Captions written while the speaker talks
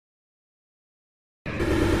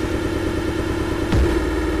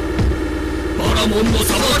なもんの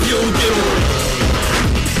裁きを受けろ。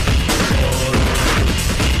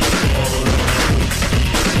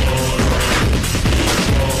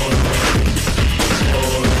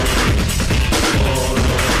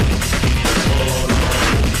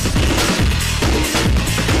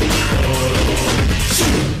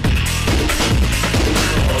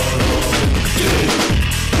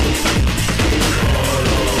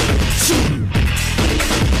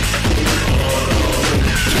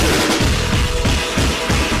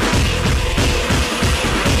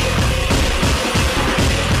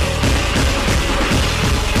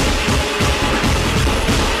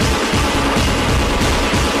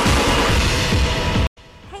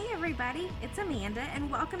It's Amanda,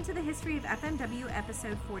 and welcome to the History of FMW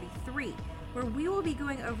episode 43, where we will be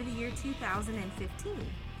going over the year 2015.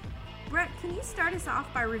 Brett, can you start us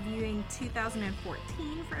off by reviewing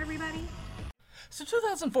 2014 for everybody? So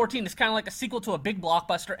 2014 is kind of like a sequel to a big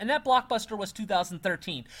blockbuster, and that blockbuster was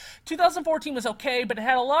 2013. 2014 was okay, but it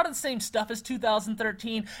had a lot of the same stuff as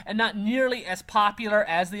 2013, and not nearly as popular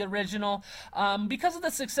as the original. Because of the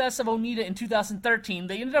success of Onita in 2013,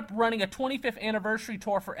 they ended up running a 25th anniversary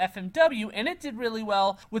tour for FMW, and it did really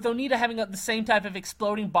well, with Onita having the same type of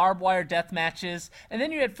exploding barbed wire death matches. And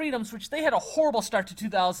then you had Freedoms, which they had a horrible start to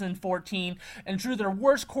 2014, and drew their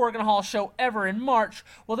worst Korakuen Hall show ever in March.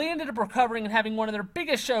 Well, they ended up recovering and having one of their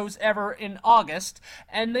biggest shows ever in August,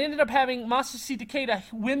 and they ended up having Masashi Takeda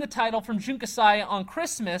win the title from Jun Kasai on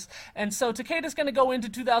Christmas, and so Takeda's going to go into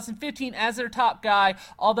 2015 as their top guy,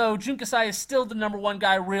 although Jun Kasai is still the number one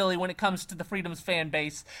guy really when it comes to the Freedoms fan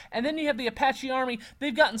base. And then you have the Apache Army.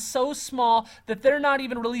 They've gotten so small that they're not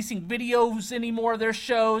even releasing videos anymore of their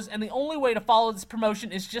shows, and the only way to follow this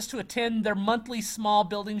promotion is just to attend their monthly small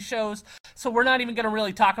building shows, so we're not even going to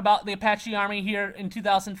really talk about the Apache Army here in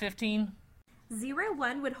 2015.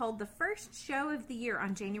 01 would hold the first show of the year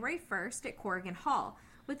on January 1st at Korakuen Hall,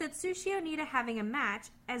 with Atsushi Onita having a match,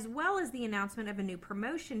 as well as the announcement of a new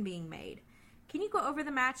promotion being made. Can you go over the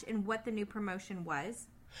match and what the new promotion was?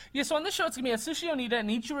 Yeah, so on this show, it's going to be Atsushi Onita and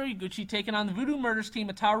Ichiro Iguchi taking on the Voodoo Murders team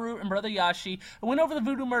of Taru and Brother Yashi. I went over the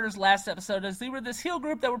Voodoo Murders last episode, as they were this heel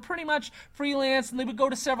group that were pretty much freelance, and they would go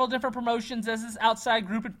to several different promotions as this outside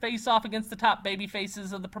group and face off against the top baby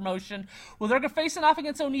faces of the promotion. Well, they're facing off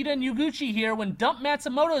against Onita and Iguchi here when Dump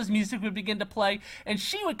Matsumoto's music would begin to play, and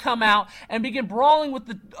she would come out and begin brawling with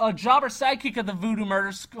the jobber sidekick of the Voodoo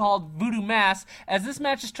Murders called Voodoo Mass, as this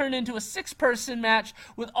match is turned into a six-person match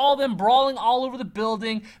with all them brawling all over the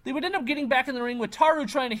building. They would end up getting back in the ring with Taru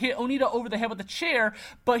trying to hit Onita over the head with a chair,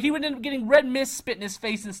 but he would end up getting red mist spit in his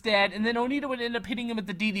face instead, and then Onita would end up hitting him with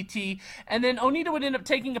the DDT, and then Onita would end up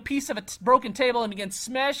taking a piece of a broken table and begin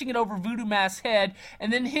smashing it over Voodoo Mask's head,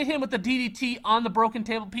 and then hit him with the DDT on the broken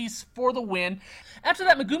table piece for the win. After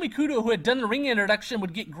that, Megumi Kudo, who had done the ring introduction,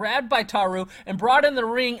 would get grabbed by Taru and brought in the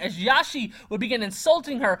ring as Yashi would begin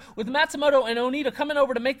insulting her, with Matsumoto and Onita coming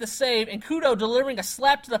over to make the save, and Kudo delivering a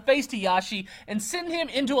slap to the face to Yashi and send him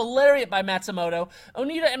into a lariat by Matsumoto.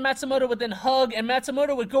 Onita and Matsumoto would then hug, and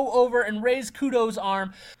Matsumoto would go over and raise Kudo's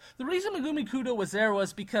arm. The reason Megumi Kudo was there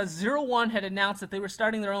was because 01 had announced that they were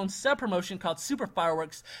starting their own sub-promotion called Super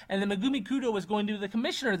Fireworks, and then Megumi Kudo was going to be the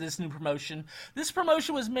commissioner of this new promotion. This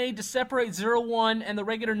promotion was made to separate 01 and the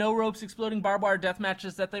regular no-ropes exploding barbed wire death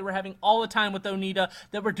matches that they were having all the time with Onita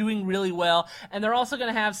that were doing really well, and they're also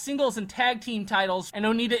going to have singles and tag team titles, and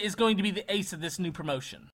Onita is going to be the ace of this new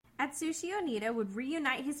promotion. Atsushi Onita would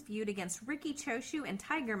reunite his feud against Riki Choshu and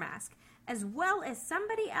Tiger Mask, as well as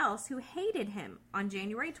somebody else who hated him on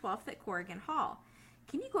January 12th at Korakuen Hall.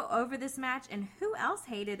 Can you go over this match and who else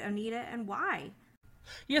hated Onita and why?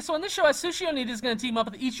 Yeah, so on this show, Atsushi Onita is going to team up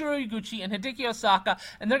with Ichiro Iguchi and Hideki Osaka,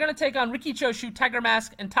 and they're going to take on Riki Choshu, Tiger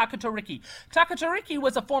Mask, and Takato Riki. Takato Riki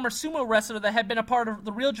was a former sumo wrestler that had been a part of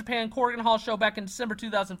the Real Japan Korakuen Hall show back in December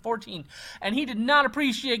 2014, and he did not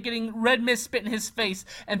appreciate getting red mist spit in his face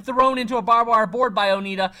and thrown into a barbed wire board by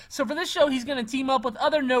Onita, so for this show, he's going to team up with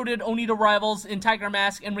other noted Onita rivals in Tiger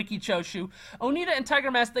Mask and Riki Choshu. Onita and Tiger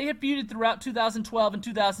Mask, they had feuded throughout 2012 and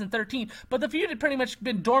 2013, but the feud had pretty much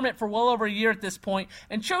been dormant for well over a year at this point.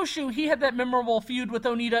 And Choshu, he had that memorable feud with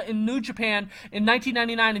Onita in New Japan in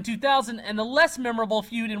 1999 and 2000, and the less memorable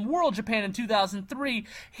feud in World Japan in 2003.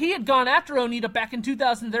 He had gone after Onita back in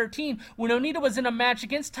 2013 when Onita was in a match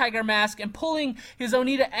against Tiger Mask and pulling his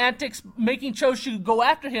Onita antics, making Choshu go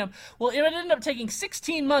after him. Well, it ended up taking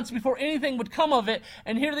 16 months before anything would come of it,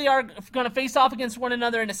 and here they are going to face off against one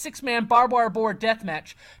another in a six-man barbed wire board death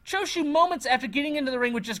match. Choshu, moments after getting into the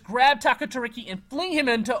ring, would just grab Takato Riki and fling him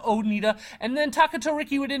into Onita, and then Takato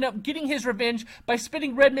Toriki would end up getting his revenge by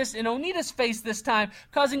spitting red mist in Onita's face this time,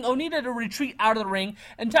 causing Onita to retreat out of the ring,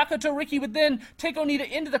 and Taka Toriki would then take Onita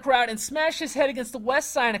into the crowd and smash his head against the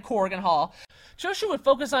west side of Korakuen Hall. Choshu would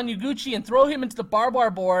focus on Yaguchi and throw him into the barbed wire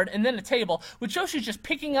board and then a table, with Choshu just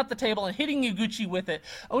picking up the table and hitting Yaguchi with it.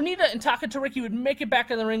 Onita and Taka Toriki would make it back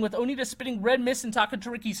in the ring, with Onita spitting red mist in Taka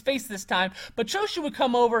Toriki's face this time, but Choshu would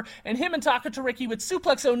come over and him and Taka Toriki would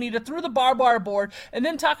suplex Onita through the barbed wire board, and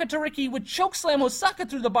then Taka Toriki would chokeslam Osaka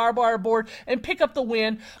through the barbed wire board and pick up the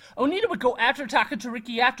win. Onita would go after Taka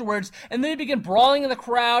Toriki afterwards, and then they begin brawling in the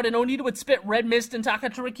crowd, and Onita would spit red mist in Taka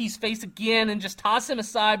Toriki's face again and just toss him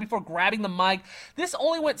aside before grabbing the mic. This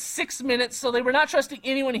only went 6 minutes, so they were not trusting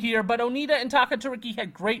anyone here, but Onita and Taka Toriki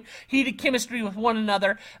had great heated chemistry with one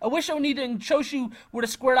another. I wish Onita and Choshu would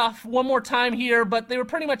have squared off one more time here, but they were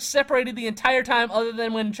pretty much separated the entire time other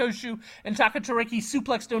than when Choshu and Taka Toriki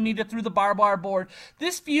suplexed Onita through the barbed wire board.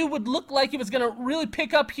 This feud would look like it was going to really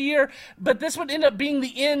pick up here, but this would end up being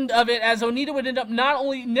the end of it, as Onita would end up not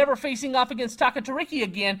only never facing off against Taka Toriki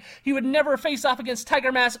again, he would never face off against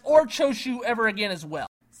Tiger Mask or Choshu ever again as well.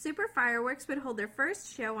 Super Fireworks would hold their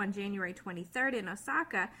first show on January 23rd in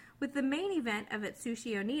Osaka, with the main event of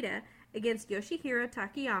Atsushi Onita against Yoshihiro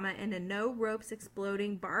Takayama in a no-ropes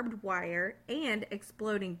exploding barbed wire and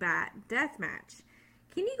exploding bat death match.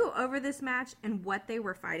 Can you go over this match and what they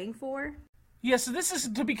were fighting for? Yeah, so this is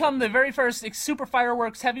to become the very first Super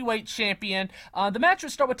Fireworks heavyweight champion. The match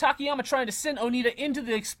would start with Takayama trying to send Onita into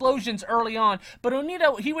the explosions early on, but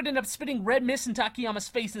Onita, he would end up spitting red mist in Takayama's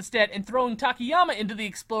face instead and throwing Takayama into the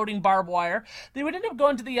exploding barbed wire. They would end up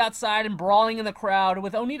going to the outside and brawling in the crowd,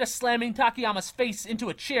 with Onita slamming Takayama's face into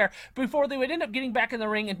a chair before they would end up getting back in the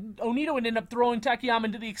ring, and Onita would end up throwing Takayama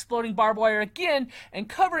into the exploding barbed wire again and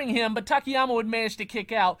covering him, but Takayama would manage to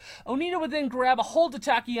kick out. Onita would then grab a hold of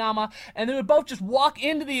Takayama, and they would both just walk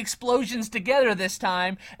into the explosions together this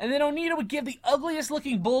time, and then Onita would give the ugliest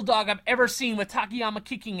looking bulldog I've ever seen, with Takayama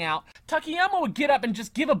kicking out. Takayama would get up and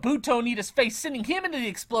just give a boot to Onita's face, sending him into the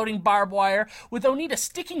exploding barbed wire, with Onita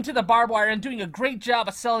sticking to the barbed wire and doing a great job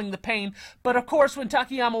of selling the pain, but of course when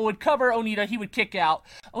Takayama would cover Onita, he would kick out.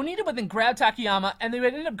 Onita would then grab Takayama, and they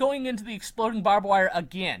would end up going into the exploding barbed wire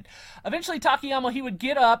again. Eventually Takayama, he would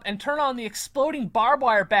get up and turn on the exploding barbed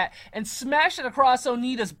wire bat and smash it across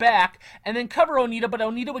Onita's back, and then cover Onita, but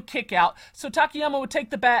Onita would kick out. So Takayama would take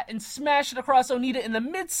the bat and smash it across Onita in the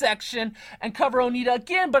midsection and cover Onita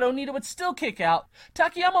again, but Onita would still kick out.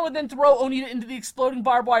 Takayama would then throw Onita into the exploding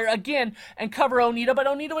barbed wire again and cover Onita, but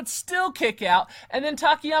Onita would still kick out. And then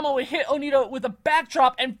Takayama would hit Onita with a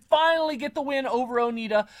backdrop and finally get the win over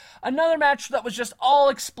Onita. Another match that was just all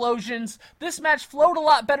explosions. This match flowed a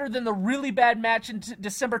lot better than the really bad match in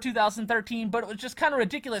December 2013, but it was just kind of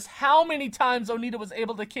ridiculous how many times Onita was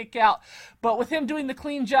able to kick out. But with him doing the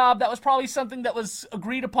clean job, that was probably something that was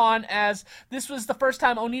agreed upon, as this was the first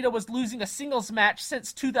time Onita was losing a singles match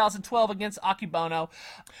since 2012 against Akebono.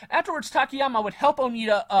 Afterwards, Takayama would help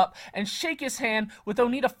Onita up and shake his hand, with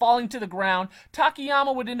Onita falling to the ground.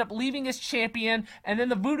 Takayama would end up leaving as champion, and then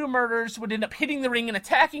the Voodoo Murders would end up hitting the ring and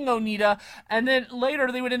attacking Onita, and then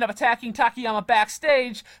later they would end up attacking Takayama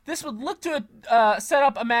backstage. This would look to set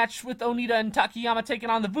up a match with Onita and Takayama taking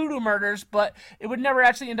on the Voodoo Murders, but it would never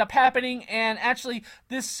actually end up happening, and actually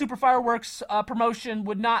this Super Fireworks promotion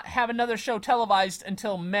would not have another show televised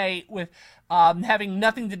until May, with having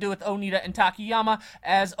nothing to do with Onita and Takayama,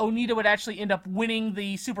 as Onita would actually end up winning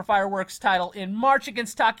the Super Fireworks title in March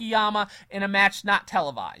against Takayama in a match not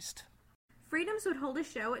televised. Freedoms would hold a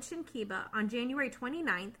show at Shinkiba on January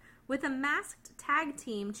 29th with a masked tag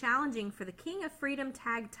team challenging for the King of Freedom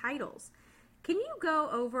tag titles. Can you go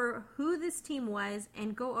over who this team was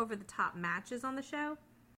and go over the top matches on the show?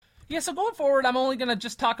 Yeah, so going forward, I'm only going to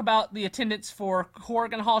just talk about the attendance for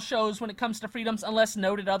Korakuen Hall shows when it comes to Freedoms, unless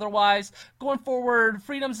noted otherwise. Going forward,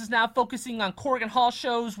 Freedoms is now focusing on Korakuen Hall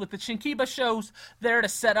shows, with the Shinkiba shows there to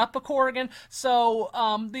set up a Korakuen. So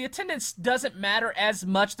the attendance doesn't matter as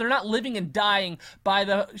much. They're not living and dying by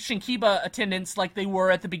the Shinkiba attendance like they were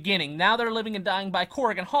at the beginning. Now they're living and dying by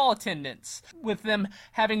Korakuen Hall attendance, with them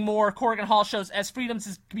having more Korakuen Hall shows as Freedoms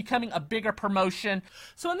is becoming a bigger promotion.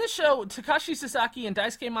 So in this show, Takashi Sasaki and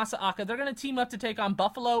Daisuke Masaaki, they're going to team up to take on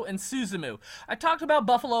Buffalo and Suzumu. I talked about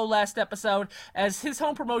Buffalo last episode, as his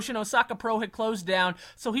home promotion, Osaka Pro, had closed down,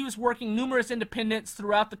 so he was working numerous independents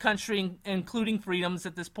throughout the country, including Freedoms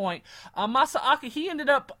at this point. Masaaki, he ended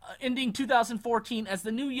up ending 2014 as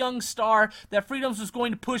the new young star that Freedoms was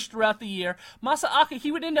going to push throughout the year. Masaaki,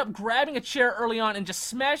 he would end up grabbing a chair early on and just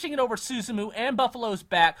smashing it over Suzumu and Buffalo's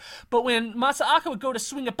back, but when Masaaki would go to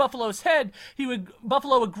swing at Buffalo's head,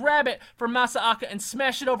 Buffalo would grab it from Masaaki and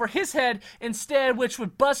smash it over over his head instead, which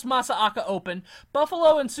would bust Masako open.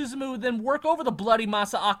 Buffalo and Suzumu would then work over the bloody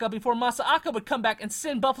Masako before Masako would come back and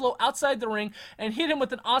send Buffalo outside the ring and hit him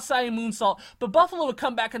with an Asai moonsault, but Buffalo would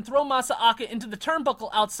come back and throw Masako into the turnbuckle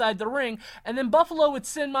outside the ring, and then Buffalo would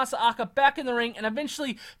send Masako back in the ring and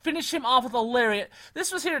eventually finish him off with a lariat.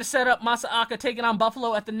 This was here to set up Masako taking on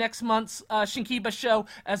Buffalo at the next month's Shinkiba show,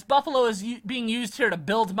 as Buffalo is being used here to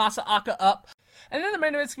build Masako up. And then the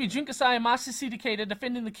main event's going to be Jun Kasai and Masasi Takeda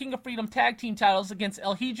defending the King of Freedom tag team titles against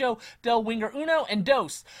El Hijo del Winger Uno and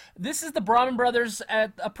Dos. This is the Brahman brothers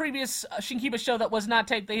at a previous Shinkiba show that was not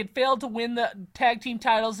taped. They had failed to win the tag team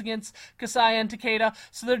titles against Kasai and Takeda,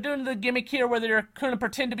 so they're doing the gimmick here where they're going to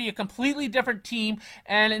pretend to be a completely different team,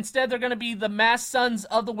 and instead they're going to be the masked sons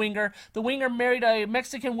of the Winger. The Winger married a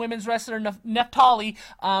Mexican women's wrestler, Neftali,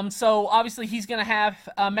 so obviously he's going to have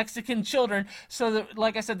Mexican children, so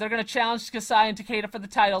like I said, they're going to challenge Kasai and Takeda for the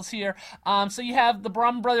titles here. So you have the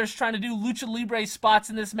Brahman brothers trying to do lucha libre spots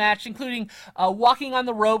in this match, including walking on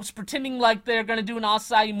the ropes, pretending like they're going to do an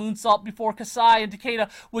Asai moonsault before Kasai and Takeda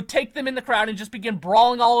would take them in the crowd and just begin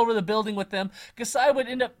brawling all over the building with them. Kasai would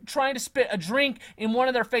end up trying to spit a drink in one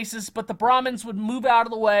of their faces, but the Brahmins would move out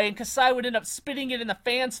of the way, and Kasai would end up spitting it in the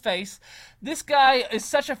fan's face. This guy is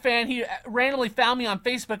such a fan, he randomly found me on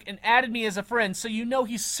Facebook and added me as a friend, so you know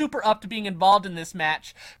he's super up to being involved in this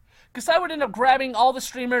match. Kasai would end up grabbing all the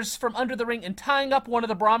streamers from under the ring and tying up one of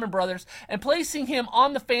the Brahman brothers and placing him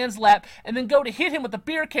on the fan's lap and then go to hit him with a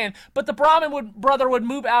beer can, but the Brahman brother would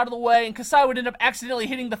move out of the way and Kasai would end up accidentally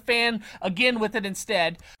hitting the fan again with it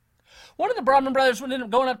instead. One of the Brahman brothers would end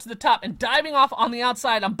up going up to the top and diving off on the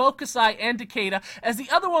outside on both Kasai and Takeda, as the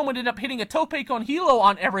other one would end up hitting a tope con hilo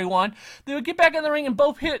on everyone. They would get back in the ring and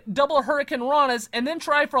both hit double Hurricane Ranas and then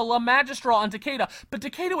try for a La Magistral on Takeda, but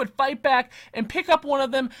Takeda would fight back and pick up one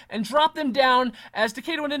of them and drop them down, as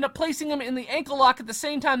Takeda would end up placing him in the ankle lock at the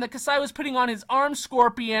same time that Kasai was putting on his arm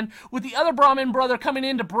scorpion, with the other Brahman brother coming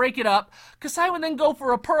in to break it up. Kasai would then go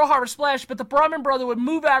for a Pearl Harbor Splash, but the Brahman brother would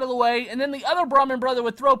move out of the way, and then the other Brahman brother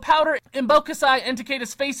would throw powder in both Kasai and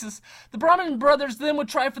Takeda's faces. The Brahman brothers then would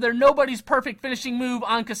try for their nobody's perfect finishing move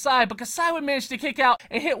on Kasai, but Kasai would manage to kick out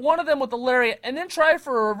and hit one of them with a lariat and then try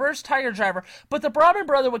for a reverse tiger driver, but the Brahman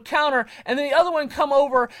brother would counter and then the other one come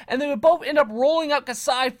over and they would both end up rolling up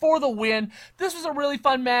Kasai for the win. This was a really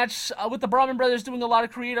fun match with the Brahman brothers doing a lot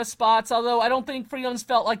of creative spots, although I don't think Freedoms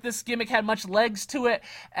felt like this gimmick had much legs to it,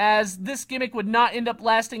 as this gimmick would not end up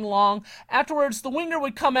lasting long. Afterwards, the Winger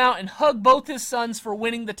would come out and hug both his sons for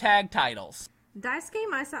winning the tag titles. Daisuke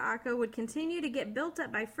Masako would continue to get built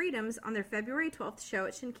up by Freedoms on their February 12th show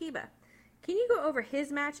at Shinkiba. Can you go over his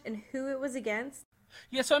match and who it was against?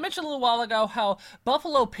 Yeah, so I mentioned a little while ago how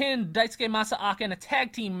Buffalo pinned Daisuke Masako in a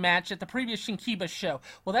tag team match at the previous Shinkiba show.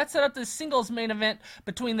 Well, that set up the singles main event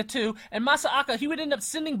between the two, and Masako, he would end up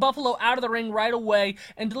sending Buffalo out of the ring right away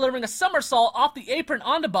and delivering a somersault off the apron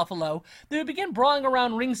onto Buffalo. They would begin brawling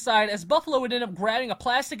around ringside as Buffalo would end up grabbing a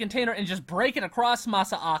plastic container and just break it across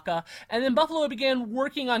Masako, and then Buffalo would begin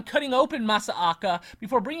working on cutting open Masako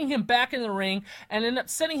before bringing him back in the ring and end up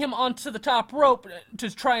setting him onto the top rope to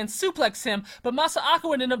try and suplex him, but Masako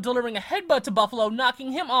would end up delivering a headbutt to Buffalo,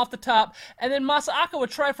 knocking him off the top, and then Masako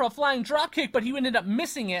would try for a flying dropkick, but he would end up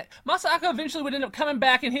missing it. Masako eventually would end up coming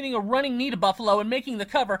back and hitting a running knee to Buffalo and making the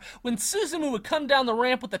cover, when Suzumu would come down the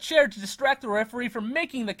ramp with a chair to distract the referee from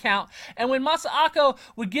making the count, and when Masako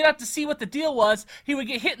would get up to see what the deal was, he would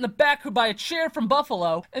get hit in the back by a chair from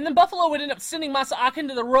Buffalo, and then Buffalo would end up sending Masako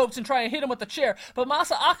into the ropes and try and hit him with the chair, but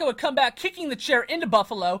Masako would come back kicking the chair into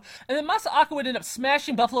Buffalo, and then Masako would end up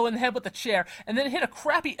smashing Buffalo in the head with the chair, and then hit a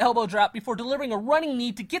crappy elbow drop before delivering a running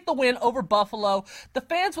knee to get the win over Buffalo. The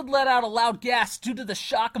fans would let out a loud gasp due to the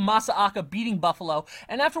shock of Masako beating Buffalo,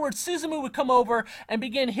 and afterwards Suzumu would come over and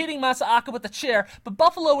begin hitting Masako with the chair, but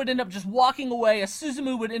Buffalo would end up just walking away as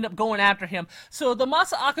Suzumu would end up going after him. So the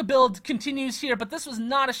Masako build continues here, but this was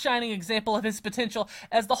not a shining example of his potential,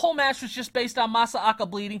 as the whole match was just based on Masako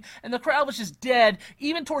bleeding, and the crowd was just dead,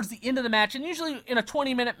 even towards the end of the match. And usually in a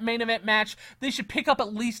 20-minute main event match, they should pick up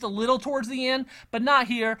at least a little towards the end, but not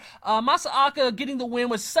here. Masako getting the win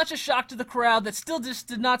was such a shock to the crowd that still just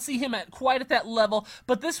did not see him quite at that level,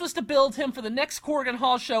 but this was to build him for the next Korakuen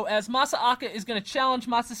Hall show, as Masako is going to challenge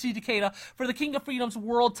Masashi Takeda for the King of Freedom's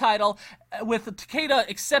world title, with Takeda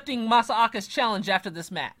accepting Masako's challenge after this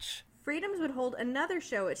match. Freedoms would hold another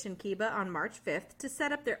show at Shinkiba on March 5th to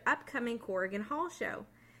set up their upcoming Korakuen Hall show.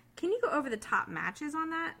 Can you go over the top matches on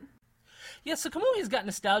that? Yeah, so Kamui's got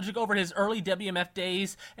nostalgic over his early WMF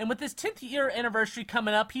days, and with his 10th year anniversary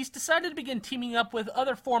coming up, he's decided to begin teaming up with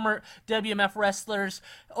other former WMF wrestlers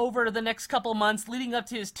over the next couple months leading up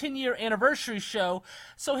to his 10-year anniversary show.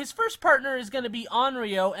 So his first partner is going to be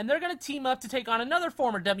Onryo, and they're going to team up to take on another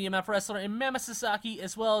former WMF wrestler in Mammoth Sasaki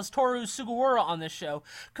as well as Toru Sugawara on this show.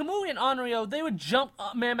 Kamui and Onryo, they would jump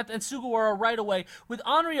Mammoth and Sugawara right away, with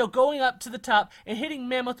Onryo going up to the top and hitting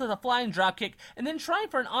Mammoth with a flying dropkick, and then trying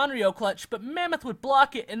for an Onryo clutch, but Mammoth would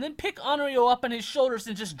block it and then pick Onryo up on his shoulders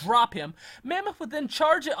and just drop him. Mammoth would then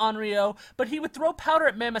charge at Onryo, but he would throw powder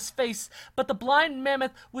at Mammoth's face, but the blind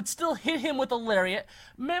Mammoth would still hit him with a lariat.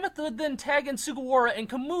 Mammoth would then tag in Sugawara, and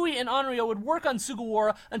Kamui and Onryo would work on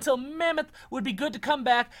Sugawara until Mammoth would be good to come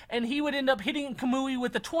back, and he would end up hitting Kamui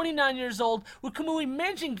with the 29 years old, with Kamui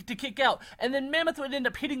managing to kick out, and then Mammoth would end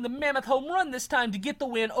up hitting the Mammoth home run this time to get the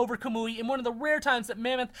win over Kamui in one of the rare times that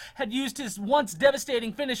Mammoth had used his once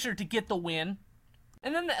devastating finisher to get the win.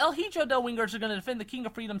 And then the El Hijo del Wingers are going to defend the King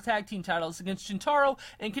of Freedom tag team titles against Shintaro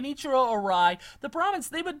and Kenichiro Arai. The Brahmins,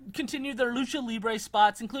 they would continue their Lucha Libre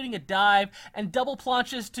spots, including a dive and double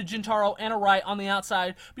planches to Shintaro and Arai on the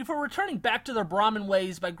outside, before returning back to their Brahmin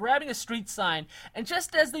ways by grabbing a street sign. And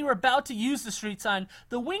just as they were about to use the street sign,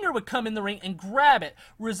 the Winger would come in the ring and grab it,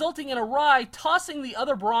 resulting in Arai tossing the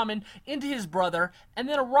other Brahmin into his brother, and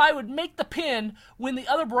then Arai would make the pin when the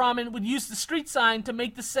other Brahmin would use the street sign to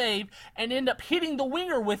make the save and end up hitting the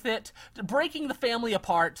Winger with it, breaking the family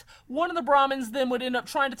apart. One of the Brahmins then would end up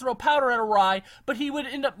trying to throw powder at Arai, but he would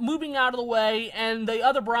end up moving out of the way, and the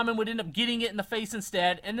other Brahmin would end up getting it in the face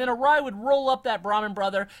instead, and then Arai would roll up that Brahmin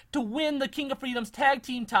brother to win the King of Freedom's tag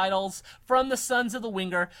team titles from the Sons of the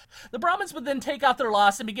Winger. The Brahmins would then take out their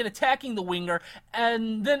loss and begin attacking the Winger,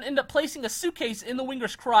 and then end up placing a suitcase in the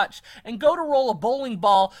Winger's crotch, and go to roll a bowling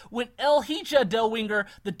ball when El Hija del Winger,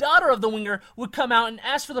 the daughter of the Winger, would come out and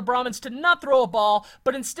ask for the Brahmins to not throw a ball,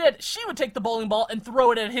 but instead she would take the bowling ball and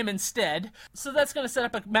throw it at him instead. So that's going to set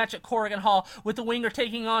up a match at Corrigan Hall with the Winger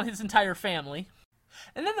taking on his entire family.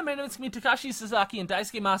 And then the main event's going to be Takashi Sasaki and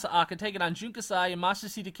Daisuke Masaaka taking on Jun Kasai and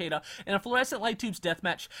Masashi Takeda in a fluorescent light tubes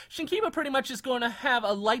deathmatch. Shinkiba pretty much is going to have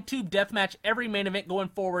a light tube deathmatch every main event going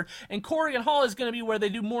forward, and Corrigan Hall is going to be where they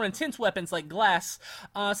do more intense weapons like glass.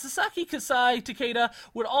 Sasaki, Kasai, Takeda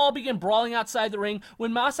would all begin brawling outside the ring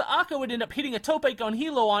when Masaaka would end up hitting a tope con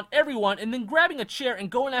hilo on everyone and then grabbing a chair and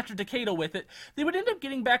going after Takeda with it. They would end up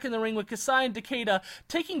getting back in the ring with Kasai and Takeda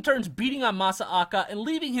taking turns beating on Masaaka and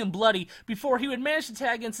leaving him bloody before he would manage to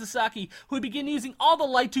tag in Sasaki, who would begin using all the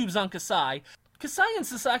light tubes on Kasai. Kasai and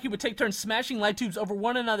Sasaki would take turns smashing light tubes over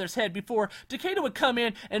one another's head before Takeda would come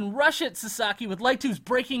in and rush at Sasaki with light tubes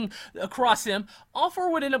breaking across him. All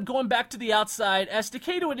four would end up going back to the outside as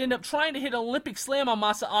Takeda would end up trying to hit an Olympic slam on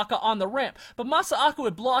Masaaka on the ramp, but Masaaka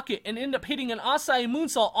would block it and end up hitting an Asai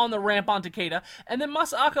moonsault on the ramp on Takeda, and then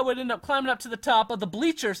Masaaka would end up climbing up to the top of the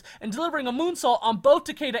bleachers and delivering a moonsault on both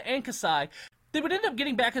Takeda and Kasai. They would end up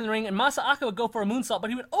getting back in the ring, and Masaaka would go for a moonsault, but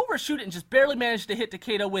he would overshoot it and just barely manage to hit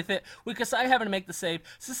Takeda with it, with Kasai having to make the save.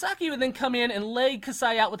 Sasaki would then come in and lay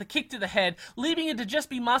Kasai out with a kick to the head, leaving it to just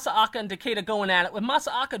be Masaaka and Takeda going at it, with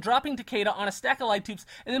Masaaka dropping Takeda on a stack of light tubes,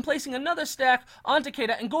 and then placing another stack on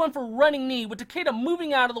Takeda and going for a running knee, with Takeda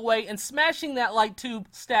moving out of the way and smashing that light tube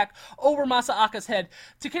stack over Masaaka's head.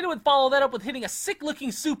 Takeda would follow that up with hitting a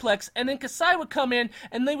sick-looking suplex, and then Kasai would come in,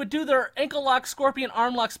 and they would do their ankle lock, scorpion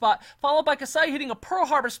arm lock spot, followed by Kasai hitting a Pearl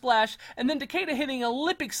Harbor splash, and then Takeda hitting an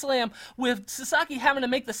Olympic slam, with Sasaki having to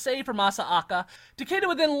make the save for Masaaka. Takeda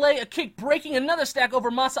would then lay a kick, breaking another stack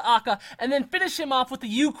over Masaaka, and then finish him off with the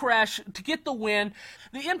U-Crash to get the win.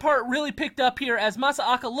 The end part really picked up here as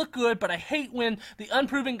Masaaka looked good, but I hate when the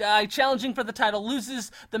unproven guy challenging for the title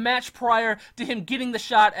loses the match prior to him getting the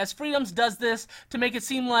shot, as Freedoms does this to make it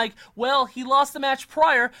seem like, well, he lost the match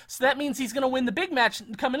prior, so that means he's going to win the big match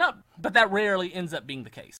coming up, but that rarely ends up being the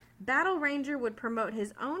case. Battle Ranger would promote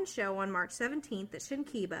his own show on March 17th at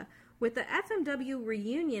Shinkiba, with the FMW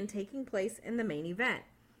reunion taking place in the main event.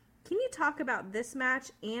 Can you talk about this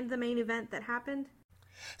match and the main event that happened?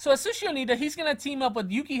 So Atsushi Onita, he's going to team up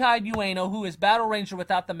with Yukihide Ueno, who is Battle Ranger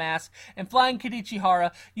without the mask, and Flying Kid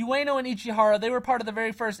Ichihara. Ueno and Ichihara, they were part of the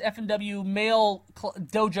very first FMW male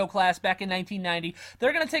dojo class back in 1990.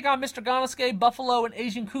 They're going to take on Mr. Ganosuke, Buffalo, and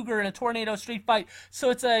Asian Cougar in a Tornado Street Fight.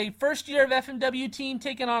 So it's a first year of FMW team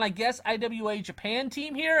taking on, I guess, IWA Japan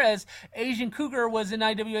team here, as Asian Cougar was in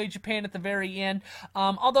IWA Japan at the very end.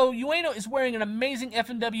 Although Ueno is wearing an amazing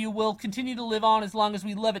FMW Will Continue to Live On As Long As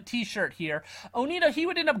We Love It t-shirt here. Onita, he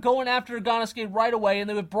would end up going after Ganosuke right away, and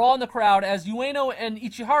they would brawl in the crowd as Ueno and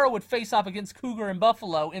Ichihara would face off against Cougar and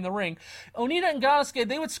Buffalo in the ring. Onita and Ganosuke,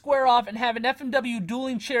 they would square off and have an FMW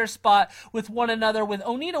dueling chair spot with one another, with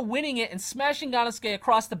Onita winning it and smashing Ganosuke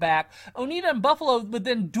across the back. Onita and Buffalo would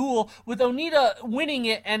then duel, with Onita winning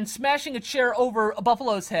it and smashing a chair over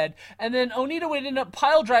Buffalo's head. And then Onita would end up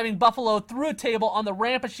pile driving Buffalo through a table on the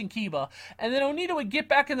ramp of Shinkiba. And then Onita would get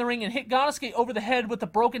back in the ring and hit Ganosuke over the head with a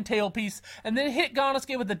broken tailpiece, and then hit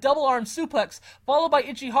Ganosuke with a double arm suplex, followed by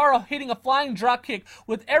Ichihara hitting a flying dropkick,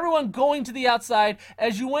 with everyone going to the outside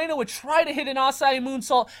as Ueno would try to hit an Asai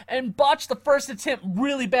moonsault and botch the first attempt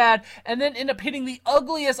really bad, and then end up hitting the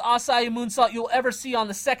ugliest Asai moonsault you'll ever see on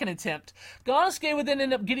the second attempt. Ganosuke would then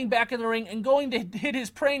end up getting back in the ring and going to hit his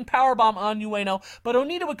praying powerbomb on Ueno, but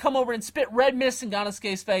Onita would come over and spit red mist in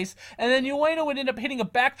Ganosuke's face, and then Ueno would end up hitting a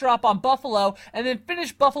backdrop on Buffalo, and then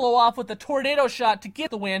finish Buffalo off with a tornado shot to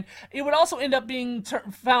get the win. It would also end up being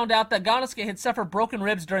found out that Ganosuke had suffered broken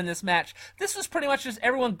ribs during this match. This was pretty much just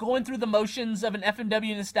everyone going through the motions of an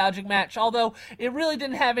FMW nostalgic match, although it really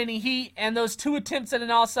didn't have any heat, and those two attempts at an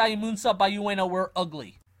Asai moonsault by Ueno were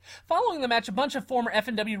ugly. Following the match, a bunch of former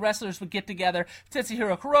FMW wrestlers would get together.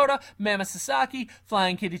 Tetsuhiro Kuroda, Mama Sasaki,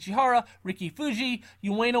 Flying Kid Ichihara, Riki Fuji,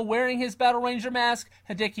 Ueno wearing his Battle Ranger mask,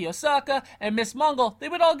 Hideki Osaka, and Miss Mongol. They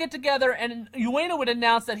would all get together, and Ueno would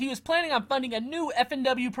announce that he was planning on funding a new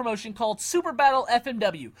FMW promotion called Super Battle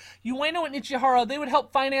FMW. Ueno and Ichihara, they would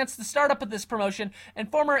help finance the startup of this promotion,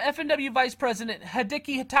 and former FMW Vice President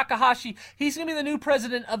Hideki Takahashi, he's going to be the new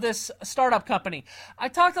president of this startup company. I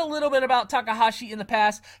talked a little bit about Takahashi in the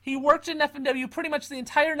past. He worked in FMW pretty much the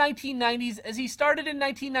entire 1990s, as he started in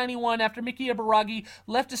 1991 after Miki Ibaragi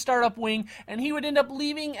left a startup wing, and he would end up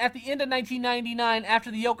leaving at the end of 1999 after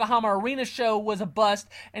the Yokohama Arena show was a bust,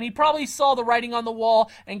 and he probably saw the writing on the wall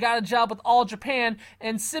and got a job with All Japan,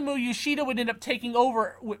 and Simu Yoshida would end up taking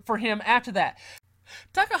over for him after that.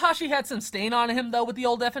 Takahashi had some stain on him, though, with the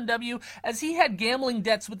old FMW, as he had gambling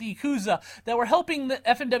debts with the Yakuza that were helping the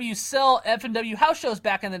FMW sell FMW house shows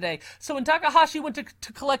back in the day. So when Takahashi went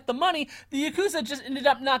to collect the money, the Yakuza just ended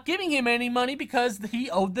up not giving him any money because he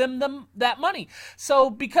owed them that money. So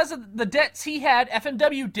because of the debts he had,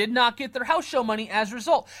 FMW did not get their house show money as a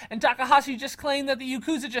result. And Takahashi just claimed that the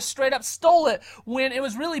Yakuza just straight up stole it, when it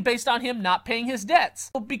was really based on him not paying his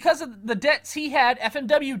debts. So because of the debts he had,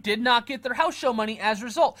 FMW did not get their house show money as a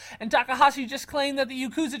result. And Takahashi just claimed that the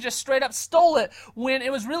Yakuza just straight up stole it, when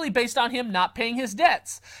it was really based on him not paying his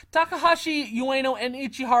debts. Takahashi, Ueno, and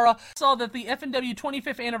Ichihara saw that the FMW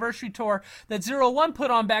 25th anniversary tour that Zero One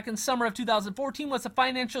put on back in summer of 2014 was a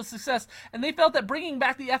financial success, and they felt that bringing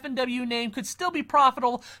back the FMW name could still be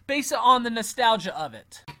profitable based on the nostalgia of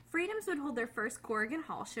it. Freedoms would hold their first Corrigan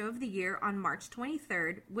Hall show of the year on March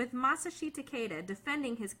 23rd, with Masashi Takeda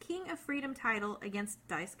defending his King of Freedom title against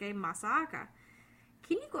Daisuke Masaoka.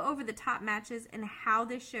 Can you go over the top matches and how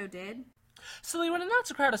this show did? So they would announce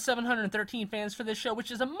a crowd of 713 fans for this show,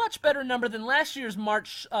 which is a much better number than last year's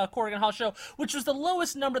March Corrigan Hall show, which was the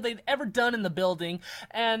lowest number they'd ever done in the building.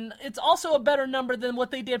 And it's also a better number than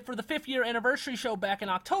what they did for the 5th year anniversary show back in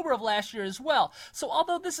October of last year as well. So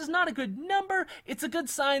although this is not a good number, it's a good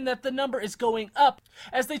sign that the number is going up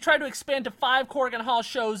as they try to expand to 5 Corrigan Hall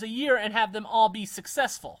shows a year and have them all be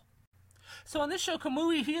successful. So on this show,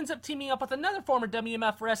 Kamui, he ends up teaming up with another former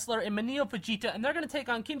WMF wrestler in Manio Fujita, and they're going to take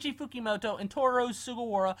on Kenji Fukimoto and Toru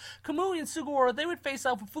Sugawara. Kamui and Sugawara, they would face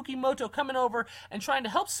off with Fukimoto coming over and trying to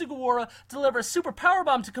help Sugawara deliver a super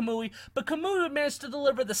powerbomb to Kamui, but Kamui would manage to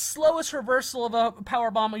deliver the slowest reversal of a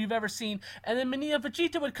powerbomb you've ever seen, and then Manio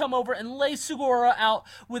Fujita would come over and lay Sugawara out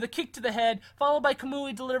with a kick to the head, followed by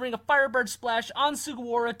Kamui delivering a Firebird Splash on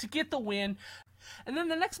Sugawara to get the win. And then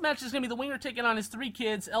the next match is going to be the Winger taking on his 3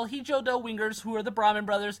 kids, El Hijo del Wingers, who are the Brahmin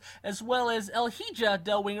brothers, as well as El Hija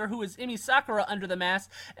del Winger, who is Emi Sakura under the mask.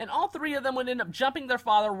 And all 3 of them would end up jumping their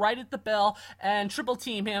father right at the bell and triple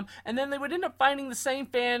team him. And then they would end up finding the same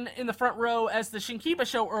fan in the front row as the Shinkiba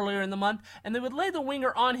show earlier in the month, and they would lay the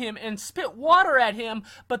Winger on him and spit water at him,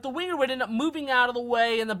 but the Winger would end up moving out of the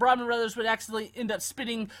way, and the Brahmin brothers would actually end up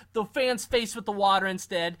spitting the fan's face with the water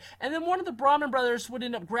instead. And then one of the Brahmin brothers would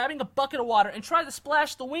end up grabbing a bucket of water and try to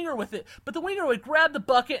splash the Winger with it, but the Winger would grab the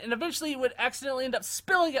bucket and eventually would accidentally end up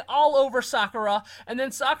spilling it all over Sakura, and then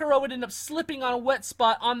Sakura would end up slipping on a wet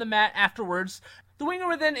spot on the mat afterwards. The winger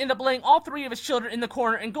would then end up laying all three of his children in the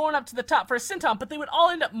corner and going up to the top for a senton, but they would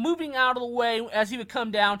all end up moving out of the way as he would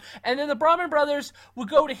come down, and then the Brahmin brothers would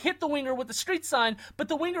go to hit the winger with the street sign, but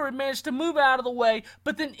the winger would manage to move out of the way,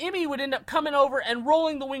 but then Emmy would end up coming over and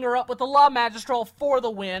rolling the winger up with the law magistral for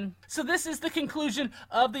the win. So this is the conclusion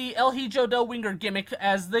of the El Hijo Do winger gimmick,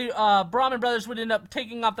 as the Brahmin brothers would end up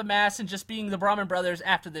taking off the mask and just being the Brahmin brothers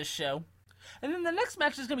after this show. And then the next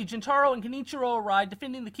match is going to be Jintaro and Kenichiro Arai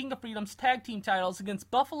defending the King of Freedom's tag team titles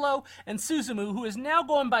against Buffalo and Suzumu, who is now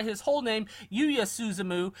going by his whole name, Yuya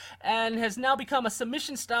Suzumu, and has now become a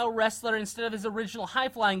submission-style wrestler instead of his original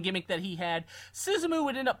high-flying gimmick that he had. Suzumu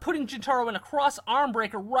would end up putting Jintaro in a cross arm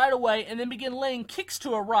breaker right away and then begin laying kicks to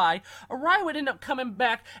Arai. Arai would end up coming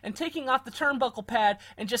back and taking off the turnbuckle pad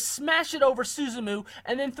and just smash it over Suzumu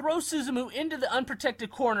and then throw Suzumu into the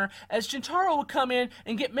unprotected corner, as Jintaro would come in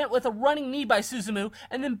and get met with a running knee by Suzumu,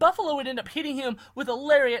 and then Buffalo would end up hitting him with a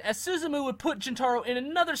lariat as Suzumu would put Jintaro in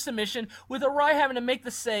another submission, with Arai having to make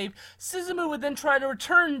the save. Suzumu would then try to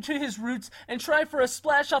return to his roots and try for a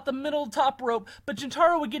splash off the middle top rope, but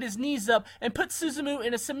Jintaro would get his knees up and put Suzumu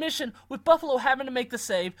in a submission, with Buffalo having to make the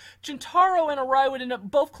save. Jintaro and Arai would end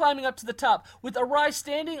up both climbing up to the top, with Arai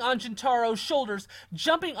standing on Jintaro's shoulders,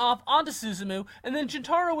 jumping off onto Suzumu, and then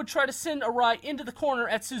Jintaro would try to send Arai into the corner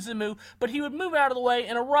at Suzumu, but he would move out of the way,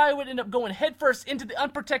 and Arai would end up going headfirst into the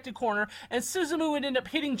unprotected corner, and Suzumu would end up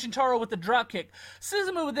hitting Jintaro with a dropkick.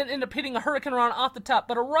 Suzumu would then end up hitting a Hurricanrana off the top,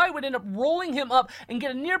 but Arai would end up rolling him up and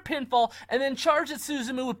get a near pinfall, and then charge at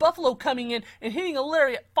Suzumu, with Buffalo coming in and hitting a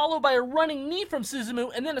lariat, followed by a running knee from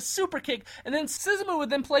Suzumu, and then a super kick, and then Suzumu would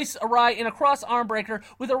then place Arai in a cross arm breaker,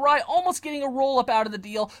 with Arai almost getting a roll up out of the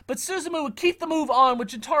deal, but Suzumu would keep the move on with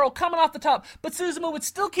Jintaro coming off the top, but Suzumu would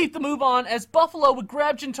still keep the move on as Buffalo would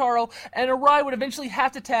grab Jintaro, and Arai would eventually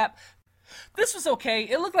have to tap. This was okay.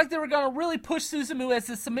 It looked like they were going to really push Suzumu as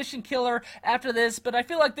the submission killer after this, but I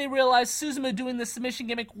feel like they realized Suzumu doing the submission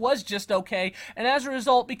gimmick was just okay, and as a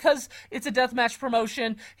result, because it's a deathmatch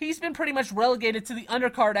promotion, he's been pretty much relegated to the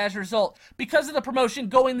undercard as a result, because of the promotion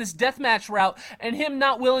going this deathmatch route, and him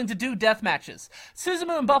not willing to do deathmatches.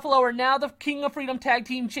 Suzumu and Buffalo are now the King of Freedom Tag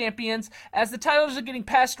Team Champions, as the titles are getting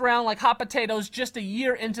passed around like hot potatoes just a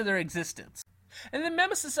year into their existence. And then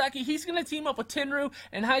Mema Sasaki, he's going to team up with Tenryu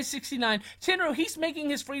and High 69. Tenryu, he's making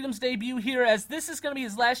his Freedom's debut here, as this is going to be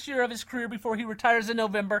his last year of his career before he retires in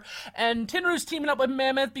November. And Tenryu's teaming up with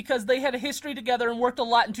Mammoth because they had a history together and worked a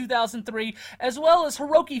lot in 2003, as well as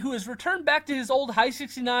Hiroki, who has returned back to his old High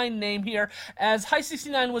 69 name here, as High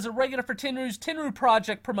 69 was a regular for Tenryu's Tenryu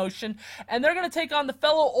Project promotion. And they're going to take on the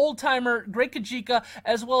fellow old-timer Great Kajika,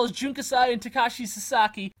 as well as Jun Kasai and Takashi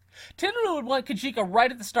Sasaki. Tenryu would want Kajika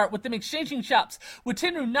right at the start, with them exchanging chops, with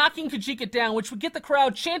Tenryu knocking Kajika down, which would get the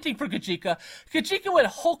crowd chanting for Kajika. Kajika would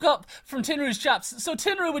hulk up from Tenryu's chops, so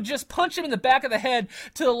Tenryu would just punch him in the back of the head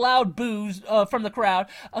to the loud boos from the crowd.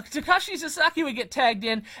 Takashi Sasaki would get tagged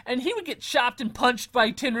in, and he would get chopped and punched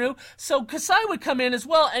by Tenryu, so Kasai would come in as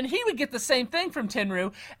well, and he would get the same thing from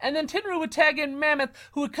Tenryu, and then Tenryu would tag in Mammoth,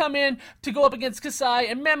 who would come in to go up against Kasai,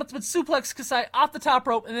 and Mammoth would suplex Kasai off the top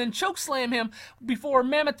rope, and then choke slam him before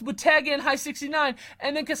Mammoth would tag in High 69,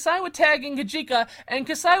 and then Kasai would tag in Kajika, and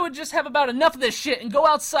Kasai would just have about enough of this shit and go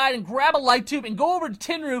outside and grab a light tube and go over to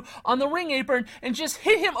Tenryu on the ring apron and just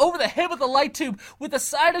hit him over the head with a light tube, with the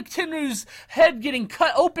side of Tenryu's head getting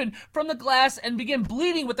cut open from the glass and begin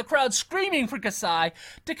bleeding, with the crowd screaming for Kasai.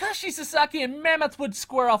 Takashi Sasaki and Mammoth would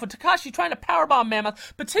square off, with Takashi trying to powerbomb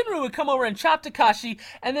Mammoth, but Tenryu would come over and chop Takashi,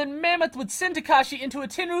 and then Mammoth would send Takashi into a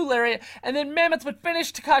Tenryu lariat, and then Mammoth would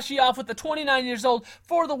finish Takashi off with the 29 years old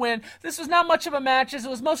for the win. This was not much of a match, as it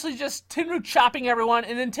was mostly just Tenryu chopping everyone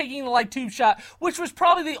and then taking the light tube shot, which was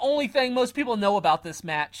probably the only thing most people know about this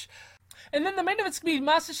match. And then the main event's going to be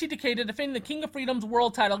Masashi Takeda defending the King of Freedom's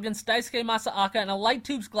world title against Daisuke Masaaka in a light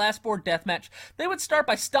tubes glass board death match. They would start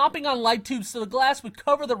by stomping on light tubes so the glass would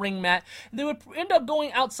cover the ring mat. They would end up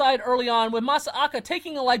going outside early on, with Masaaka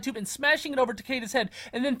taking a light tube and smashing it over Takeda's head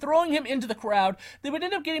and then throwing him into the crowd. They would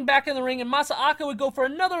end up getting back in the ring, and Masaaka would go for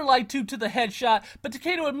another light tube to the headshot, but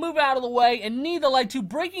Takeda would move out of the way and knee the light tube,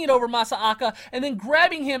 breaking it over Masaaka and then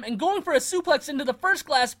grabbing him and going for a suplex into the first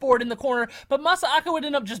glass board in the corner, but Masaaka would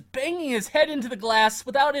end up just banging his head into the glass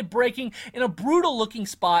without it breaking in a brutal looking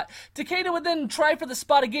spot. Takeda would then try for the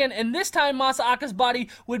spot again, and this time Masaaka's body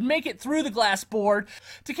would make it through the glass board.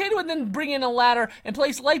 Takeda would then bring in a ladder and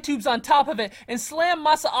place light tubes on top of it and slam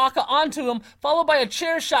Masaaka onto him, followed by a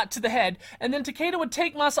chair shot to the head. And then Takeda would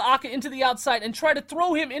take Masaaka into the outside and try to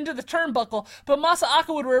throw him into the turnbuckle, but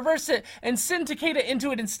Masaaka would reverse it and send Takeda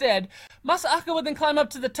into it instead. Masaaka would then climb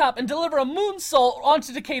up to the top and deliver a moonsault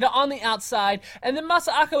onto Takeda on the outside, and then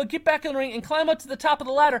Masaaka would get back in in the ring and climb up to the top of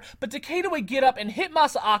the ladder, but Takeda would get up and hit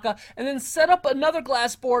Masaaka and then set up another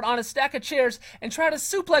glass board on a stack of chairs and try to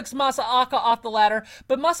suplex Masaaka off the ladder,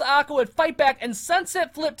 but Masaaka would fight back and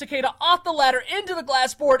sunset flip Takeda off the ladder into the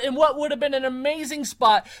glass board in what would have been an amazing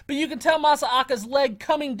spot, but you can tell Masaaka's leg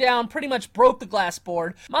coming down pretty much broke the glass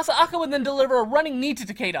board. Masaaka would then deliver a running knee to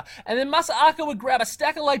Takeda, and then Masaaka would grab a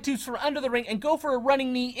stack of light tubes from under the ring and go for a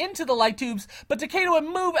running knee into the light tubes, but Takeda would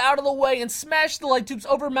move out of the way and smash the light tubes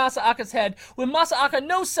over Masaaka's head, with Masaaka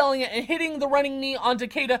no-selling it and hitting the running knee on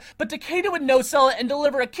Takeda, but Takeda would no-sell it and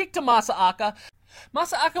deliver a kick to Masaaka.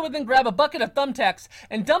 Masaaka would then grab a bucket of thumbtacks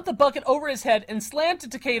and dump the bucket over his head and slam to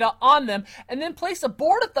Takeda on them, and then place a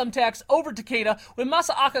board of thumbtacks over Takeda, with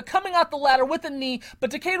Masaaka coming out the ladder with a knee,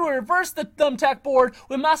 but Takeda would reverse the thumbtack board,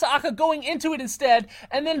 with Masaaka going into it instead,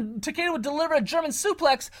 and then Takeda would deliver a German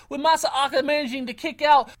suplex, with Masaaka managing to kick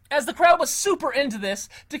out. As the crowd was super into this,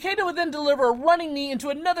 Takeda would then deliver a running knee into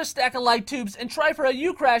another stack of light tubes and try for a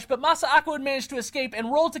U-crash, but Masaaka would manage to escape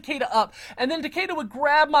and roll Takeda up, and then Takeda would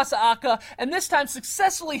grab Masaaka, and this time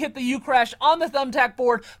successfully hit the U-crash on the thumbtack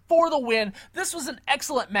board for the win. This was an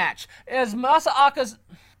excellent match, as this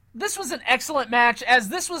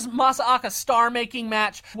was Masaaka's star-making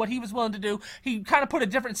match. What he was willing to do, he kind of put a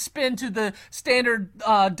different spin to the standard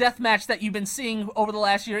death match that you've been seeing over the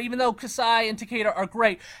last year, even though Kasai and Takeda are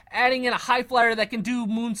great. Adding in a high flyer that can do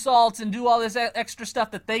moonsaults and do all this extra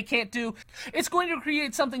stuff that they can't do, it's going to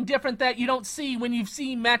create something different that you don't see when you've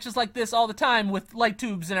seen matches like this all the time with light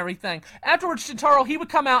tubes and everything. Afterwards, Shintaro, he would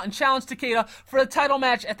come out and challenge Takeda for a title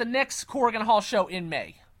match at the next Korakuen Hall show in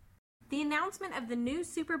May. The announcement of the new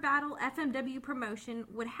Super Battle FMW promotion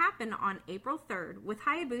would happen on April 3rd, with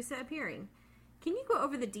Hayabusa appearing. Can you go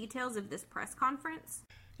over the details of this press conference?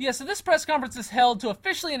 Yeah, so this press conference is held to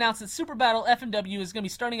officially announce that Super Battle FMW is going to be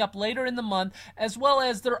starting up later in the month, as well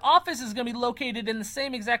as their office is going to be located in the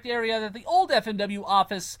same exact area that the old FMW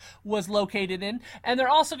office was located in, and they're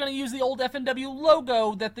also going to use the old FMW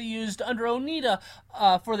logo that they used under Onita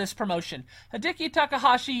for this promotion. Hideki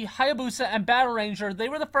Takahashi, Hayabusa, and Battle Ranger, they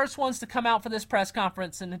were the first ones to come out for this press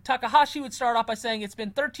conference, and Takahashi would start off by saying, "It's been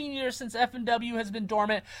 13 years since FMW has been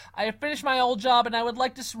dormant. I have finished my old job, and I would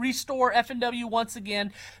like to restore FMW once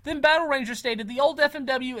again." Then Battle Ranger stated, "The old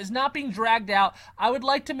FMW is not being dragged out. I would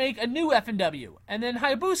like to make a new FMW." And then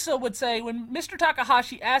Hayabusa would say, "When Mr.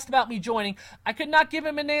 Takahashi asked about me joining, I could not give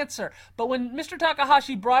him an answer. But when Mr.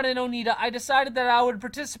 Takahashi brought in Onita, I decided that I would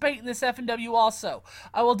participate in this FMW also.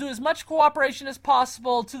 I will do as much cooperation as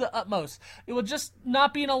possible to the utmost. It will just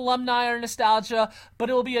not be an alumni or nostalgia, but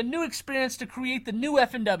it will be a new experience to create the new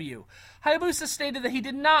FMW." Hayabusa stated that he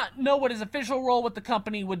did not know what his official role with the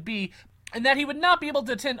company would be, and that he would not be able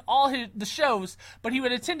to attend all the shows, but he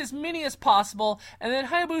would attend as many as possible. And then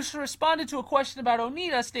Hayabusa responded to a question about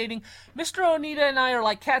Onita, stating, "Mr. Onita and I are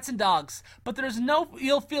like cats and dogs, but there's no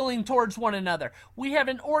ill feeling towards one another. We have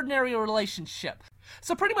an ordinary relationship."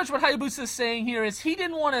 So pretty much what Hayabusa is saying here is he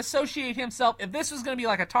didn't want to associate himself, if this was going to be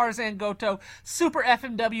like a Tarzan Goto super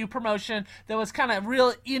FMW promotion that was kind of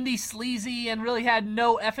real indie sleazy and really had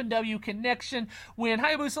no FMW connection. When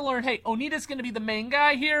Hayabusa learned, hey, Onita's going to be the main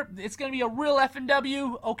guy here, it's going to be a real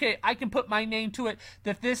FMW, okay, I can put my name to it,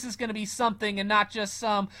 that this is going to be something and not just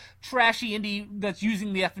some trashy indie that's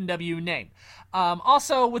using the FMW name.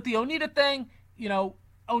 Also, with the Onita thing, you know,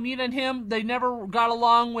 Onita and him, they never got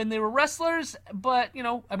along when they were wrestlers, but, you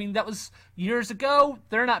know, I mean, that was years ago.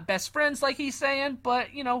 They're not best friends like he's saying,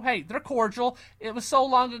 but, you know, hey, they're cordial. It was so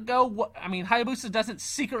long ago. I mean, Hayabusa doesn't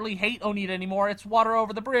secretly hate Onita anymore. It's water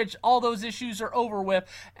over the bridge. All those issues are over with,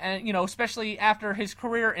 and, you know, especially after his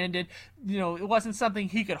career ended, you know, it wasn't something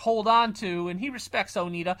he could hold on to, and he respects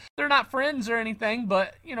Onita. They're not friends or anything,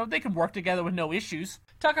 but, you know, they can work together with no issues.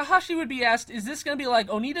 Takahashi would be asked, is this going to be like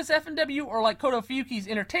Onita's FMW or like Koto Fuyuki's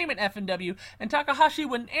Entertainment FMW? And Takahashi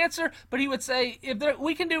wouldn't answer, but he would say, if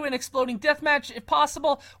we can do an exploding deathmatch if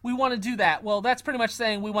possible, we want to do that. Well, that's pretty much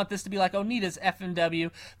saying we want this to be like Onita's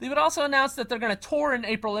FMW. They would also announce that they're going to tour in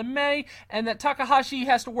April and May, and that Takahashi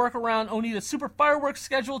has to work around Onita's Super Fireworks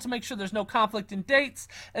schedule to make sure there's no conflict in dates.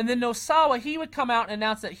 And then Nosawa, he would come out and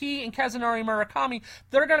announce that he and Kazunari Murakami,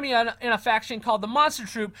 they're going to be in a faction called the Monster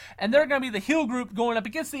Troop, and they're going to be the heel group going up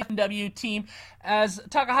against the FMW team. As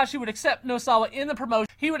Takahashi would accept Nosawa in the promotion,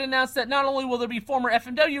 he would announce that not only will there be former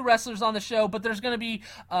FMW wrestlers on the show, but there's going to be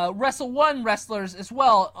Wrestle 1 wrestlers as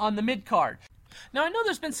well on the mid-card. Now, I know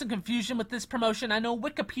there's been some confusion with this promotion. I know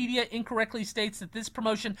Wikipedia incorrectly states that this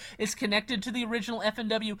promotion is connected to the original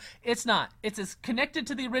FNW. It's not. It's as connected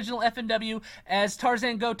to the original FNW as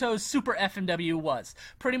Tarzan Goto's Super FNW was.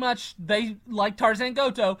 Pretty much, they, like Tarzan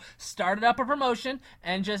Goto, started up a promotion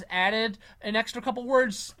and just added an extra couple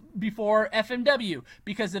words before FMW,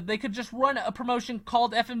 because if they could just run a promotion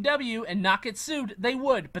called FMW and not get sued, they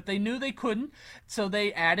would, but they knew they couldn't, so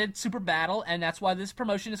they added Super Battle, and that's why this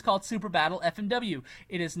promotion is called Super Battle FMW.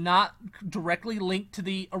 It is not directly linked to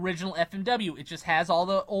the original FMW. It just has all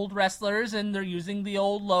the old wrestlers, and they're using the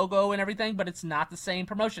old logo and everything, but it's not the same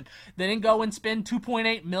promotion. They didn't go and spend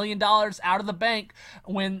 $2.8 million out of the bank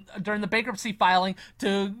during the bankruptcy filing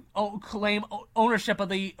to claim ownership of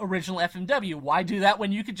the original FMW. Why do that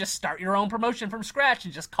when you could just start your own promotion from scratch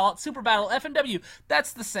and just call it Super Battle FMW?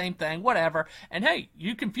 That's the same thing, whatever. And hey,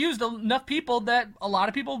 you confused enough people that a lot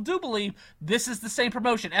of people do believe this is the same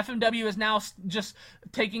promotion. FMW is now just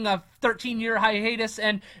taking a 13-year hiatus,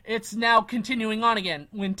 and it's now continuing on again,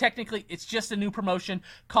 when technically it's just a new promotion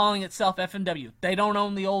calling itself FMW. They don't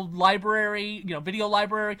own the old library, video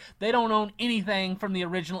library. They don't own anything from the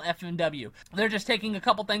original FMW. They're just taking a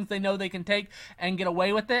couple things they know they can take and get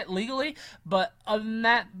away with it legally, but other than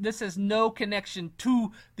that, this has no connection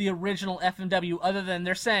to the original FMW, other than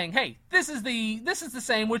they're saying, hey, this is the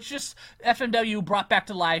same, which just FMW brought back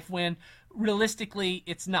to life, when realistically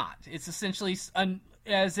it's not. It's essentially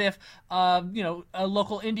as if a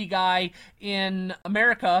local indie guy in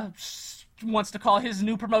America wants to call his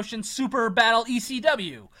new promotion Super Battle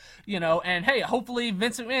ECW, and hey, hopefully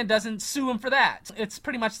Vince McMahon doesn't sue him for that. It's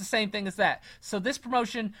pretty much the same thing as that. So this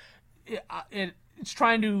promotion, it's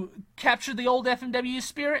trying to capture the old FMW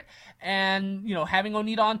spirit and, having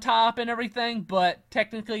Onita on top and everything, but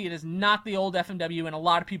technically it is not the old FMW, and a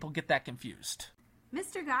lot of people get that confused.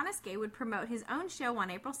 Mr. Ganosuke would promote his own show on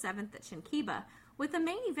April 7th at Shinkiba, with the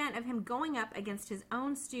main event of him going up against his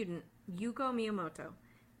own student, Yuko Miyamoto.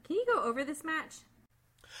 Can you go over this match?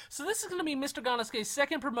 So this is going to be Mr. Ganosuke's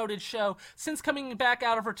second promoted show since coming back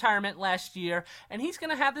out of retirement last year, and he's going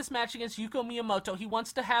to have this match against Yuko Miyamoto. He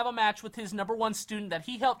wants to have a match with his number one student that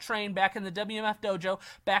he helped train back in the WMF dojo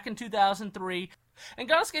back in 2003. And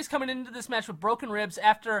Ganosuke's coming into this match with broken ribs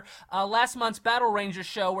after last month's Battle Rangers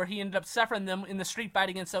show, where he ended up suffering them in the street fight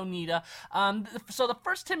against Onita. So the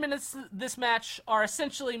first 10 minutes of this match are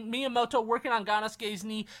essentially Miyamoto working on Ganosuke's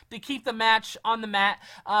knee to keep the match on the mat.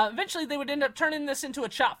 Eventually they would end up turning this into a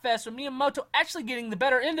chop fest, with Miyamoto actually getting the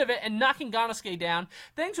better end of it and knocking Ganosuke down.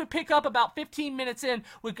 Things would pick up about 15 minutes in,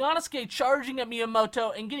 with Ganosuke charging at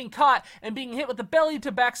Miyamoto and getting caught and being hit with a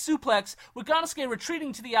belly-to-back suplex, with Ganosuke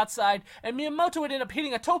retreating to the outside, and Miyamoto would end up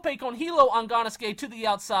hitting a tope con hilo on Ganosuke to the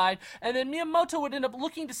outside, and then Miyamoto would end up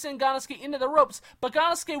looking to send Ganosuke into the ropes, but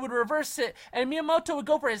Ganosuke would reverse it, and Miyamoto would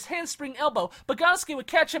go for his handspring elbow, but Ganosuke would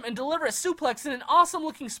catch him and deliver a suplex in an awesome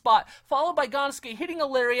looking spot, followed by Ganosuke hitting a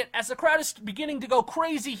lariat as the crowd is beginning to go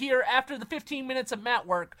crazy here after the 15 minutes of mat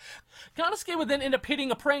work. Ganosuke would then end up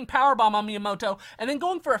hitting a praying powerbomb on Miyamoto, and then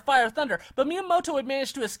going for a Fire Thunder, but Miyamoto would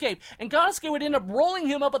manage to escape, and Ganosuke would end up rolling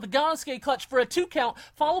him up with the Ganosuke clutch for a 2 count,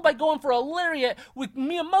 followed by going for a lariat, with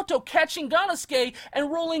Miyamoto catching Ganosuke and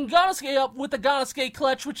rolling Ganosuke up with the Ganosuke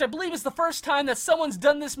clutch, which I believe is the first time that someone's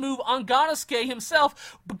done this move on Ganosuke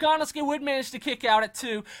himself, but Ganosuke would manage to kick out at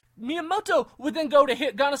 2. Miyamoto would then go to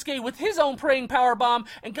hit Ganosuke with his own praying powerbomb,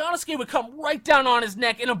 and Ganosuke would come right down on his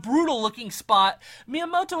neck in a brutal-looking spot.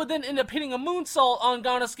 Miyamoto would then end up hitting a moonsault on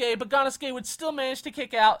Ganosuke, but Ganosuke would still manage to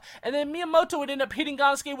kick out, and then Miyamoto would end up hitting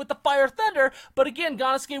Ganosuke with the Fire Thunder, but again,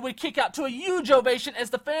 Ganosuke would kick out to a huge ovation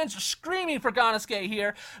as the fans are screaming for Ganosuke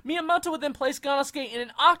here. Miyamoto would then place Ganosuke in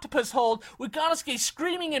an octopus hold, with Ganosuke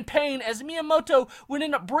screaming in pain as Miyamoto would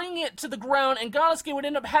end up bringing it to the ground, and Ganosuke would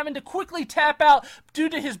end up having to quickly tap out due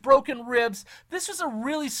to his broken ribs. This was a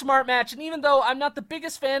really smart match, and even though I'm not the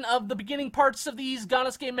biggest fan of the beginning parts of these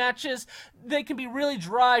Ganosuke matches, they can be really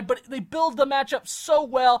dry, but they build the match up so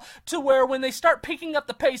well to where when they start picking up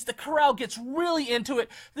the pace, the crowd gets really into it.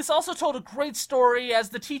 This also told a great story as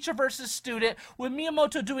the teacher versus student, with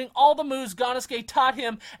Miyamoto doing all the moves Ganosuke taught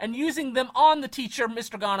him and using them on the teacher,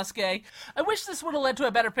 Mr. Ganosuke. I wish this would have led to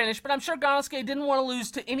a better finish, but I'm sure Ganosuke didn't want to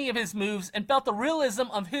lose to any of his moves and felt the realism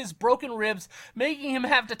of his broken ribs making him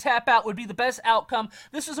have to tap out would be the best outcome.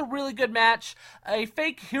 This was a really good match. A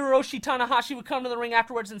fake Hiroshi Tanahashi would come to the ring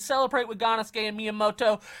afterwards and celebrate with Ganosuke and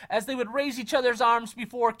Miyamoto as they would raise each other's arms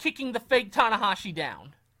before kicking the fake Tanahashi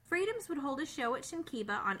down. Freedoms would hold a show at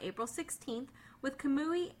Shinkiba on April 16th with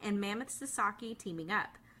Kamui and Mammoth Sasaki teaming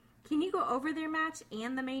up. Can you go over their match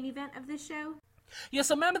and the main event of this show? Yeah,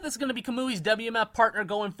 so Mammoth is going to be Kamui's WMF partner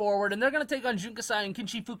going forward, and they're going to take on Jun Kasai and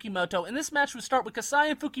Kinshi Fukimoto. And this match would start with Kasai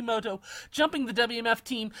and Fukimoto jumping the WMF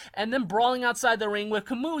team and then brawling outside the ring, with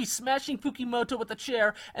Kamui smashing Fukimoto with a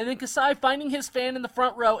chair, and then Kasai finding his fan in the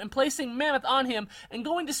front row and placing Mammoth on him and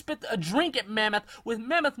going to spit a drink at Mammoth, with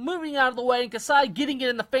Mammoth moving out of the way and Kasai getting it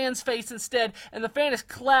in the fan's face instead, and the fan is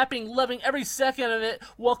clapping, loving every second of it,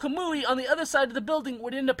 while Kamui on the other side of the building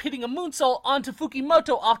would end up hitting a moonsault onto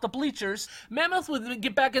Fukimoto off the bleachers. Mammoth would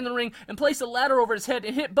get back in the ring and place a ladder over his head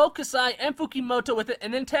and hit both Kasai and Fukimoto with it,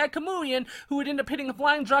 and then tag Kamui in, who would end up hitting a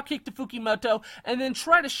flying dropkick to Fukimoto, and then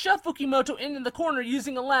try to shove Fukimoto into the corner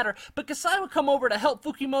using a ladder, but Kasai would come over to help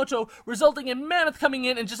Fukimoto, resulting in Mammoth coming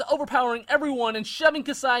in and just overpowering everyone and shoving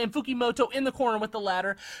Kasai and Fukimoto in the corner with the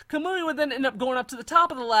ladder. Kamui would then end up going up to the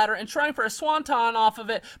top of the ladder and trying for a swanton off of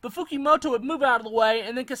it, but Fukimoto would move out of the way,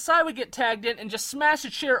 and then Kasai would get tagged in and just smash a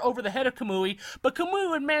chair over the head of Kamui, but Kamui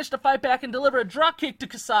would manage to fight back and deliver a dropkick to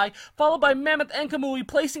Kasai, followed by Mammoth and Kamui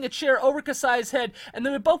placing a chair over Kasai's head, and they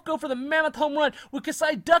would both go for the Mammoth home run, with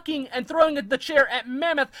Kasai ducking and throwing the chair at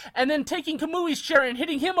Mammoth, and then taking Kamui's chair and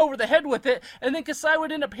hitting him over the head with it, and then Kasai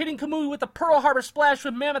would end up hitting Kamui with a Pearl Harbor splash,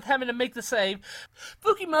 with Mammoth having to make the save.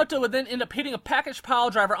 Fukimoto would then end up hitting a package pile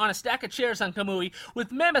driver on a stack of chairs on Kamui,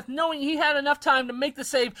 with Mammoth knowing he had enough time to make the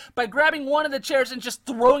save by grabbing one of the chairs and just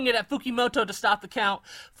throwing it at Fukimoto to stop the count.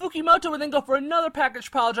 Fukimoto would then go for another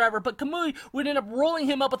package pile driver, but Kamui would end up rolling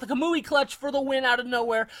him up with a Kamui clutch for the win out of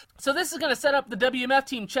nowhere. So this is going to set up the WMF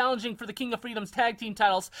team challenging for the King of Freedom's tag team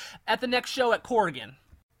titles at the next show at Corrigan.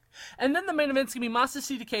 And then the main event's going to be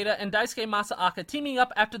Masashi Takeda and Daisuke Masaaka teaming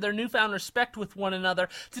up after their newfound respect with one another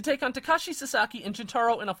to take on Takashi Sasaki and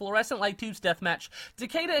Jintaro in a fluorescent light tubes death match.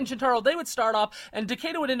 Takeda and Jintaro, they would start off, and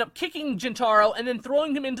Takeda would end up kicking Jintaro and then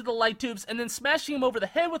throwing him into the light tubes and then smashing him over the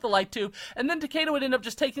head with the light tube, and then Takeda would end up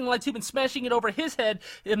just taking the light tube and smashing it over his head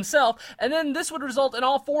himself, and then this would result in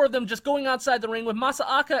all four of them just going outside the ring, with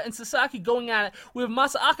Masaaka and Sasaki going at it, with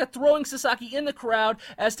Masaaka throwing Sasaki in the crowd,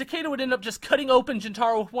 as Takeda would end up just cutting open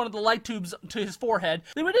Jintaro with one of the light tubes to his forehead.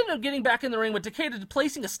 They would end up getting back in the ring with Takeda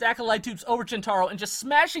placing a stack of light tubes over Jintaro and just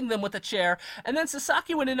smashing them with a chair, and then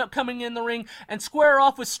Sasaki would end up coming in the ring and square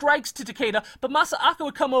off with strikes to Takeda, but Masaaka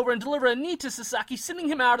would come over and deliver a knee to Sasaki, sending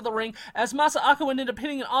him out of the ring, as Masaaka would end up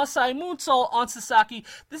hitting an Asai moonsault on Sasaki.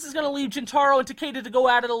 This is going to leave Jintaro and Takeda to go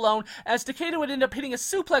at it alone, as Takeda would end up hitting a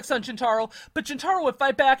suplex on Jintaro, but Jintaro would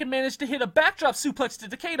fight back and manage to hit a backdrop suplex to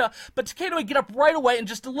Takeda, but Takeda would get up right away and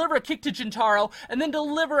just deliver a kick to Jintaro, and then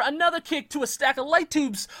deliver another kick to a stack of light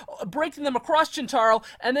tubes, breaking them across Jintaro,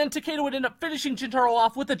 and then Takeda would end up finishing Jintaro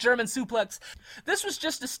off with a German suplex. This was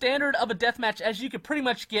just a standard of a death match as you could pretty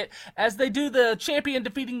much get, as they do the champion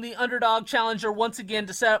defeating the underdog challenger once again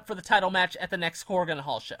to set up for the title match at the next Corrigan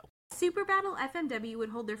Hall show. Super Battle FMW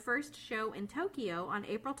would hold their first show in Tokyo on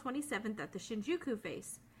April 27th at the Shinjuku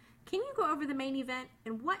Face. Can you go over the main event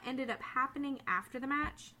and what ended up happening after the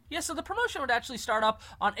match? Yeah, so the promotion would actually start up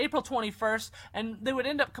on April 21st, and they would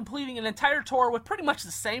end up completing an entire tour with pretty much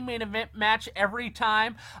the same main event match every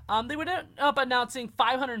time. They would end up announcing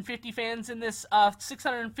 550 fans in this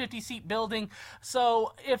 650-seat building.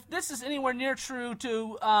 So if this is anywhere near true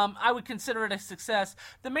to, I would consider it a success.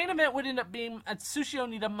 The main event would end up being Atsushi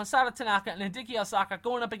Onita, Masato Tanaka, and Hideki Osaka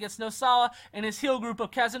going up against Nosawa and his heel group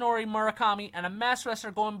of Kazunori Murakami and a masked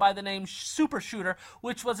wrestler going by the name Super Shooter,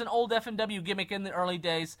 which was an old FMW gimmick in the early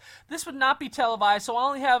days. This would not be televised, so I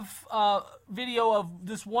only have video of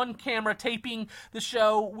this one camera taping the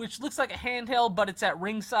show, which looks like a handheld, but it's at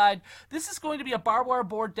ringside. This is going to be a barbed wire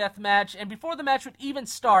board death match, and before the match would even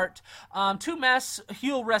start, two masked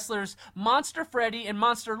heel wrestlers, Monster Freddy and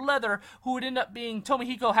Monster Leather, who would end up being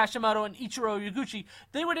Tomohiko Hashimoto and Ichiro Yaguchi,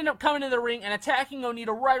 they would end up coming to the ring and attacking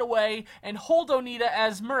Onita right away and hold Onita,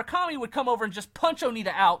 as Murakami would come over and just punch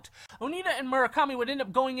Onita out. Onita and Murakami would end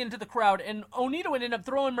up going into the crowd, and Onita would end up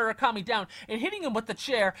throwing Murakami down and hitting him with the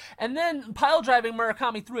chair, and then pile driving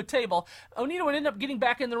Murakami through a table. Onita would end up getting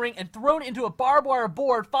back in the ring and thrown into a barbed wire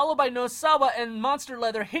board, followed by Nosawa and Monster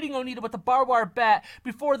Leather hitting Onita with a barbed wire bat,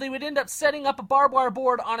 before they would end up setting up a barbed wire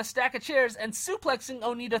board on a stack of chairs and suplexing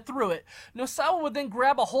Onita through it. Nosawa would then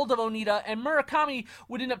grab a hold of Onita, and Murakami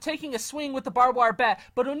would end up taking a swing with the barbed wire bat,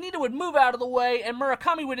 but Onita would move out of the way, and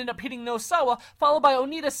Murakami would end up hitting Nosawa, followed by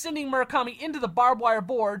Onita sending Murakami into the barbed wire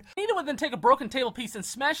board. Onita would then take a broken table piece and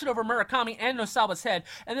smash it over Murakami and Nosawa's head,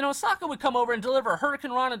 and then Osaka would come over and deliver a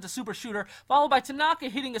Hurricane Rana to Super Shooter, followed by Tanaka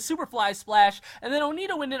hitting a Superfly Splash, and then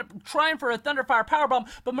Onita would end up trying for a Thunderfire Powerbomb,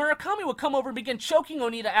 but Murakami would come over and begin choking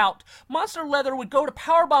Onita out. Monster Leather would go to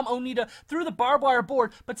powerbomb Onita through the barbed wire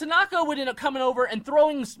board, but Tanaka would end up coming over and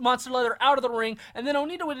throwing Monster Leather out of the ring, and then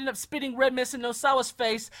Onita would end up spitting red mist in Nosawa's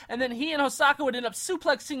face, and then he and Osaka would end up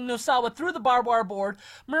suplexing Nosawa through the barbed wire board.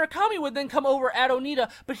 Murakami would then come over at Onita,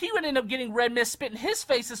 but he would end up getting red mist spit in his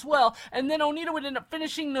face as well, and then Onita would end up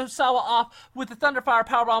finishing Nosawa off with the Thunderfire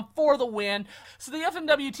Powerbomb for the win. So the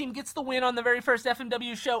FMW team gets the win on the very first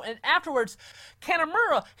FMW show, and afterwards,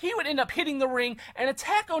 Kanemaru, he would end up hitting the ring and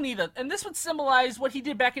attack Onita, and this would symbolize what he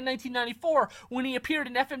did back in 1994 when he appeared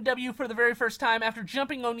in FMW for the very first time after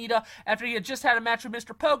jumping Onita after he had just had a match with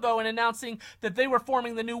Mr. Pogo and announcing that they were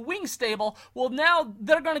forming the new Wing stable. Well, now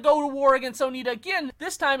they're going to go to war against Onita again.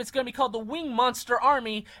 This time it's going to be called the Wing Monster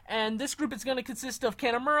Army, and this group is going to consist of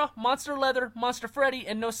Kanemaru, Monster Leather, Monster Freddy,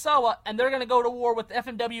 and Nosawa, and they're going to go to war with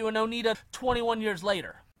FMW and Onita 21 years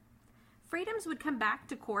later. Freedoms would come back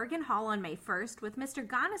to Corrigan Hall on May 1st, with Mr.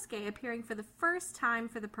 Ganosuke appearing for the first time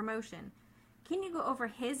for the promotion. Can you go over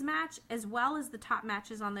his match, as well as the top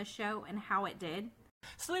matches on this show, and how it did?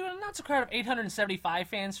 So they would announce a crowd of 875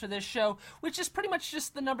 fans for this show, which is pretty much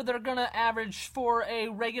just the number they're going to average for a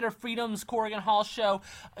regular Freedoms Corrigan Hall show.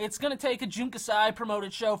 It's going to take a Jun Kasai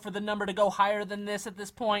promoted show for the number to go higher than this at this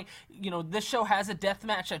point. You know, this show has a death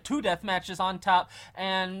match, 2 death matches on top,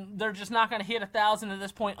 and they're just not going to hit 1,000 at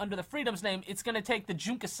this point under the Freedoms name. It's going to take the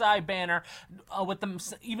Jun Kasai banner with them,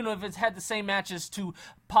 even if it's had the same matches, to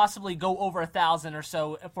possibly go over 1,000 or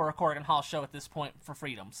so for a Corrigan Hall show at this point for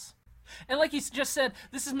Freedoms. And like he just said,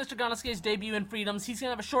 this is Mr. Ganosuke's debut in Freedoms. He's going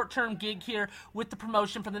to have a short-term gig here with the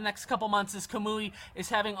promotion for the next couple months as Kamui is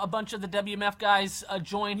having a bunch of the WMF guys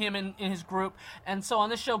join him in his group. And so on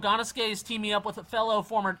this show, Ganosuke is teaming up with a fellow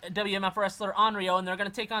former WMF wrestler, Onryo, and they're going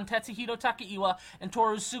to take on Tetsuhito Takaiwa and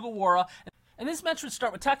Toru Sugawara. And this match would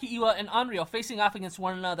start with Takaiwa and Onryo facing off against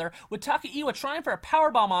one another, with Takaiwa trying for a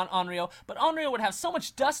powerbomb on Onryo, but Onryo would have so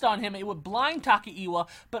much dust on him it would blind Takaiwa,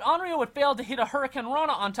 but Onryo would fail to hit a Hurricane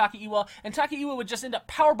Rana on Takaiwa, and Takaiwa would just end up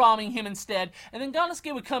powerbombing him instead, and then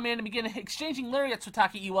Ganosuke would come in and begin exchanging lariats with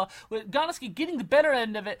Takaiwa, with Ganosuke getting the better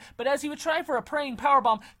end of it, but as he would try for a praying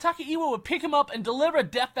powerbomb, Takaiwa would pick him up and deliver a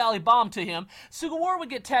Death Valley bomb to him. Sugawara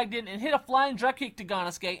would get tagged in and hit a flying dropkick to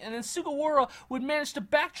Ganosuke, and then Sugawara would manage to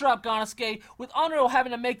backdrop Ganosuke, with Onryo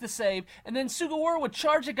having to make the save, and then Sugawara would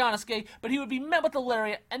charge at Ganosuke, but he would be met with a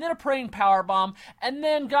lariat, and then a praying powerbomb, and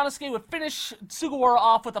then Ganosuke would finish Sugawara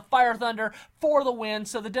off with a Fire Thunder for the win,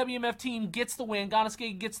 so the WMF team gets the win.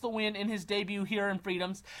 Ganosuke gets the win in his debut here in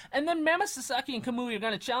Freedoms, and then Mammoth, Sasaki, and Kamui are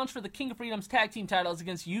going to challenge for the King of Freedoms tag team titles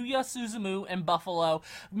against Yuya, Suzumu, and Buffalo.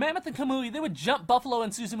 Mammoth and Kamui, they would jump Buffalo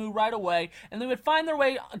and Suzumu right away, and they would find their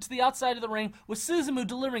way to the outside of the ring, with Suzumu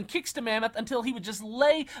delivering kicks to Mammoth until he would just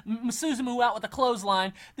lay Suzumu out with a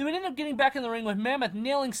clothesline. They would end up getting back in the ring with Mammoth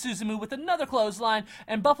nailing Suzumu with another clothesline,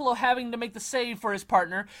 and Buffalo having to make the save for his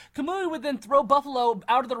partner. Kamui would then throw Buffalo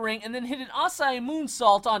out of the ring and then hit an Asai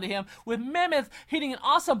moonsault onto him, with Mammoth hitting an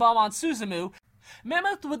Asa bomb on Suzumu.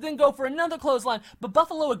 Mammoth would then go for another clothesline, but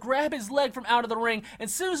Buffalo would grab his leg from out of the ring, and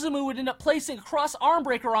Suzumu would end up placing a cross arm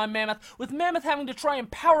breaker on Mammoth, with Mammoth having to try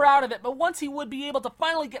and power out of it, but once he would be able to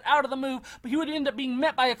finally get out of the move, but he would end up being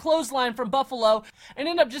met by a clothesline from Buffalo, and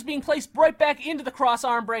end up just being placed right back into the cross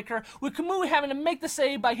arm breaker, with Kamui having to make the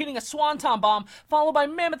save by hitting a Swanton bomb, followed by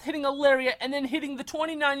Mammoth hitting a lariat, and then hitting the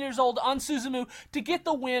 29 years old on Suzumu to get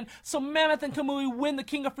the win, so Mammoth and Kamui win the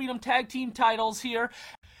King of Freedom tag team titles here.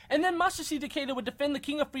 And then Masashi Takeda would defend the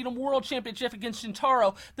King of Freedom World Championship against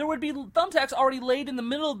Shintaro. There would be thumbtacks already laid in the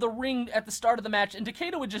middle of the ring at the start of the match, and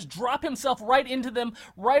Takeda would just drop himself right into them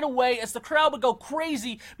right away as the crowd would go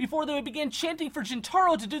crazy before they would begin chanting for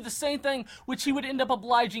Shintaro to do the same thing, which he would end up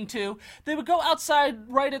obliging to. They would go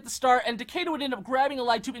outside right at the start, and Takeda would end up grabbing a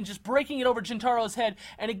light tube and just breaking it over Jintaro's head,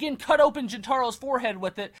 and again cut open Jintaro's forehead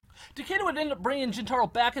with it. Takeda would end up bringing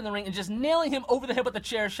Jintaro back in the ring and just nailing him over the head with a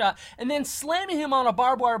chair shot, and then slamming him on a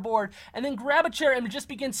barbed wire board, and then grab a chair and just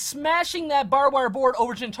begin smashing that barbed wire board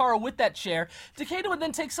over Jintaro with that chair. Takeda would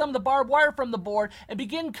then take some of the barbed wire from the board and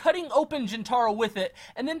begin cutting open Jintaro with it,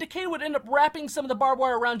 and then Takeda would end up wrapping some of the barbed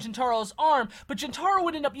wire around Jintaro's arm, but Jintaro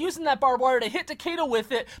would end up using that barbed wire to hit Takeda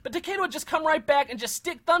with it, but Takeda would just come right back and just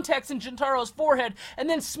stick thumbtacks in Jintaro's forehead, and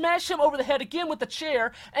then smash him over the head again with the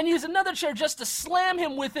chair, and use another chair just to slam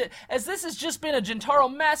him with it, as this has just been a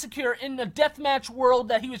Jintaro massacre in a deathmatch world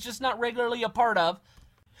that he was just not regularly a part of.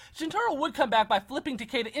 Jintaro would come back by flipping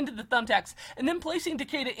Takeda into the thumbtacks and then placing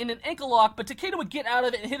Takeda in an ankle lock, but Takeda would get out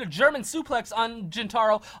of it and hit a German suplex on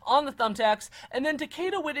Jintaro on the thumbtacks, and then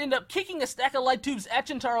Takeda would end up kicking a stack of light tubes at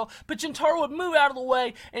Jintaro, but Jintaro would move out of the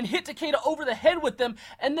way and hit Takeda over the head with them,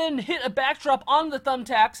 and then hit a backdrop on the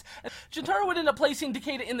thumbtacks. Jintaro would end up placing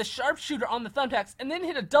Takeda in the sharpshooter on the thumbtacks, and then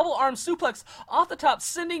hit a double arm suplex off the top,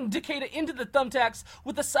 sending Takeda into the thumbtacks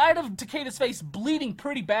with the side of Takeda's face bleeding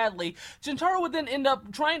pretty badly. Jintaro would then end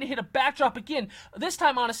up trying to hit a backdrop again, this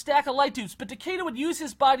time on a stack of light tubes, but Takeda would use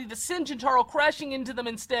his body to send Jintaro crashing into them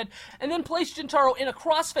instead, and then place Jintaro in a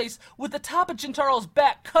crossface with the top of Jintaro's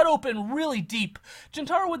back cut open really deep.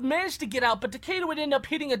 Jintaro would manage to get out, but Takeda would end up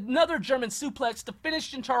hitting another German suplex to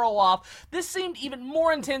finish Jintaro off. This seemed even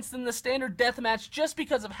more intense than the standard death match just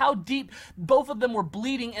because of how deep both of them were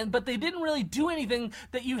bleeding, but they didn't really do anything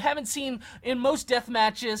that you haven't seen in most death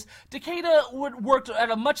matches. Takeda would work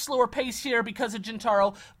at a much slower pace here because of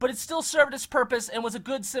Jintaro, but it still served its purpose and was a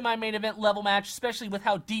good semi-main event level match, especially with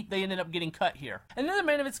how deep they ended up getting cut here. And then the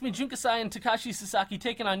main event's going to be Jun Kasai and Takashi Sasaki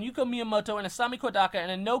taking on Yuko Miyamoto and Asami Kodaka in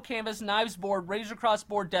a no-canvas, knives-board,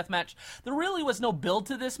 razor-cross-board death match. There really was no build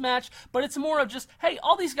to this match, but it's more of just, hey,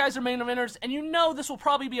 all these guys are main eventers, and you know this will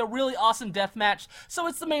probably be a really awesome death match, so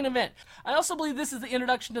it's the main event. I also believe this is the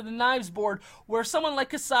introduction to the knives board, where someone like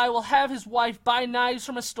Kasai will have his wife buy knives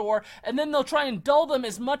from a store, and then they'll try and dull them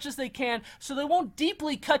as much as they can, so they won't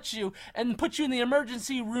deeply cut you and put you in the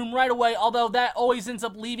emergency room right away, although that always ends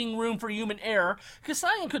up leaving room for human error.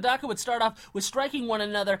 Kasai and Kodaka would start off with striking one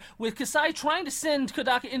another, with Kasai trying to send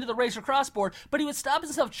Kodaka into the razor crossboard, but he would stop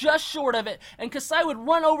himself just short of it, and Kasai would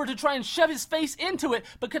run over to try and shove his face into it,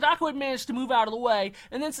 but Kodaka would manage to move out of the way,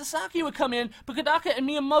 and then Sasaki would come in, but Kodaka and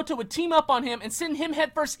Miyamoto would team up on him and send him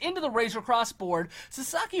headfirst into the razor crossboard.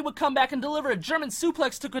 Sasaki would come back and deliver a German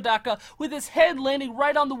suplex to Kodaka, with his head landing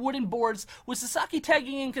right on the wooden boards, with Sasaki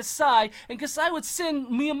tagging in Kasai, and Kasai would send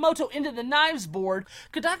Miyamoto into the knives board.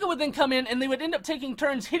 Kodaka would then come in, and they would end up taking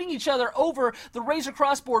turns hitting each other over the razor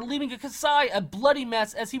crossboard, leaving Kasai a bloody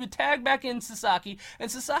mess as he would tag back in Sasaki, and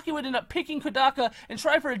Sasaki would end up picking Kodaka and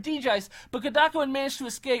try for a D-Jice, but Kodaka would manage to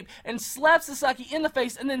escape and slap Sasaki in the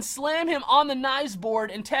face and then slam him on the knives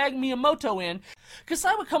board and tag Miyamoto in.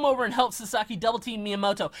 Kasai would come over and help Sasaki double-team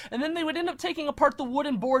Miyamoto, and then they would end up taking apart the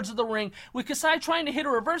wooden boards of the ring, with Kasai trying to hit a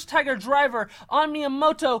reverse tiger driver on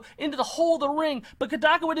Miyamoto into the hole of the ring, but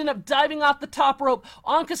Kodaka would end up diving off the top rope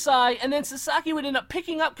on Kasai, and then Sasaki would end up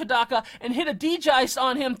picking up Kodaka and hit a D-Jice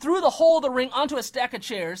on him through the hole of the ring onto a stack of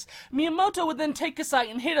chairs. Miyamoto would then take Kasai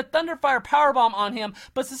and hit a Thunderfire powerbomb on him,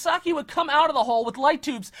 but Sasaki would come out of the hole with light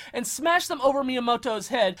tubes and smash them over Miyamoto's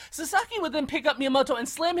head. Sasaki would then pick up Miyamoto and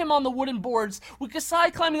slam him on the wooden boards, with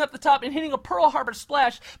Kasai climbing up the top and hitting a Pearl Harbor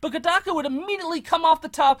splash, but Kodaka would immediately come off the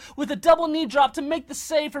top with a double knee drop to make the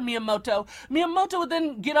save for Miyamoto. Miyamoto would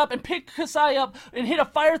then get up and pick Kasai up and hit a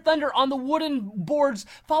Fire Thunder on the wooden boards,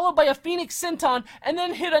 followed by a Phoenix Senton, and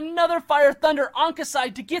then hit another Fire Thunder on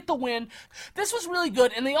Kasai to get the win. This was really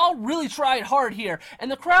good, and they all really tried hard here, and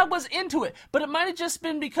the crowd was into it, but it might have just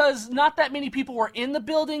been because not that many people were in the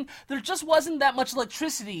building. There just wasn't that much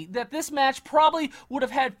electricity that this match probably would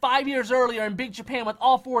have had 5 years earlier in Big Japan with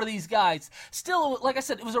all four of these guys. Still, like I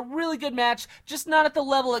said, it was a really good match, just not at the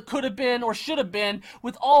level it could have been or should have been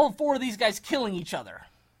with all four of these guys killing each other.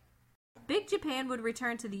 Big Japan would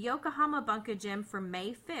return to the Yokohama Bunka Gym for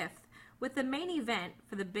May 5th with the main event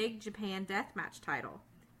for the Big Japan Deathmatch title.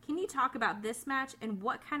 Can you talk about this match and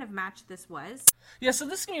what kind of match this was? Yeah, so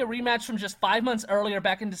this is going to be a rematch from just 5 months earlier,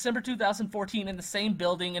 back in December 2014 in the same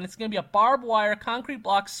building, and it's going to be a barbed wire, concrete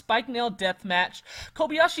block, spike nail death match.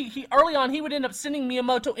 Kobayashi, early on, he would end up sending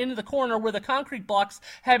Miyamoto into the corner where the concrete blocks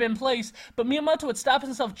had been placed, but Miyamoto would stop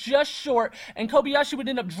himself just short, and Kobayashi would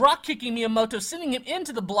end up drop-kicking Miyamoto, sending him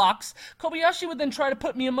into the blocks. Kobayashi would then try to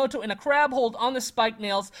put Miyamoto in a crab hold on the spike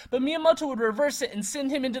nails, but Miyamoto would reverse it and send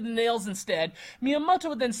him into the nails instead. Miyamoto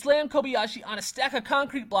would then slam Kobayashi on a stack of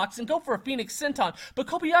concrete blocks and go for a Phoenix Senton, but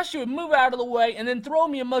Kobayashi would move out of the way and then throw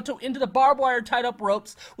Miyamoto into the barbed wire tied up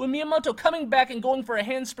ropes, with Miyamoto coming back and going for a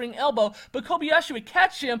handspring elbow, but Kobayashi would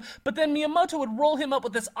catch him, but then Miyamoto would roll him up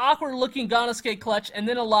with this awkward looking Ganosuke clutch and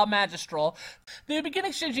then a La Magistral. They would begin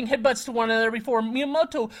exchanging headbutts to one another before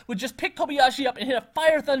Miyamoto would just pick Kobayashi up and hit a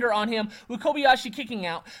Fire Thunder on him, with Kobayashi kicking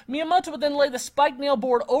out. Miyamoto would then lay the spike nail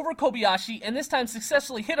board over Kobayashi and this time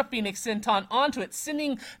successfully hit a Phoenix Senton onto it,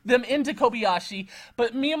 sending them into Kobayashi,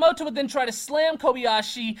 but Miyamoto would then try to slam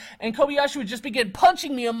Kobayashi, and Kobayashi would just begin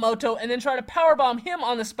punching Miyamoto and then try to powerbomb him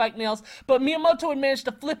on the spike nails, but Miyamoto would manage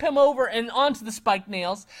to flip him over and onto the spike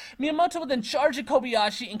nails. Miyamoto would then charge at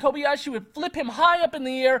Kobayashi, and Kobayashi would flip him high up in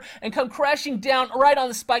the air and come crashing down right on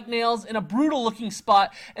the spike nails in a brutal looking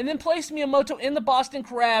spot, and then place Miyamoto in the Boston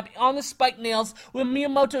Crab on the spike nails with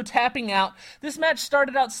Miyamoto tapping out. This match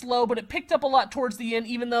started out slow, but it picked up a lot towards the end,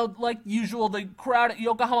 even though, like usual, the crowd at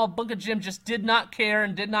Yokohama Bunka Gym just did not care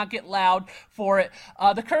and did not get loud for it.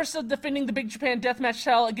 The curse of defending the Big Japan Deathmatch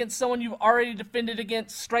title against someone you've already defended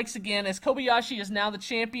against strikes again, as Kobayashi is now the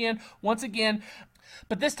champion once again.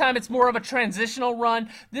 But this time it's more of a transitional run.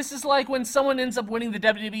 This is like when someone ends up winning the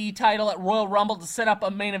WWE title at Royal Rumble to set up a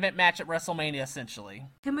main event match at WrestleMania, essentially.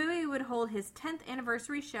 Kamui would hold his 10th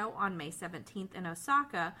anniversary show on May 17th in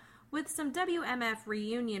Osaka, with some WMF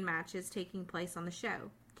reunion matches taking place on the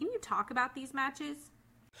show. Can you talk about these matches?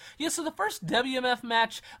 Yeah, so the first WMF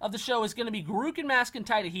match of the show is going to be Garukin Mask and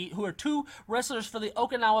Taita Heat, who are two wrestlers for the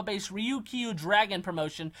Okinawa-based Ryukyu Dragon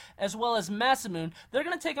promotion, as well as Masamune. They're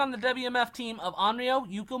going to take on the WMF team of Onryo,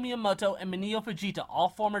 Yuko Miyamoto, and Minio Fujita, all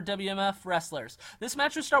former WMF wrestlers. This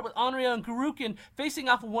match would start with Onryo and Garukin facing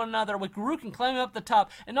off with one another, with Garukin climbing up the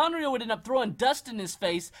top, and Onryo would end up throwing dust in his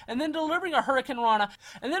face, and then delivering a Hurricane Rana,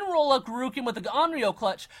 and then roll up Garukin with the Onryo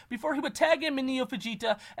clutch, before he would tag in Minio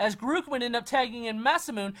Fujita, as Garukin would end up tagging in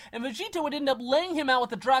Masamune, and Vegeta would end up laying him out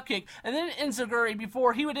with a dropkick, and then Enziguri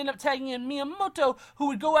before he would end up tagging in Miyamoto, who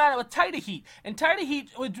would go at it with Taita Heat. And Taita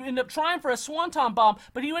Heat would end up trying for a Swanton Bomb,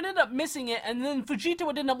 but he would end up missing it, and then Vegeta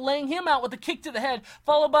would end up laying him out with a kick to the head,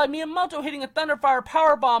 followed by Miyamoto hitting a Thunderfire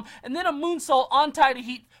Powerbomb, and then a moonsault on Taita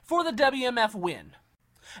Heat for the WMF win.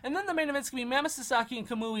 And then the main event's going to be Mama Sasaki and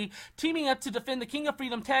Kamui teaming up to defend the King of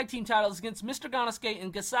Freedom tag team titles against Mr. Ganosuke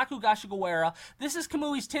and Gasaku Gashigawara. This is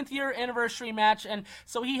Kamui's 10th year anniversary match, and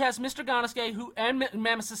so he has Mr. Ganosuke and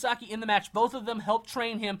Mama Sasaki in the match. Both of them helped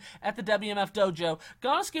train him at the WMF dojo.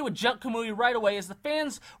 Ganosuke would jump Kamui right away as the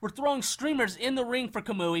fans were throwing streamers in the ring for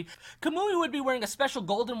Kamui. Kamui would be wearing a special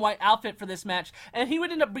golden white outfit for this match, and he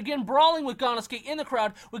would end up begin brawling with Ganosuke in the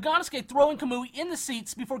crowd, with Ganosuke throwing Kamui in the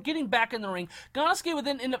seats before getting back in the ring. Ganosuke would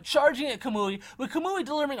then end up charging at Kamui, with Kamui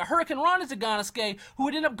delivering a Hurricane Rana to Ganosuke, who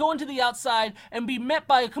would end up going to the outside and be met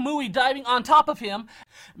by Kamui diving on top of him.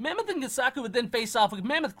 Mammoth and Gasaku would then face off, with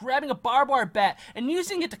Mammoth grabbing a barbed wire bat and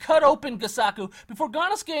using it to cut open Gasaku, before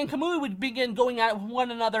Ganosuke and Kamui would begin going at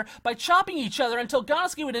one another by chopping each other until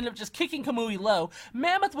Ganosuke would end up just kicking Kamui low.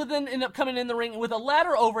 Mammoth would then end up coming in the ring with a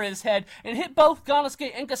ladder over his head and hit both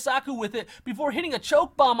Ganosuke and Gasaku with it before hitting a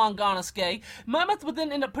choke bomb on Ganosuke. Mammoth would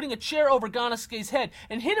then end up putting a chair over Ganosuke's head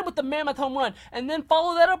and hit him with the Mammoth home run, and then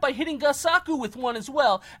follow that up by hitting Gasaku with one as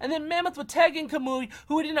well. And then Mammoth would tag in Kamui,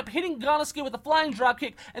 who would end up hitting Ganosuke with a flying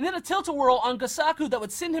dropkick, and then a tilt-a-whirl on Gasaku that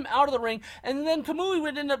would send him out of the ring. And then Kamui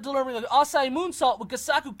would end up delivering an Asai moonsault with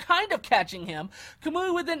Gasaku kind of catching him.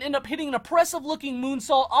 Kamui would then end up hitting an oppressive-looking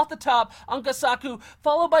moonsault off the top on Gasaku,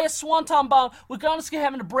 followed by a Swanton Bomb, with Ganosuke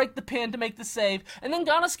having to break the pin to make the save. And then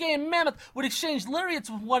Ganosuke and Mammoth would exchange lariats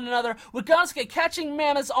with one another, with Ganosuke catching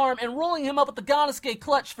Mammoth's arm and rolling him up with the Ganosuke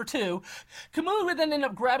clutch for two. Kamui would then end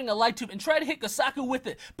up grabbing a light tube and try to hit Gasaku with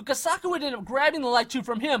it, but Gasaku would end up grabbing the light tube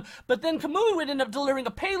from him, but then Kamui would end up delivering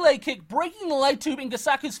a Pele kick, breaking the light tube in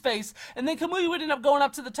Gasaku's face, and then Kamui would end up going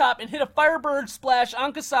up to the top and hit a Firebird splash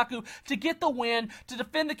on Gasaku to get the win, to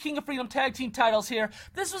defend the King of Freedom tag team titles here.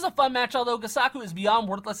 This was a fun match, although Gasaku is beyond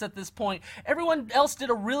worthless at this point. Everyone else did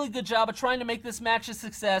a really good job of trying to make this match a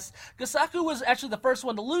success. Gasaku was actually the first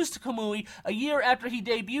one to lose to Kamui a year after he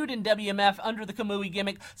debuted in WMF under the Kamui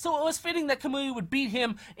gimmick, so it was fitting that Kamui would beat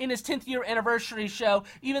him in his 10th year anniversary show,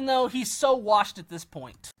 even though he's so washed at this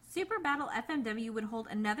point. Super Battle FMW would hold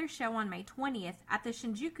another show on May 20th at the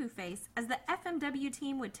Shinjuku Face, as the FMW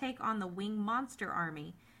team would take on the Wing Monster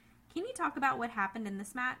Army. Can you talk about what happened in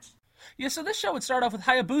this match? Yeah, so this show would start off with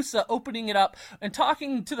Hayabusa opening it up and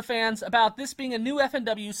talking to the fans about this being a new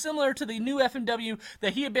FMW, similar to the new FMW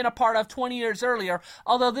that he had been a part of 20 years earlier,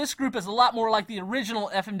 although this group is a lot more like the original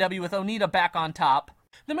FMW with Onita back on top.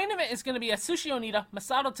 The main event is going to be Atsushi Onita,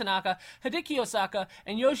 Masato Tanaka, Hideki Osaka,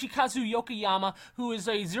 and Yoshikazu Yokoyama, who is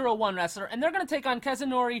a 0-1 wrestler, and they're going to take on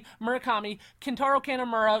Kazunori Murakami, Kentaro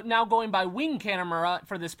Kanemaru, now going by Wing Kanemaru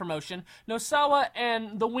for this promotion, Nosawa,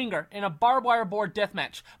 and the Winger in a barbed wire board death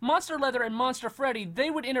match. Monster Leather and Monster Freddy,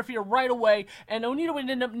 they would interfere right away, and Onita would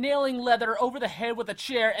end up nailing Leather over the head with a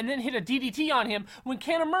chair and then hit a DDT on him, when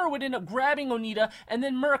Kanemaru would end up grabbing Onita, and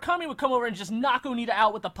then Murakami would come over and just knock Onita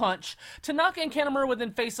out with a punch. Tanaka and Kanemaru would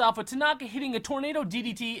then face off with Tanaka hitting a tornado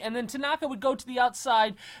DDT, and then Tanaka would go to the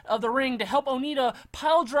outside of the ring to help Onita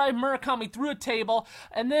pile drive Murakami through a table,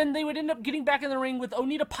 and then they would end up getting back in the ring with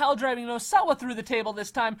Onita pile driving Nosawa through the table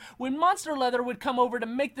this time, when Monster Leather would come over to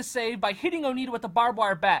make the save by hitting Onita with a barbed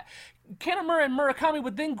wire bat. Kanemaru and Murakami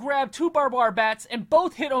would then grab 2 barbed wire bats and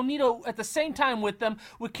both hit Onita at the same time with them,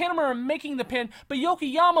 with Kanemaru making the pin, but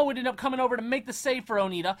Yokoyama would end up coming over to make the save for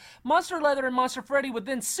Onita. Monster Leather and Monster Freddy would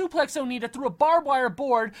then suplex Onita through a barbed wire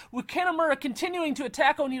board, with Kanemaru continuing to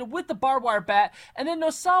attack Onita with the barbed wire bat, and then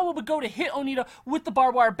Nosawa would go to hit Onita with the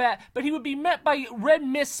barbed wire bat, but he would be met by red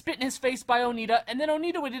mist spit in his face by Onita, and then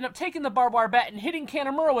Onita would end up taking the barbed wire bat and hitting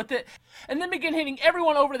Kanemaru with it, and then begin hitting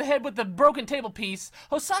everyone over the head with the broken table piece.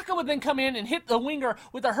 Hosaka would then come in and hit the winger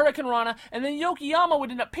with a Hurricane Rana, and then Yokoyama would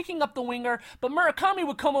end up picking up the winger, but Murakami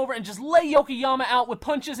would come over and just lay Yokoyama out with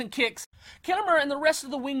punches and kicks. Kanemaru and the rest of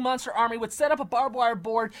the Wing Monster army would set up a barbed wire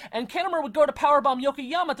board, and Kanemaru would go to powerbomb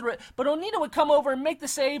Yokoyama through it, but Onita would come over and make the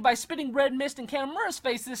save by spitting red mist in Kanemaru's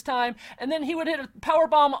face this time, and then he would hit a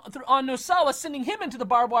powerbomb on Nosawa, sending him into the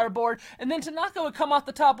barbed wire board, and then Tanaka would come off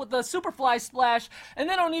the top with the Superfly Splash, and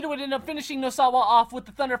then Onita would end up finishing Nosawa off with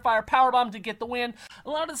the Thunderfire powerbomb to get the win. A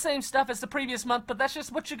lot of the same stuff as the previous month, but that's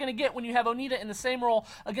just what you're going to get when you have Onita in the same role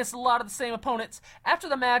against a lot of the same opponents. After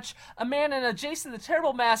the match, a man in a Jason the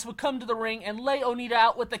Terrible mask would come to the ring and lay Onita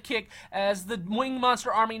out with a kick, as the Wing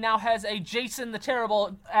Monster army now has a Jason the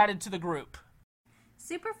Terrible added to the group.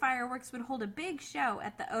 Super Fireworks would hold a big show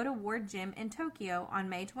at the Ota Ward Gym in Tokyo on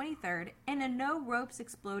May 23rd in a no-ropes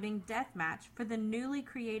exploding death match for the newly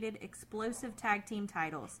created Explosive Tag Team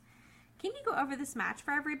titles. Can you go over this match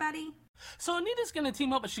for everybody? So Onita's going to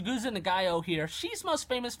team up with Shigusa Nagayo here. She's most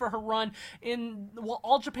famous for her run in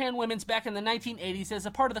All Japan Women's back in the 1980s as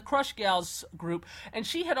a part of the Crush Gals group, and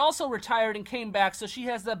she had also retired and came back, so she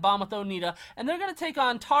has that bond with Onita, and they're going to take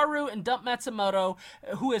on Taru and Dump Matsumoto,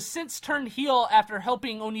 who has since turned heel after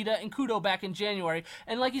helping Onita and Kudo back in January.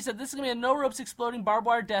 And like you said, this is going to be a no-ropes exploding barbed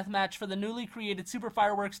wire death match for the newly created Super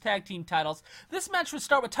Fireworks tag team titles. This match would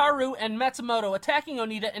start with Taru and Matsumoto attacking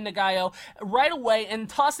Onita and Nagayo right away and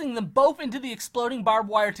tossing them both into the exploding barbed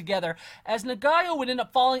wire together. As Nagayo would end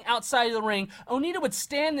up falling outside of the ring, Onita would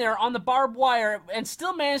stand there on the barbed wire and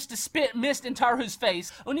still manage to spit mist in Taru's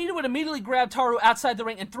face. Onita would immediately grab Taru outside the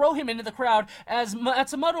ring and throw him into the crowd, as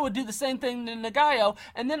Matsumoto would do the same thing to Nagayo,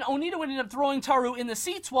 and then Onita would end up throwing Taru in the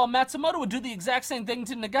seats while Matsumoto would do the exact same thing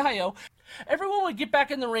to Nagayo. Everyone would get back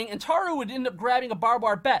in the ring, and Taru would end up grabbing a barbed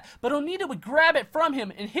wire bat, but Onita would grab it from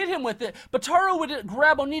him and hit him with it, but Taru would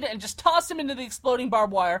grab Onita and just toss him into the exploding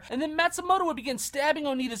barbed wire, and then Matsumoto would begin stabbing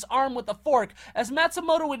Onita's arm with a fork, as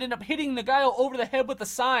Matsumoto would end up hitting Nagayo over the head with a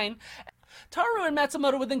sign. Taru and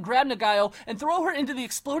Matsumoto would then grab Nagayo and throw her into the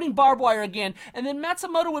exploding barbed wire again, and then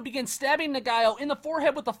Matsumoto would begin stabbing Nagayo in the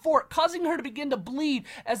forehead with a fork, causing her to begin to bleed,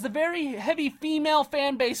 as the very heavy female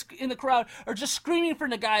fan base in the crowd are just screaming for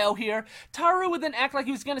Nagayo here. Taru would then act like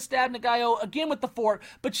he was going to stab Nagayo again with the fork,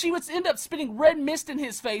 but she would end up spitting red mist in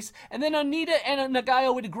his face, and then Onita and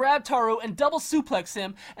Nagayo would grab Taru and double suplex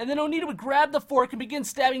him, and then Onita would grab the fork and begin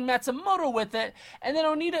stabbing Matsumoto with it, and then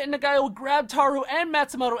Onita and Nagayo would grab Taru and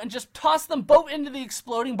Matsumoto and just toss them both into the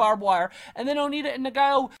exploding barbed wire, and then Onita and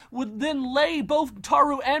Nagayo would then lay both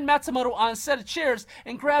Taru and Matsumoto on a set of chairs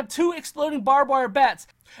and grab 2 exploding barbed wire bats.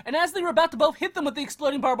 And as they were about to both hit them with the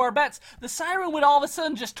exploding barbed wire bats, the siren would all of a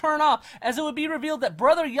sudden just turn off, as it would be revealed that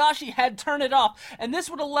Brother Yashi had turned it off, and this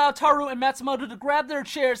would allow Taru and Matsumoto to grab their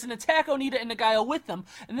chairs and attack Onita and Nagayo with them,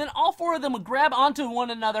 and then all 4 of them would grab onto one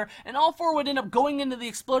another, and all 4 would end up going into the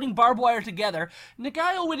exploding barbed wire together.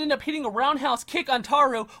 Nagayo would end up hitting a roundhouse kick on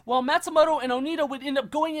Taru, while Matsumoto and Onita would end up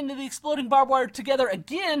going into the exploding barbed wire together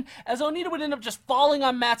again, as Onita would end up just falling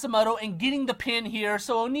on Matsumoto and getting the pin here,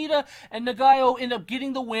 so Onita and Nagayo end up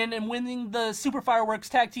getting the win and winning the Super Fireworks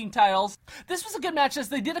tag team titles. This was a good match, as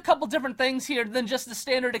they did a couple different things here than just the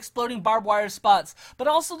standard exploding barbed wire spots, but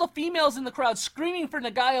also the females in the crowd screaming for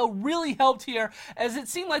Nagayo really helped here, as it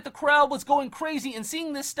seemed like the crowd was going crazy and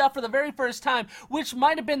seeing this stuff for the very first time, which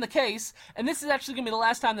might have been the case, and this is actually going to be the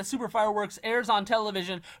last time that Super Fireworks airs on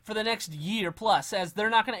television for the next year plus, as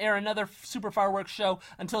they're not going to air another Super Fireworks show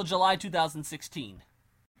until July 2016.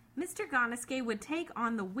 Mr. Ganasuke would take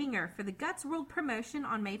on the Winger for the Guts World promotion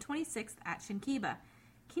on May 26th at Shinkiba.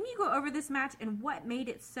 Can you go over this match and what made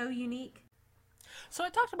it so unique? So I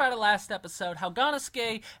talked about it last episode, how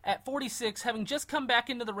Ganosuke, at 46, having just come back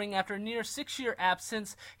into the ring after a near 6-year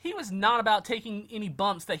absence, he was not about taking any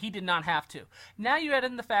bumps that he did not have to. Now you add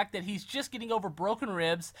in the fact that he's just getting over broken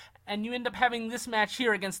ribs, and you end up having this match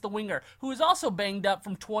here against the Winger, who is also banged up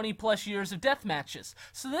from 20-plus years of death matches.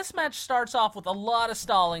 So this match starts off with a lot of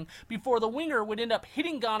stalling before the Winger would end up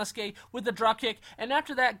hitting Ganosuke with a dropkick, and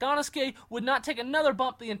after that, Ganosuke would not take another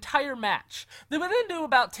bump the entire match. They would then do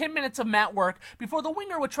about 10 minutes of mat work before the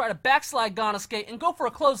Winger would try to backslide Ganosuke and go for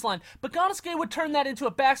a clothesline, but Ganosuke would turn that into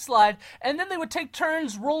a backslide, and then they would take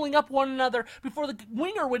turns rolling up one another before the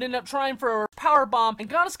Winger would end up trying for a power bomb, and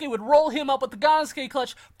Ganosuke would roll him up with the Ganosuke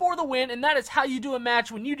clutch for the win, and that is how you do a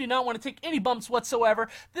match when you do not want to take any bumps whatsoever.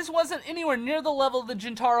 This wasn't anywhere near the level of the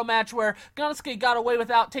Gintaro match where Ganosuke got away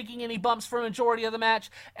without taking any bumps for a majority of the match,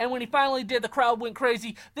 and when he finally did, the crowd went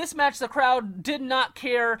crazy. This match, the crowd did not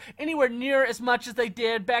care anywhere near as much as they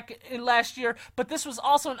did back in last year, but this was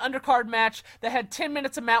also an undercard match that had 10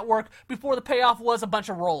 minutes of mat work before the payoff was a bunch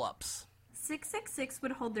of roll-ups. 666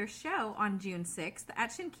 would hold their show on June 6th at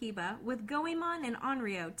Shinkiba, with Goemon and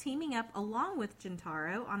Onryo teaming up along with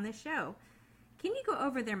Gintaro on the show. Can you go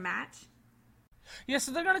over their match? Yeah,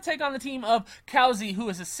 so they're going to take on the team of Kauzi, who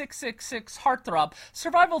is a 666 heartthrob,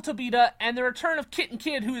 Survival Tobita, and the return of Kitten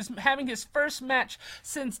Kid, who is having his first match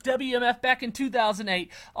since WMF back in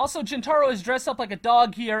 2008. Also, Gintaro is dressed up like a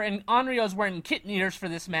dog here, and Onryo is wearing kitten ears for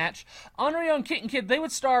this match. Onryo and Kitten Kid, they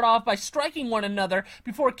would start off by striking one another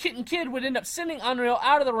before Kitten Kid would end up sending Onryo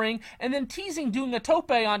out of the ring and then teasing doing a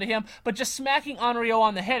tope onto him, but just smacking Onryo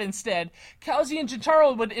on the head instead. Kauzi and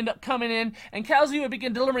Gintaro would end up coming in, and Kauzi would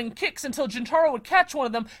begin delivering kicks until Gintaro would catch one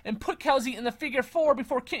of them and put Kauzi in the figure 4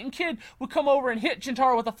 before Kitten Kid would come over and hit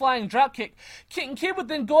Gintaro with a flying dropkick. Kitten Kid would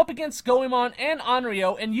then go up against Goemon and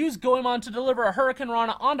Onryo and use Goemon to deliver a Hurricane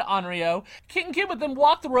Rana onto Onryo. Kitten Kid would then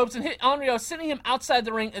walk the ropes and hit Onryo, sending him outside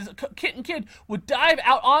the ring as Kitten Kid would dive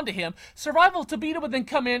out onto him. Survival Tobita would then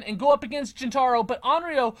come in and go up against Gintaro, but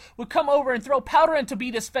Onryo would come over and throw powder in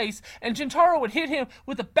Tobita's face, and Gintaro would hit him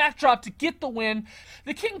with a backdrop to get the win.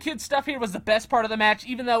 The Kitten Kid stuff here was the best part of the match,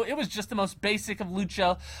 even though it was just the most basic of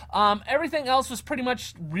lucha. Everything else was pretty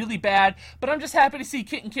much really bad, but I'm just happy to see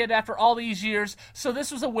Kitten Kid after all these years, so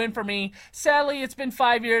this was a win for me. Sadly, it's been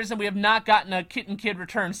 5 years and we have not gotten a Kitten Kid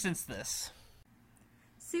return since this.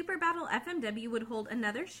 Super Battle FMW would hold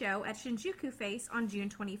another show at Shinjuku Face on June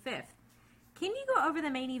 25th. Can you go over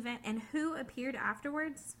the main event and who appeared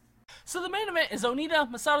afterwards? So the main event is Onita,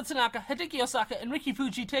 Masato Tanaka, Hideki Osaka, and Riki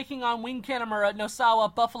Fuji taking on Wing Kanemaru,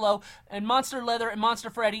 Nosawa, Buffalo, and Monster Leather and Monster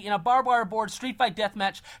Freddy in a barbed wire board street fight death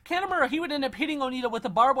match. Kanemaru, he would end up hitting Onita with a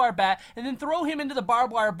barbed wire bat and then throw him into the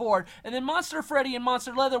barbed wire board, and then Monster Freddy and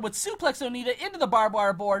Monster Leather would suplex Onita into the barbed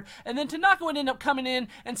wire board, and then Tanaka would end up coming in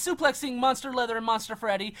and suplexing Monster Leather and Monster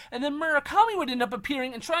Freddy, and then Murakami would end up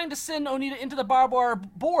appearing and trying to send Onita into the barbed wire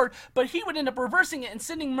board, but he would end up reversing it and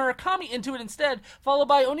sending Murakami into it instead, followed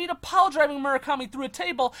by Onita pile driving Murakami through a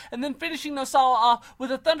table and then finishing Nosawa off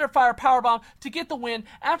with a Thunderfire powerbomb to get the win.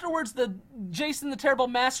 Afterwards, the Jason the Terrible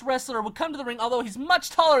Masked Wrestler would come to the ring, although he's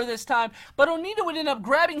much taller this time, but Onita would end up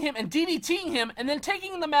grabbing him and DDTing him and then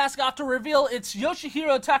taking the mask off to reveal it's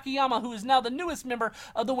Yoshihiro Takayama, who is now the newest member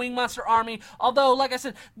of the Wing Monster Army. Although, like I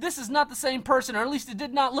said, this is not the same person, or at least it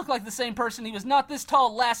did not look like the same person. He was not this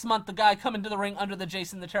tall last month, the guy coming to the ring under the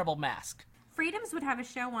Jason the Terrible mask. Freedoms would have a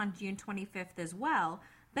show on June 25th as well,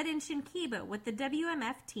 but in Shinkiba with the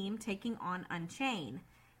WMF team taking on Unchained.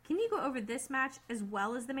 Can you go over this match as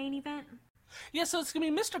well as the main event? Yeah, so it's going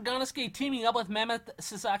to be Mr. Ganosuke teaming up with Mammoth,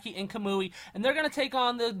 Sasaki, and Kamui, and they're going to take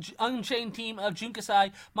on the Unchained team of Jun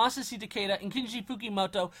Kasai, Masashi Takeda, and Kinji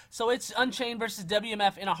Fukimoto, so it's Unchained versus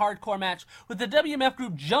WMF in a hardcore match, with the WMF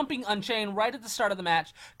group jumping Unchained right at the start of the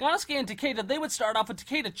match. Ganosuke and Takeda, they would start off with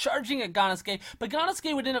Takeda charging at Ganosuke, but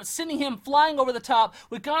Ganosuke would end up sending him flying over the top,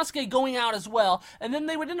 with Ganosuke going out as well, and then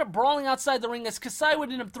they would end up brawling outside the ring as Kasai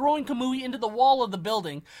would end up throwing Kamui into the wall of the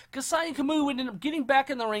building. Kasai and Kamui would end up getting back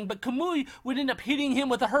in the ring, but Kamui would end up hitting him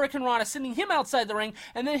with a Hurricane Rana, sending him outside the ring,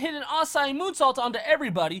 and then hit an Asai moonsault onto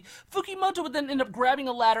everybody. Fukimoto would then end up grabbing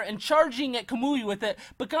a ladder and charging at Kamui with it,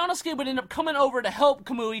 but Ganosuke would end up coming over to help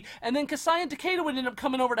Kamui, and then Kasai and Takeda would end up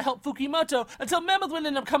coming over to help Fukimoto, until Mammoth would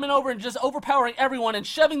end up coming over and just overpowering everyone and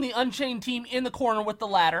shoving the Unchained team in the corner with the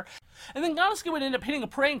ladder. And then Ganosuke would end up hitting a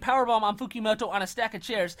praying powerbomb on Fukimoto on a stack of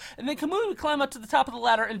chairs, and then Kamui would climb up to the top of the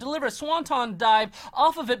ladder and deliver a swanton dive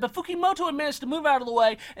off of it, but Fukimoto would manage to move out of the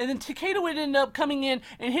way, and then Takeda would end up coming in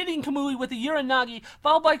and hitting Kamui with a Uranagi,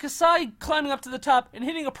 followed by Kasai climbing up to the top and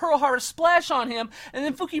hitting a Pearl Harbor splash on him, and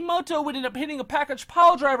then Fukimoto would end up hitting a package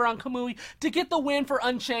pile driver on Kamui to get the win for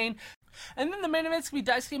Unchained. And then the main event's going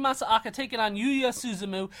to be Daisuke Masaaka taking on Yuya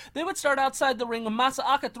Suzumu. They would start outside the ring with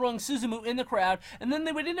Masaaka throwing Suzumu in the crowd, and then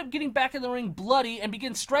they would end up getting back in the ring bloody and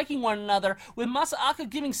begin striking one another, with Masaaka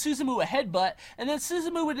giving Suzumu a headbutt, and then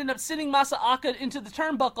Suzumu would end up sending Masaaka into the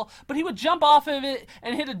turnbuckle, but he would jump off of it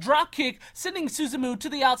and hit a drop kick, sending Suzumu to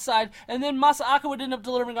the outside, and then Masaaka would end up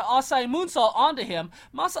delivering an Asai moonsault onto him.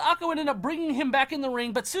 Masaaka would end up bringing him back in the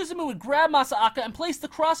ring, but Suzumu would grab Masaaka and place the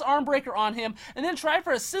cross arm breaker on him, and then try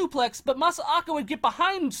for a suplex, but Masaaka would get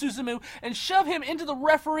behind Suzumu and shove him into the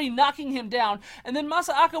referee, knocking him down. And then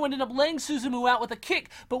Masaaka would end up laying Suzumu out with a kick,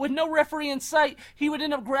 but with no referee in sight, he would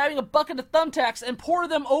end up grabbing a bucket of thumbtacks and pour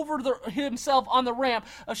them over himself on the ramp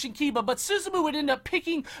of Shinkiba. But Suzumu would end up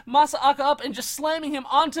picking Masaaka up and just slamming him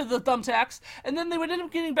onto the thumbtacks. And then they would end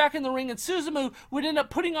up getting back in the ring, and Suzumu would end up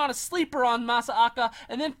putting on a sleeper on Masaaka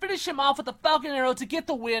and then finish him off with a Falcon Arrow to get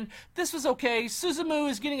the win. This was okay. Suzumu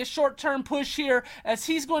is getting a short-term push here, as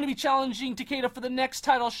he's going to be challenging Takeda for the next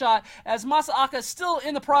title shot, as Masaaka is still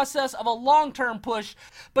in the process of a long-term push,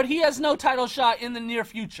 but he has no title shot in the near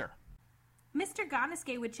future. Mr.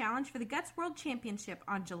 Ganosuke would challenge for the Guts World Championship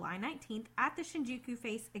on July 19th at the Shinjuku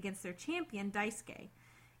Face against their champion, Daisuke.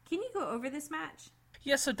 Can you go over this match?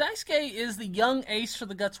 Yeah, so Daisuke is the young ace for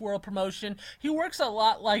the Guts World promotion. He works a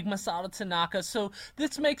lot like Masato Tanaka, so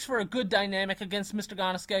this makes for a good dynamic against Mr.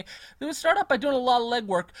 Ganosuke. They would start out by doing a lot of leg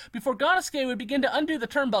work before Ganosuke would begin to undo the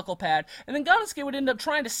turnbuckle pad, and then Ganosuke would end up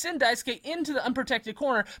trying to send Daisuke into the unprotected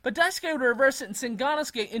corner, but Daisuke would reverse it and send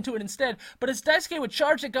Ganosuke into it instead. But as Daisuke would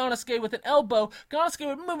charge at Ganosuke with an elbow, Ganosuke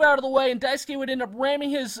would move out of the way, and Daisuke would end up ramming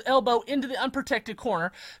his elbow into the unprotected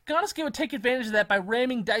corner. Ganosuke would take advantage of that by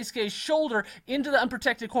ramming Daisuke's shoulder into the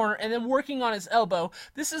unprotected corner and then working on his elbow.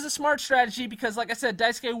 This is a smart strategy because, like I said,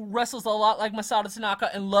 Daisuke wrestles a lot like Masato Tanaka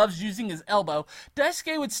and loves using his elbow.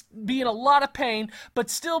 Daisuke would be in a lot of pain, but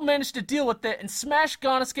still manage to deal with it and smash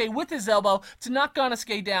Ganosuke with his elbow to knock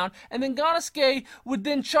Ganosuke down, and then Ganosuke would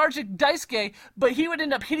then charge at Daisuke, but he would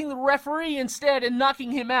end up hitting the referee instead and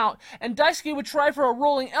knocking him out, and Daisuke would try for a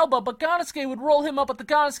rolling elbow, but Ganosuke would roll him up with the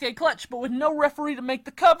Ganosuke clutch, but with no referee to make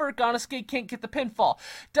the cover, Ganosuke can't get the pinfall.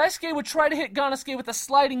 Daisuke would try to hit Ganosuke with a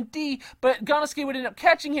sliding D, but Ganosuke would end up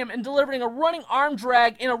catching him and delivering a running arm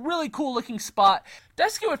drag in a really cool looking spot.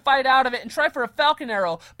 Daisuke would fight out of it and try for a Falcon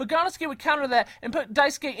Arrow, but Ganosuke would counter that and put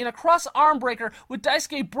Daisuke in a cross arm breaker, with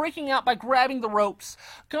Daisuke breaking out by grabbing the ropes.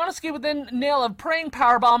 Ganosuke would then nail a praying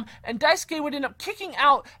powerbomb, and Daisuke would end up kicking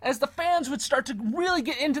out as the fans would start to really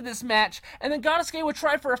get into this match, and then Ganosuke would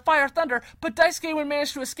try for a Fire Thunder, but Daisuke would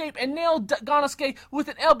manage to escape and nail Ganosuke with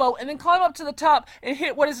an elbow, and then climb up to the top and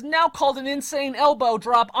hit what is now called an insane elbow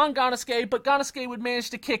drop on Ganosuke, but Ganosuke would manage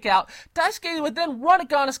to kick out. Daisuke would then run at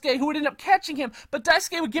Ganosuke, who would end up catching him, but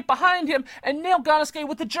Daisuke would get behind him and nail Ganosuke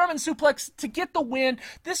with the German suplex to get the win.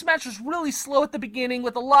 This match was really slow at the beginning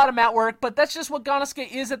with a lot of mat work, but that's just what Ganosuke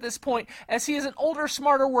is at this point, as he is an older,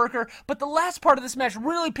 smarter worker. But the last part of this match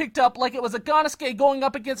really picked up like it was a Ganosuke going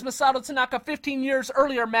up against Masato Tanaka 15 years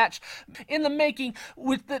earlier match in the making,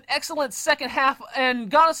 with the excellent second half and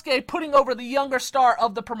Ganosuke putting over the younger star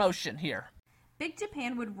of the promotion here. Big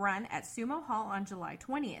Japan would run at Sumo Hall on July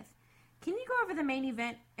 20th. Can you go over the main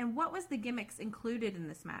event and what was the gimmicks included in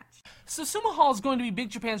this match? So Sumo Hall is going to be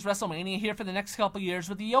Big Japan's WrestleMania here for the next couple years,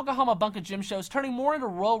 with the Yokohama Bunka Gym shows turning more into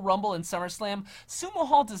Royal Rumble and SummerSlam. Sumo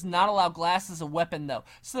Hall does not allow glass as a weapon though,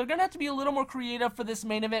 so they're going to have to be a little more creative for this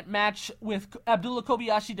main event match, with Abdullah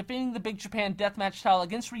Kobayashi defending the Big Japan Deathmatch title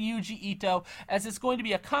against Ryuji Ito, as it's going to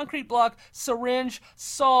be a concrete block, syringe,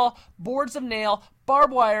 saw, boards of nail,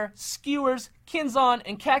 barbed wire, skewers, Kinzon,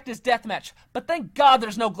 and Cactus Deathmatch, but thank God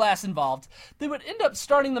there's no glass involved. They would end up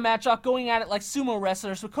starting the match off going at it like sumo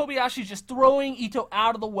wrestlers, with Kobayashi just throwing Ito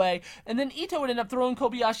out of the way, and then Ito would end up throwing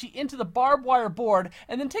Kobayashi into the barbed wire board,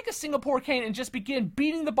 and then take a Singapore cane and just begin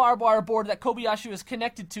beating the barbed wire board that Kobayashi was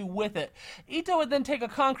connected to with it. Ito would then take a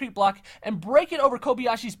concrete block and break it over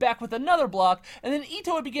Kobayashi's back with another block, and then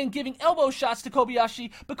Ito would begin giving elbow shots to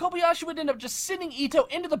Kobayashi, but Kobayashi would end up just sending Ito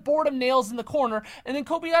into the board of nails in the corner, and then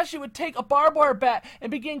Kobayashi would take a barbed wire bat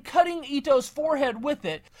and begin cutting Ito's forehead with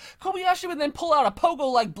it. Kobayashi would then pull out a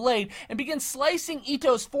pogo-like blade and begin slicing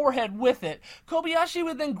Ito's forehead with it. Kobayashi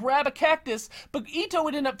would then grab a cactus, but Ito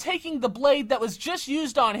would end up taking the blade that was just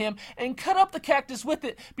used on him and cut up the cactus with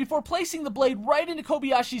it before placing the blade right into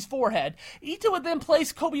Kobayashi's forehead. Ito would then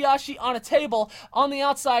place Kobayashi on a table on the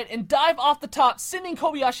outside and dive off the top, sending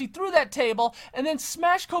Kobayashi through that table, and then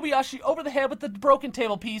smash Kobayashi over the head with the broken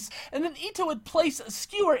table piece, and then Ito would place a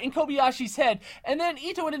skewer in Kobayashi's head, and then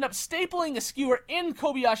Ito would end up stapling a skewer in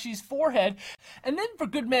Kobayashi's forehead, and then for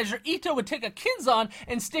good measure, Ito would take a Kinzan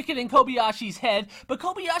and stick it in Kobayashi's head, but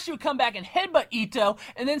Kobayashi would come back and headbutt Ito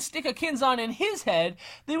and then stick a Kinzan in his head.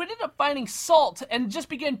 They would end up finding salt and just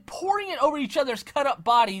begin pouring it over each other's cut-up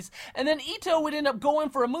bodies, and then Ito would end up going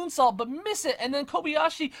for a moonsault but miss it, and then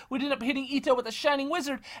Kobayashi would end up hitting Ito with a Shining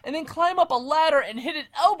Wizard and then climb up a ladder and hit an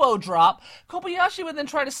elbow drop. Kobayashi would then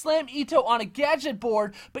try to slam Ito on a gadget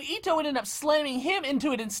board, but Ito would end up slamming him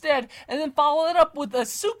into it instead, and then follow it up with a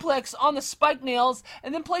suplex on the spike nails,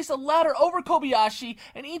 and then place a ladder over Kobayashi,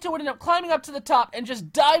 and Ito would end up climbing up to the top and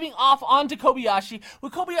just diving off onto Kobayashi,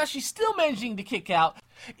 with Kobayashi still managing to kick out.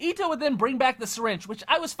 Ito would then bring back the syringe, which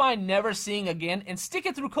I was fine never seeing again, and stick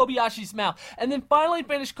it through Kobayashi's mouth, and then finally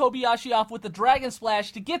finish Kobayashi off with the Dragon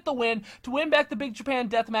Splash to get the win, to win back the Big Japan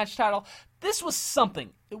Deathmatch title. This was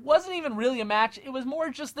something. It wasn't even really a match, it was more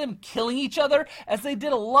just them killing each other, as they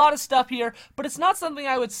did a lot of stuff here, but it's not something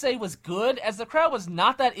I would say was good, as the crowd was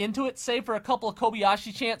not that into it, save for a couple of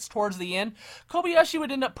Kobayashi chants towards the end. Kobayashi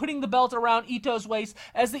would end up putting the belt around Ito's waist,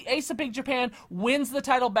 as the Ace of Big Japan wins the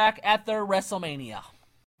title back at their WrestleMania.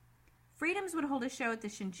 Freedoms would hold a show at the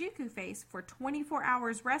Shinjuku Face for 24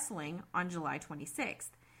 Hours Wrestling on July 26th.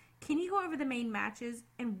 Can you go over the main matches,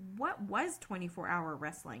 and what was 24-hour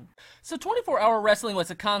wrestling? So 24-hour wrestling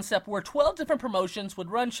was a concept where 12 different promotions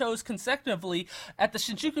would run shows consecutively at the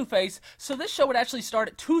Shinjuku Face, so this show would actually start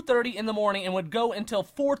at 2:30 in the morning and would go until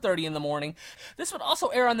 4:30 in the morning. This would also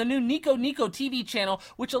air on the new Nico Nico TV channel,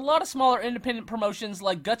 which a lot of smaller independent promotions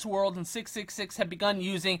like Guts World and 666 have begun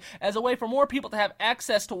using as a way for more people to have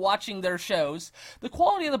access to watching their shows. The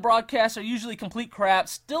quality of the broadcasts are usually complete crap,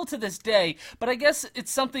 still to this day, but I guess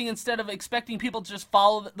it's something instead of expecting people to just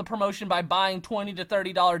follow the promotion by buying $20 to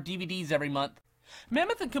 $30 DVDs every month.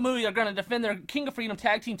 Mammoth and Kamui are going to defend their King of Freedom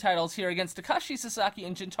tag team titles here against Takashi Sasaki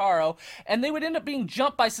and Jintaro, and they would end up being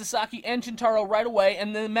jumped by Sasaki and Jintaro right away,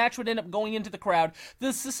 and the match would end up going into the crowd. The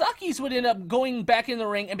Sasakis would end up going back in the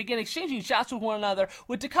ring and begin exchanging shots with one another,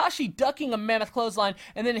 with Takashi ducking a Mammoth clothesline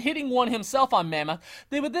and then hitting one himself on Mammoth.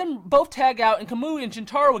 They would then both tag out, and Kamui and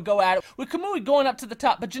Jintaro would go at it, with Kamui going up to the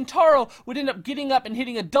top, but Jintaro would end up getting up and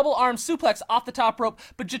hitting a double arm suplex off the top rope,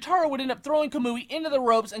 but Jintaro would end up throwing Kamui into the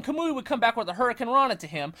ropes, and Kamui would come back with a Hurricane Rana to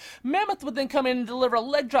him. Mammoth would then come in and deliver a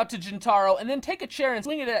leg drop to Jintaro, and then take a chair and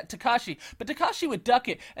swing it at Takashi, but Takashi would duck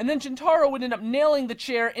it, and then Jintaro would end up nailing the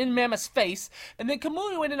chair in Mammoth's face, and then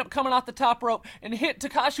Kamui would end up coming off the top rope and hit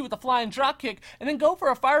Takashi with a flying dropkick, and then go for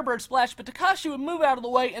a Firebird Splash, but Takashi would move out of the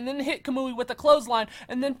way and then hit Kamui with a clothesline,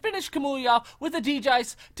 and then finish Kamui off with a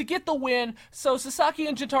D-Jice to get the win. So Sasaki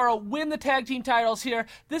and Jintaro win the tag team titles here.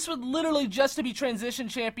 This would literally just to be transition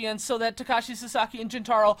champions, so that Takashi, Sasaki, and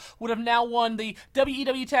Jintaro would have now won the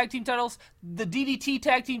WEW Tag Team titles, the DDT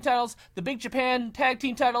Tag Team titles, the Big Japan Tag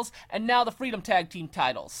Team titles, and now the Freedom Tag Team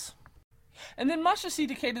titles. And then Masashi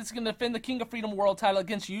Takeda is going to defend the King of Freedom World title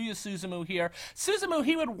against Yuya Suzumu here. Suzumu,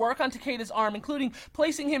 he would work on Takeda's arm, including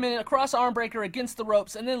placing him in a cross arm breaker against the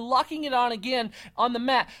ropes, and then locking it on again on the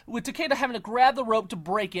mat, with Takeda having to grab the rope to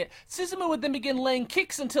break it. Suzumu would then begin laying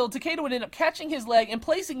kicks until Takeda would end up catching his leg and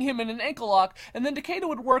placing him in an ankle lock, and then Takeda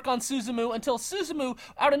would work on Suzumu until Suzumu,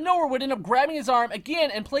 out of nowhere, would end up grabbing his arm again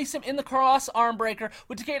and place him in the cross arm breaker,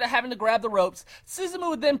 with Takeda having to grab the ropes. Suzumu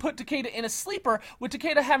would then put Takeda in a sleeper, with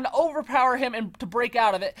Takeda having to overpower him and to break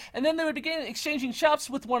out of it, and then they would begin exchanging shots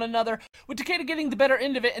with one another, with Takeda getting the better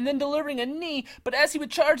end of it and then delivering a knee, but as he would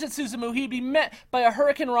charge at Suzumu, he'd be met by a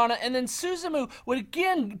Hurricane Rana, and then Suzumu would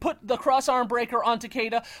again put the cross arm breaker on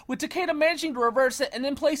Takeda, with Takeda managing to reverse it and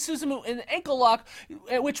then place Suzumu in an ankle lock,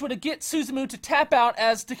 which would get Suzumu to tap out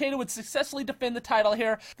as Takeda would successfully defend the title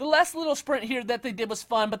here. The last little sprint here that they did was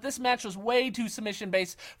fun, but this match was way too submission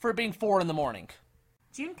based for it being 4 in the morning.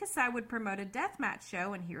 Jun Kasai would promote a deathmatch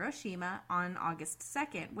show in Hiroshima on August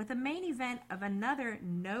 2nd with a main event of another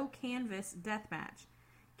no-canvas deathmatch.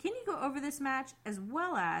 Can you go over this match as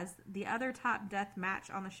well as the other top death match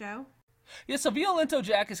on the show? Yeah, so Violento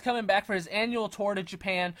Jack is coming back for his annual tour to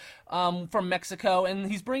Japan from Mexico, and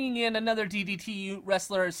he's bringing in another DDT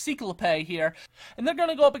wrestler, Ciclope, here. And they're going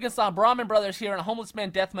to go up against the Brahman Brothers here in a Homeless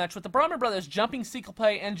Man death match, with the Brahman Brothers jumping Ciclope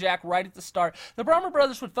and Jack right at the start. The Brahman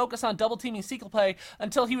Brothers would focus on double-teaming Ciclope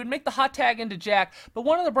until he would make the hot tag into Jack, but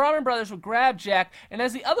one of the Brahman Brothers would grab Jack, and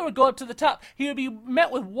as the other would go up to the top, he would be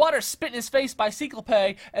met with water spit in his face by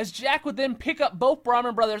Ciclope, as Jack would then pick up both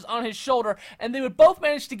Brahman Brothers on his shoulder, and they would both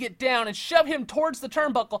manage to get down and shove him towards the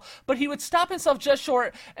turnbuckle, but he would stop himself just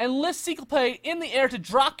short and lift Ciclope in the air to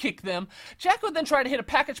drop kick them. Jack would then try to hit a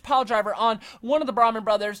package piledriver on one of the Brahmin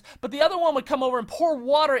brothers, but the other one would come over and pour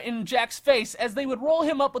water in Jack's face as they would roll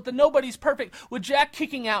him up with the Nobody's Perfect with Jack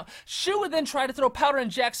kicking out. Shu would then try to throw powder in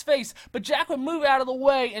Jack's face, but Jack would move out of the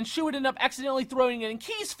way and Shu would end up accidentally throwing it in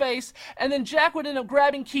Key's face, and then Jack would end up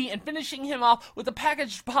grabbing Key and finishing him off with a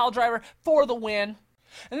package piledriver for the win.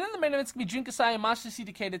 And then the main event's going to be Jun Kasai and Masashi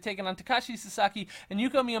Takeda taking on Takashi Sasaki and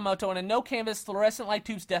Yuko Miyamoto in a no-canvas fluorescent light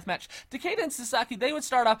tubes deathmatch. Takeda and Sasaki, they would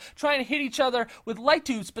start off trying to hit each other with light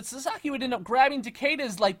tubes, but Sasaki would end up grabbing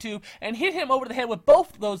Takeda's light tube and hit him over the head with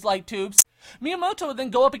both those light tubes. Miyamoto would then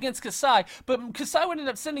go up against Kasai, but Kasai would end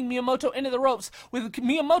up sending Miyamoto into the ropes, with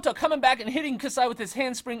Miyamoto coming back and hitting Kasai with his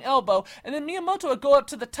handspring elbow, and then Miyamoto would go up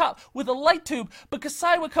to the top with a light tube, but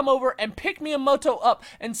Kasai would come over and pick Miyamoto up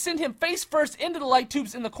and send him face first into the light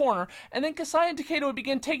tubes in the corner, and then Kasai and Takeda would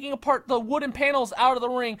begin taking apart the wooden panels out of the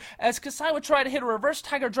ring, as Kasai would try to hit a reverse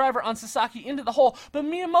tiger driver on Sasaki into the hole, but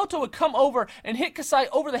Miyamoto would come over and hit Kasai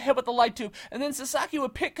over the head with the light tube, and then Sasaki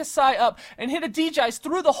would pick Kasai up and hit a D-Jice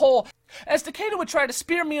through the hole, as Takeda would try to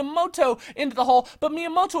spear Miyamoto into the hole, but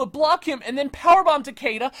Miyamoto would block him and then powerbomb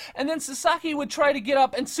Takeda, and then Sasaki would try to get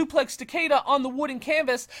up and suplex Takeda on the wooden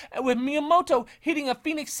canvas, with Miyamoto hitting a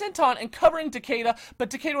Phoenix Senton and covering Takeda, but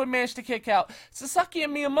Takeda would manage to kick out. Sasaki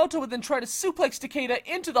and Miyamoto would then try to suplex Takeda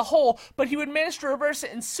into the hole, but he would manage to reverse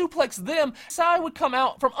it and suplex them. Sai would come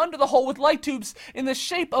out from under the hole with light tubes in the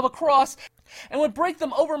shape of a cross and would break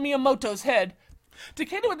them over Miyamoto's head.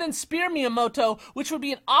 Takeda would then spear Miyamoto, which would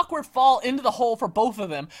be an awkward fall into the hole for both of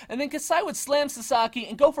them, and then Kasai would slam Sasaki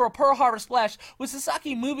and go for a Pearl Harbor splash, with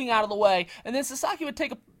Sasaki moving out of the way, and then Sasaki would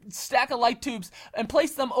take a stack of light tubes and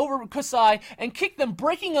place them over Kasai and kick them,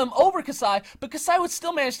 breaking them over Kasai, but Kasai would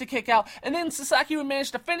still manage to kick out, and then Sasaki would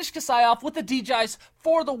manage to finish Kasai off with the D-Jice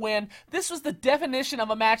for the win. This was the definition of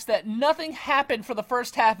a match that nothing happened for the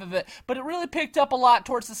first half of it, but it really picked up a lot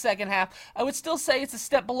towards the second half. I would still say it's a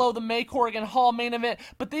step below the May Corrigan Hall main event,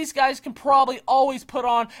 but these guys can probably always put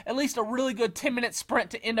on at least a really good 10-minute sprint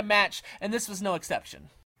to end a match, and this was no exception.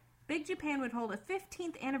 Big Japan would hold a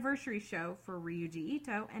 15th anniversary show for Ryuji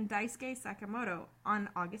Ito and Daisuke Sakamoto on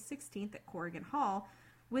August 16th at Corrigan Hall,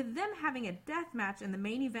 with them having a death match in the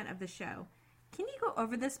main event of the show. Can you go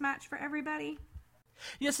over this match for everybody?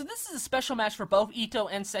 Yeah, so this is a special match for both Ito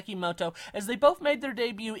and Sekimoto, as they both made their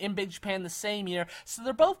debut in Big Japan the same year, so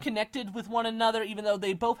they're both connected with one another, even though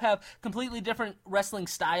they both have completely different wrestling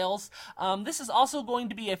styles. This is also going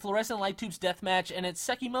to be a fluorescent light tubes death match, and it's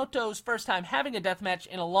Sekimoto's first time having a death match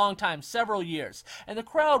in a long time, several years. And the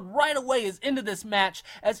crowd right away is into this match,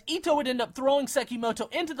 as Ito would end up throwing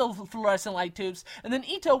Sekimoto into the fluorescent light tubes, and then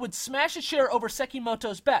Ito would smash a chair over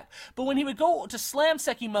Sekimoto's back. But when he would go to slam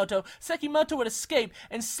Sekimoto, Sekimoto would escape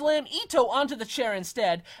and slam Ito onto the chair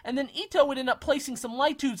instead, and then Ito would end up placing some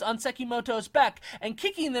light tubes on Sekimoto's back and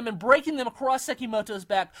kicking them and breaking them across Sekimoto's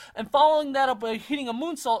back, and following that up by hitting a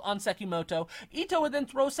moonsault on Sekimoto. Ito would then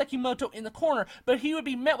throw Sekimoto in the corner, but he would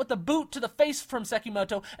be met with a boot to the face from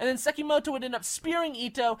Sekimoto, and then Sekimoto would end up spearing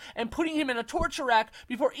Ito and putting him in a torture rack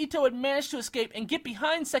before Ito would manage to escape and get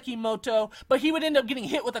behind Sekimoto, but he would end up getting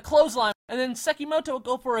hit with a clothesline. And then Sekimoto would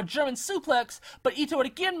go for a German suplex, but Ito would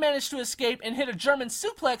again manage to escape and hit a German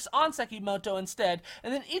suplex on Sekimoto instead.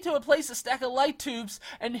 And then Ito would place a stack of light tubes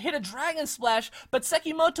and hit a dragon splash, but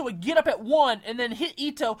Sekimoto would get up at one and then hit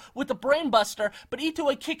Ito with the brainbuster, but Ito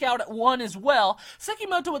would kick out at one as well.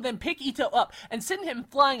 Sekimoto would then pick Ito up and send him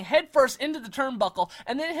flying headfirst into the turnbuckle,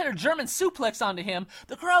 and then hit a German suplex onto him.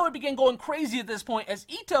 The crowd would begin going crazy at this point, as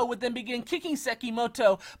Ito would then begin kicking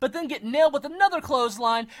Sekimoto, but then get nailed with another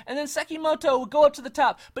clothesline, and then Sekimoto would go up to the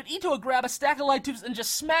top, but Ito would grab a stack of light tubes and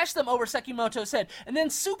just smash them over Sekimoto's head, and then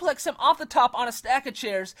suplex him off the top on a stack of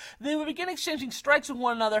chairs. They would begin exchanging strikes with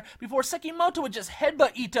one another before Sekimoto would just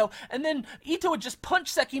headbutt Ito, and then Ito would just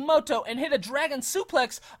punch Sekimoto and hit a dragon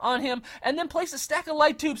suplex on him, and then place a stack of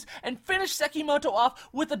light tubes and finish Sekimoto off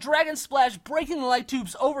with a dragon splash, breaking the light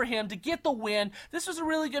tubes over him to get the win. This was a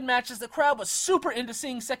really good match, as the crowd was super into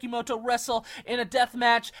seeing Sekimoto wrestle in a death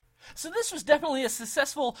match. So this was definitely a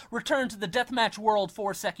successful return to the deathmatch world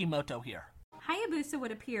for Sekimoto here. Hayabusa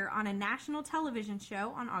would appear on a national television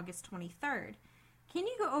show on August 23rd. Can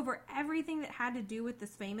you go over everything that had to do with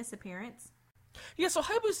this famous appearance? Yeah, so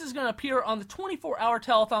Hayabusa is going to appear on the 24-hour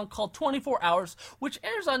telethon called 24 Hours, which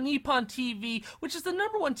airs on Nippon TV, which is the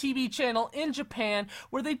 #1 TV channel in Japan,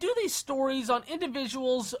 where they do these stories on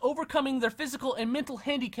individuals overcoming their physical and mental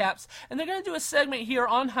handicaps, and they're going to do a segment here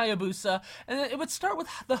on Hayabusa, and it would start with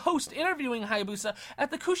the host interviewing Hayabusa at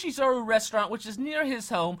the Kushizaru restaurant, which is near his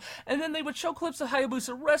home, and then they would show clips of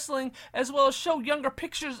Hayabusa wrestling, as well as show younger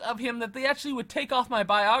pictures of him that they actually would take off my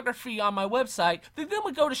biography on my website. They then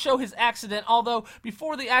would go to show his accident, although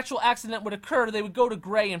before the actual accident would occur, they would go to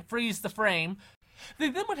gray and freeze the frame.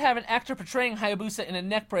 They then would have an actor portraying Hayabusa in a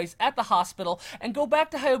neck brace at the hospital and go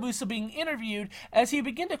back to Hayabusa being interviewed as he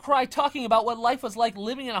began to cry, talking about what life was like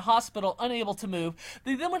living in a hospital, unable to move.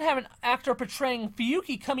 They then would have an actor portraying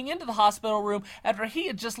Fuyuki coming into the hospital room after he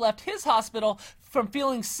had just left his hospital from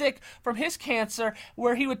feeling sick from his cancer,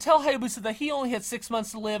 where he would tell Hayabusa that he only had 6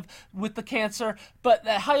 months to live with the cancer, but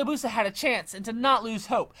that Hayabusa had a chance and to not lose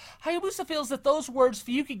hope. Hayabusa feels that those words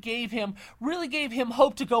Fuyuki gave him really gave him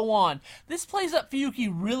hope to go on. This plays up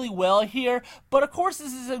Fuyuki really well here, but of course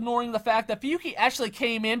this is ignoring the fact that Fuyuki actually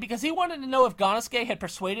came in because he wanted to know if Ganosuke had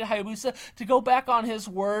persuaded Hayabusa to go back on his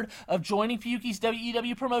word of joining Fuyuki's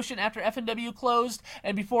WEW promotion after FNW closed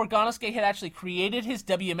and before Ganosuke had actually created his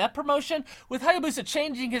WMF promotion, with Hayabusa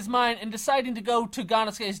changing his mind and deciding to go to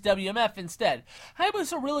Ganosuke's WMF instead.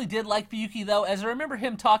 Hayabusa really did like Fuyuki though, as I remember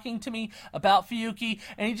him talking to me about Fuyuki,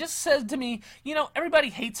 and he just said to me, you know, everybody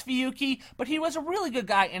hates Fuyuki, but he was a really good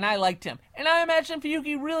guy and I liked him. And I imagine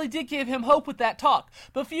Fuyuki really did give him hope with that talk.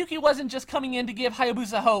 But Fuyuki wasn't just coming in to give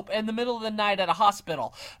Hayabusa hope in the middle of the night at a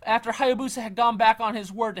hospital, after Hayabusa had gone back on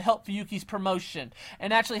his word to help Fuyuki's promotion.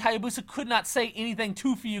 And actually Hayabusa could not say anything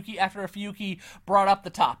to Fuyuki after Fuyuki brought up the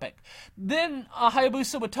topic. Then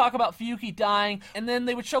Hayabusa would talk about Fuyuki dying, and then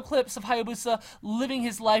they would show clips of Hayabusa living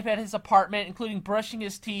his life at his apartment, including brushing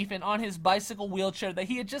his teeth and on his bicycle wheelchair that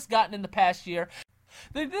he had just gotten in the past year.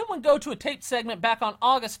 They then would go to a taped segment back on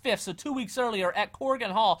August 5th, so 2 weeks earlier, at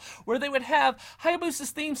Corrigan Hall, where they would have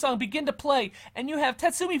Hayabusa's theme song begin to play, and you have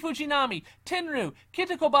Tatsumi Fujinami, Tenryu,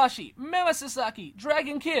 Kenta Kobashi, Mema Sasaki,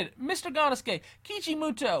 Dragon Kid, Mr. Ganosuke, Kichi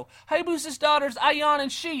Muto, Hayabusa's daughters Ayan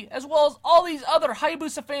and Shi, as well as all these other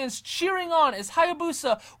Hayabusa fans cheering on as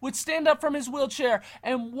Hayabusa would stand up from his wheelchair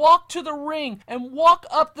and walk to the ring and walk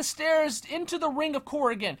up the stairs into the ring of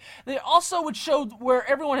Corrigan. They also would show where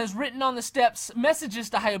everyone has written on the steps messages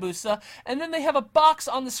to Hayabusa, and then they have a box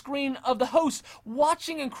on the screen of the host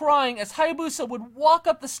watching and crying as Hayabusa would walk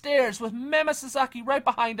up the stairs with Mema Sasaki right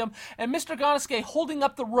behind him and Mr. Ganosuke holding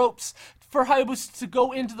up the ropes for Hayabusa to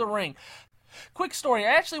go into the ring. Quick story,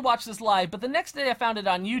 I actually watched this live, but the next day I found it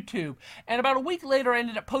on YouTube, and about a week later I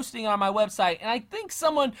ended up posting it on my website, and I think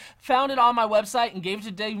someone found it on my website and gave it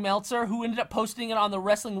to Dave Meltzer, who ended up posting it on the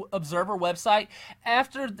Wrestling Observer website.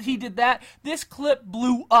 After he did that, this clip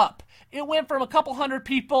blew up. It went from a couple hundred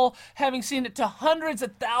people having seen it to hundreds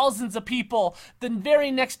of thousands of people the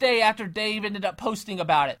very next day after Dave ended up posting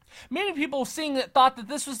about it. Many people seeing it thought that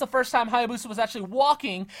this was the first time Hayabusa was actually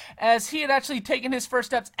walking, as he had actually taken his first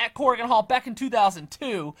steps at Corrigan Hall back in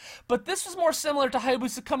 2002, but this was more similar to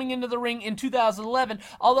Hayabusa coming into the ring in 2011,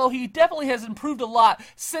 although he definitely has improved a lot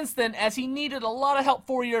since then, as he needed a lot of help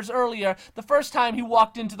 4 years earlier, the first time he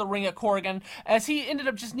walked into the ring at Corrigan, as he ended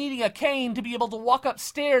up just needing a cane to be able to walk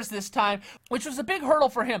upstairs this time, which was a big hurdle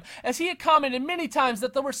for him, as he had commented many times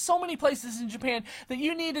that there were so many places in Japan that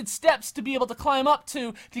you needed steps to be able to climb up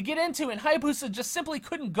to get into, and Hayabusa just simply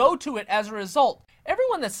couldn't go to it as a result.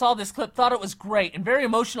 Everyone that saw this clip thought it was great and very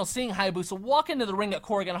emotional seeing Hayabusa walk into the ring at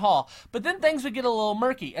Corrigan Hall, but then things would get a little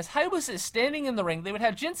murky. As Hayabusa is standing in the ring, they would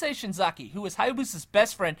have Jinsei Shinzaki, who is Hayabusa's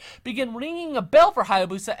best friend, begin ringing a bell for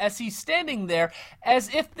Hayabusa as he's standing there,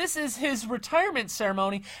 as if this is his retirement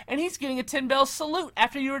ceremony, and he's getting a 10-bell salute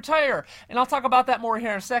after you retire, and I'll talk about that more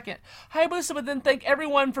here in a second. Hayabusa would then thank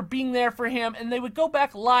everyone for being there for him, and they would go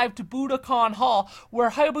back live to Budokan Hall,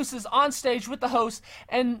 where Hayabusa is on stage with the host,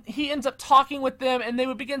 and he ends up talking with them, and they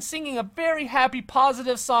would begin singing a very happy,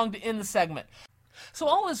 positive song to end the segment. So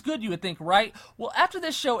all is good, you would think, right? Well, after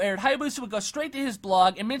this show aired, Hayabusa would go straight to his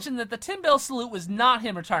blog and mention that the 10-bell salute was not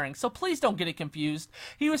him retiring, so please don't get it confused.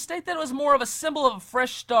 He would state that it was more of a symbol of a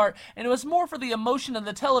fresh start, and it was more for the emotion of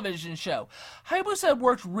the television show. Hayabusa had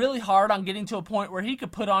worked really hard on getting to a point where he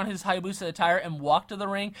could put on his Hayabusa attire and walk to the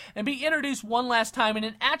ring and be introduced one last time in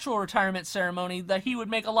an actual retirement ceremony that he would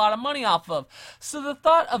make a lot of money off of. So the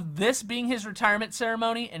thought of this being his retirement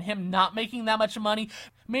ceremony and him not making that much money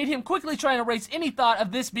made him quickly try and erase any thought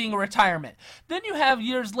of this being a retirement. Then you have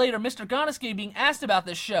years later Mr. Gannosuke being asked about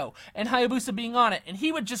this show and Hayabusa being on it, and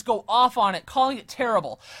he would just go off on it, calling it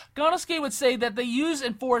terrible. Gannosuke would say that they use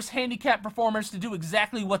and force handicapped performers to do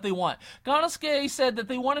exactly what they want. Gannosuke said that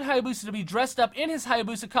they wanted Hayabusa to be dressed up in his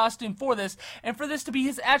Hayabusa costume for this, and for this to be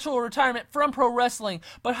his actual retirement from pro wrestling,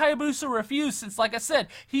 but Hayabusa refused since, like I said,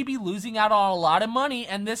 he'd be losing out on a lot of money,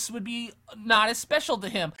 and this would be not as special to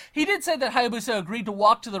him. He did say that Hayabusa agreed to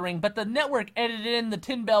walk to the ring, but the network edited in the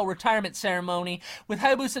 10-bell retirement ceremony, with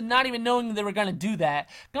Hayabusa not even knowing they were going to do that.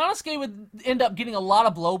 Gannosuke would end up getting a lot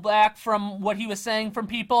of blowback from what he was saying from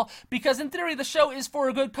people, because in theory the show is for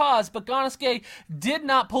a good cause, but Gannosuke did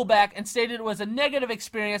not pull back and stated it was a negative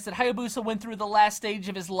experience that Hayabusa went through the last stage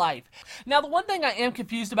of his life. Now, the one thing I am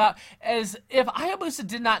confused about is if Hayabusa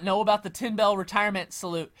did not know about the 10-bell retirement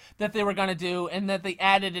salute that they were going to do and that they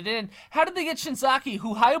added it in, how did they get Shinzaki,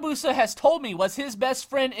 who Hayabusa has told me was his best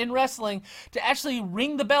friend in wrestling, to actually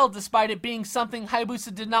ring the bell despite it being something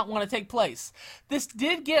Hayabusa did not want to take place? This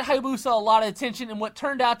did get Hayabusa a lot of attention in what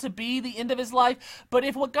turned out to be the end of his life, but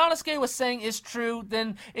if what Gannosuke was saying is true,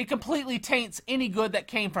 then it completely taints any good that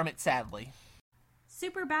came from it, sadly.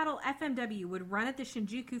 Super Battle FMW would run at the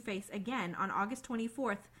Shinjuku Face again on August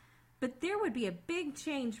 24th, but there would be a big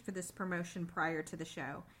change for this promotion prior to the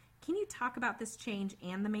show. Can you talk about this change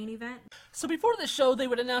and the main event? So before the show, they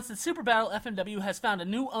would announce that Super Battle FMW has found a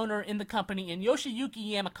new owner in the company in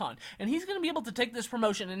Yoshiyuki Yamakon, and he's going to be able to take this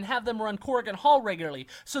promotion and have them run Korakuen Hall regularly.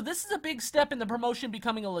 So this is a big step in the promotion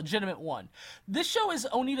becoming a legitimate one. This show is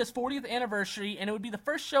Onita's 40th anniversary, and it would be the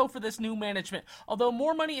first show for this new management. Although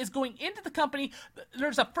more money is going into the company,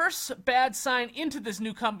 there's a first bad sign into this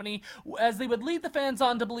new company, as they would lead the fans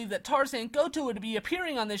on to believe that Tarzan Goto would be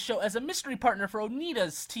appearing on this show as a mystery partner for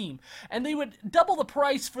Onita's team. And they would double the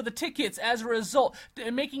price for the tickets as a result,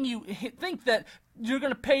 making you think that you're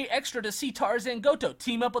going to pay extra to see Tarzan Goto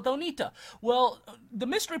team up with Onita. Well, the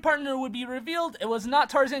mystery partner would be revealed. It was not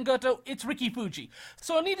Tarzan Goto, it's Ricky Fuji.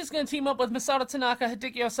 So Onita's going to team up with Masato Tanaka,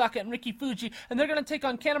 Hideki Osaka, and Ricky Fuji, and they're going to take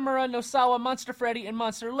on Kanemaru, Nosawa, Monster Freddy, and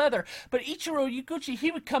Monster Leather. But Ichiro Yaguchi,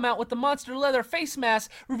 he would come out with the Monster Leather face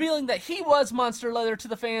mask, revealing that he was Monster Leather to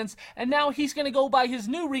the fans, and now he's going to go by his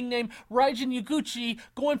new ring name, Raijin Yaguchi,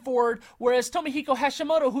 going forward, whereas Tomohiko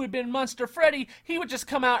Hashimoto, who had been Monster Freddy, he would just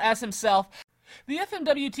come out as himself. The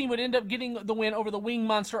FMW team would end up getting the win over the Wing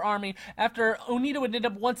Monster Army after Onita would end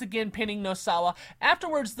up once again pinning Nosawa.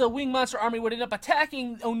 Afterwards, the Wing Monster Army would end up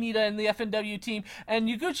attacking Onita and the FMW team, and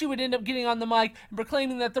Yaguchi would end up getting on the mic and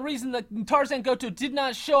proclaiming that the reason that Tarzan Goto did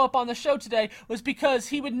not show up on the show today was because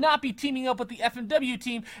he would not be teaming up with the FMW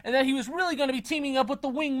team, and that he was really going to be teaming up with the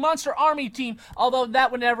Wing Monster Army team, although that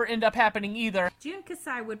would never end up happening either. Jun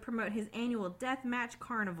Kasai would promote his annual Death Match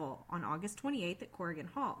Carnival on August 28th at Korakuen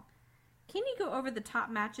Hall. Can you go over the top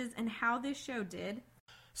matches and how this show did?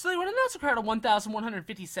 So they would announce a crowd of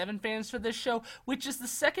 1,157 fans for this show, which is the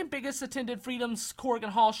second biggest attended Freedom's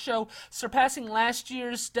Korakuen Hall show, surpassing last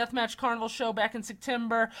year's Deathmatch Carnival show back in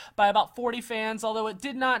September by about 40 fans, although it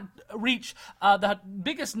did not reach the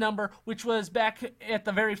biggest number, which was back at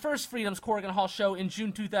the very first Freedom's Korakuen Hall show in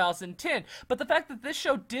June 2010. But the fact that this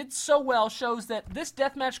show did so well shows that this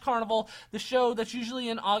Deathmatch Carnival, the show that's usually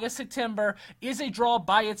in August, September, is a draw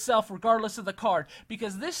by itself regardless of the card,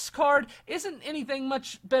 because this card isn't anything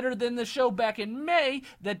much better than the show back in May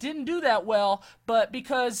that didn't do that well, but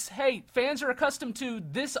because, hey, fans are accustomed to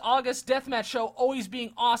this August Deathmatch show always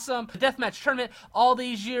being awesome. The Deathmatch tournament all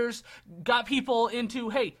these years got people into,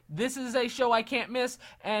 hey, this is a show I can't miss,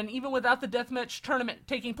 and even without the Deathmatch tournament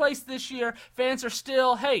taking place this year, fans are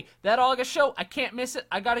still, hey, that August show, I can't miss it,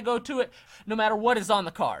 I gotta go to it, no matter what is on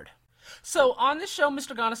the card. So on this show,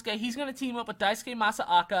 Mr. Gannosuke, he's going to team up with Daisuke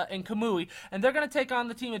Masaaka and Kamui, and they're going to take on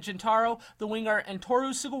the team of Jintaro, the Winger, and Toru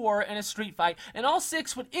Sugawara in a street fight, and all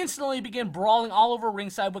six would instantly begin brawling all over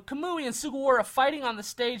ringside, with Kamui and Sugawara fighting on the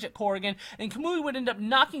stage at Korakuen, and Kamui would end up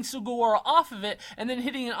knocking Sugawara off of it, and then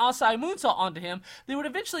hitting an Asai moonsault onto him. They would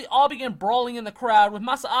eventually all begin brawling in the crowd, with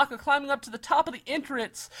Masaaka climbing up to the top of the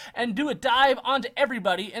entrance and do a dive onto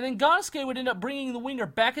everybody, and then Gannosuke would end up bringing the Winger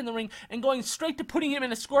back in the ring and going straight to putting him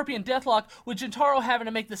in a Scorpion Deathlock, with Jintaro having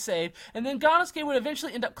to make the save, and then Gannosuke would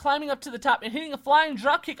eventually end up climbing up to the top and hitting a flying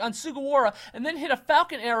dropkick on Sugawara, and then hit a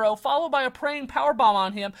Falcon Arrow, followed by a praying powerbomb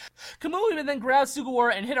on him. Kamui would then grab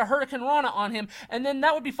Sugawara and hit a Hurricane Rana on him, and then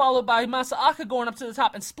that would be followed by Masaaka going up to the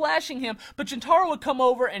top and splashing him, but Jintaro would come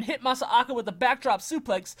over and hit Masaaka with a backdrop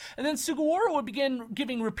suplex, and then Sugawara would begin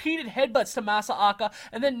giving repeated headbutts to Masaaka,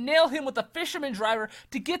 and then nail him with a Fisherman Driver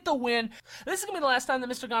to get the win. This is going to be the last time that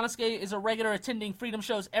Mr. Gannosuke is a regular attending Freedom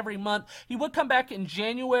shows every month. He would come back in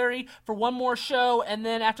January for one more show, and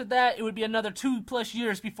then after that, it would be another 2+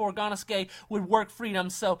 years before Ganosuke would work Freedom.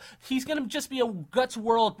 So he's going to just be a Guts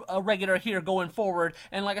World regular here going forward,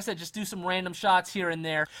 and like I said, just do some random shots here and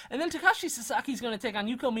there. And then Takashi Sasaki is going to take on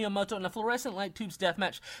Yuko Miyamoto in a fluorescent light tubes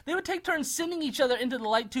deathmatch. They would take turns sending each other into the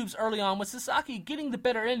light tubes early on, with Sasaki getting the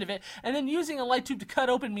better end of it, and then using a light tube to cut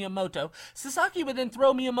open Miyamoto. Sasaki would then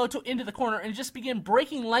throw Miyamoto into the corner and just begin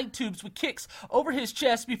breaking light tubes with kicks over his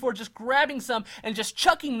chest before just grabbing some and just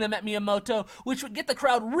chucking them at Miyamoto, which would get the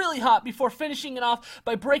crowd really hot before finishing it off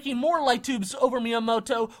by breaking more light tubes over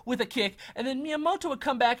Miyamoto with a kick. And then Miyamoto would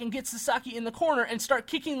come back and get Sasaki in the corner and start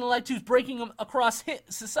kicking the light tubes, breaking them across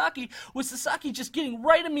Sasaki, with Sasaki just getting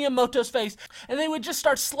right in Miyamoto's face, and they would just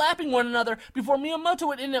start slapping one another before Miyamoto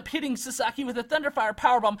would end up hitting Sasaki with a Thunderfire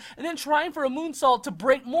powerbomb and then trying for a moonsault to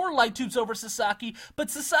break more light tubes over Sasaki, but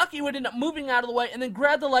Sasaki would end up moving out of the way and then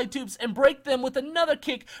grab the light tubes and break them with another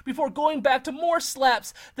kick before going back to more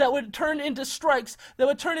slaps that would turn into strikes, that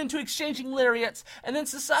would turn into exchanging lariats, and then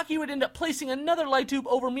Sasaki would end up placing another light tube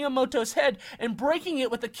over Miyamoto's head and breaking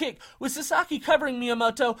it with a kick, with Sasaki covering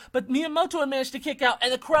Miyamoto, but Miyamoto would manage to kick out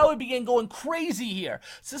and the crowd would begin going crazy here.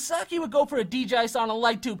 Sasaki would go for a D-Jice on a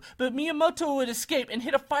light tube, but Miyamoto would escape and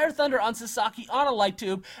hit a Fire Thunder on Sasaki on a light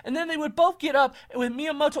tube, and then they would both get up with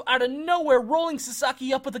Miyamoto out of nowhere rolling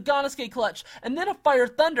Sasaki up with a Ganosuke clutch and then a Fire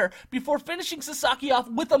Thunder before finishing Sasaki off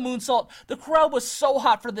with a moonsault. The crowd was so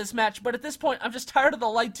hot for this match, but at this point I'm just tired of the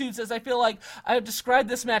light tubes, as I feel like I have described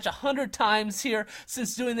this match 100 times here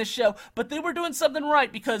since doing this show, but they were doing something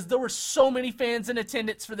right because there were so many fans in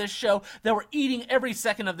attendance for this show that were eating every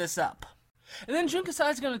second of this up. And then Jun Kasai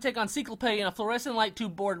is going to take on Cyclope in a fluorescent light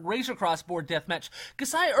tube board Razor Cross board deathmatch.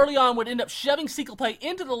 Kasai early on would end up shoving Cyclope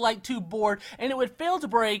into the light tube board, and it would fail to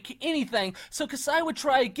break anything, so Kasai would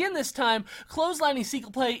try again this time, clotheslining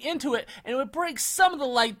Cyclope into it, and it would break some of the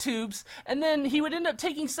light tubes, and then he would end up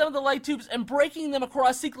taking some of the light tubes and breaking them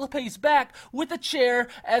across Cyclope's back with a chair,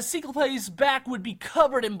 as Cyclope's back would be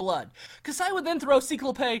covered in blood. Kasai would then throw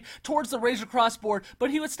Cyclope towards the Razor Cross board,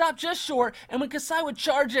 but he would stop just short, and when Kasai would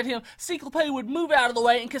charge at him, Cyclope would move out of the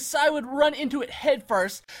way and Kasai would run into it head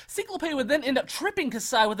first. Cyclope would then end up tripping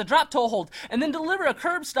Kasai with a drop toe hold and then deliver a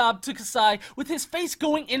curb stomp to Kasai with his face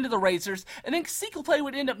going into the razors, and then Cyclope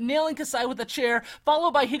would end up nailing Kasai with a chair,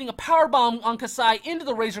 followed by hitting a power bomb on Kasai into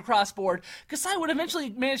the Razor Cross board. Kasai would eventually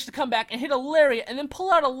manage to come back and hit a lariat and then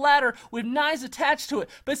pull out a ladder with knives attached to it,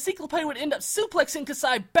 but Cyclope would end up suplexing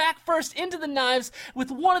Kasai back first into the knives, with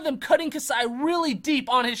one of them cutting Kasai really deep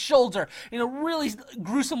on his shoulder in a really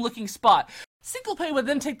gruesome looking spot. Cyclope would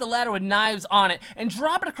then take the ladder with knives on it and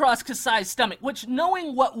drop it across Kasai's stomach, which,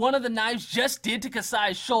 knowing what one of the knives just did to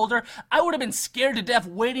Kasai's shoulder, I would have been scared to death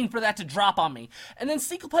waiting for that to drop on me. And then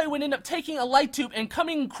Cyclope would end up taking a light tube and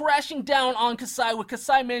coming crashing down on Kasai, with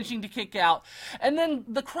Kasai managing to kick out. And then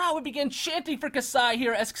the crowd would begin chanting for Kasai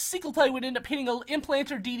here, as Cyclope would end up hitting an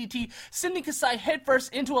implanter DDT, sending Kasai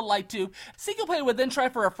headfirst into a light tube. Cyclope would then try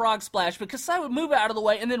for a frog splash, but Kasai would move out of the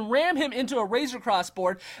way and then ram him into a Razor Cross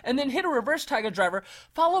board and then hit a reverse Tiger Driver,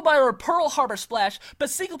 followed by a Pearl Harbor Splash, but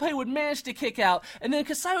Cyclope would manage to kick out, and then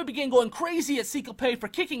Kasai would begin going crazy at Cyclope for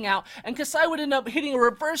kicking out, and Kasai would end up hitting a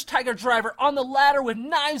reverse Tiger Driver on the ladder with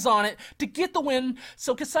knives on it to get the win.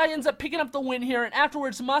 So Kasai ends up picking up the win here, and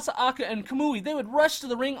afterwards Masaaka and Kamui, they would rush to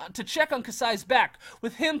the ring to check on Kasai's back,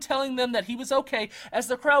 with him telling them that he was okay, as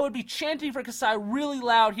the crowd would be chanting for Kasai really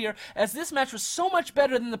loud here, as this match was so much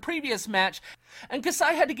better than the previous match, and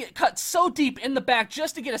Kasai had to get cut so deep in the back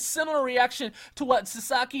just to get a similar reaction to what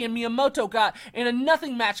Sasaki and Miyamoto got in a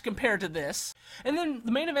nothing match compared to this. And then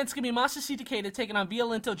the main event's going to be Masashi Takeda taking on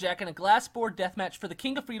Violento Jack in a glass board deathmatch for the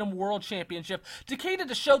King of Freedom World Championship. Takeda,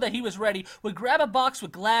 to show that he was ready, would grab a box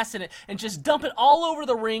with glass in it and just dump it all over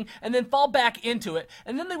the ring and then fall back into it.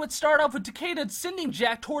 And then they would start off with Takeda sending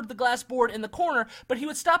Jack toward the glass board in the corner, but he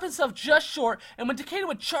would stop himself just short, and when Takeda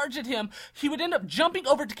would charge at him, he would end up jumping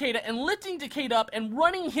over Takeda and lifting Takeda up and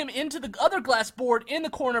running him into the other glass board in the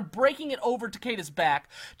corner, breaking it over Takeda's back.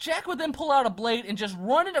 Jack would then pull out a blade and just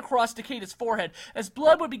run it across Takeda's forehead, as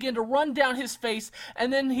blood would begin to run down his face,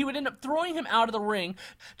 and then he would end up throwing him out of the ring.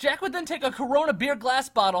 Jack would then take a Corona beer glass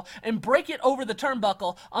bottle and break it over the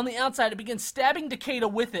turnbuckle on the outside and begin stabbing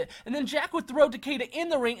Takeda with it, and then Jack would throw Takeda in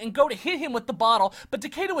the ring and go to hit him with the bottle, but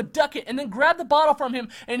Takeda would duck it and then grab the bottle from him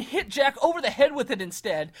and hit Jack over the head with it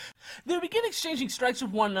instead. They would begin exchanging strikes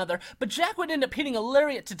with one another, but Jack would end up hitting a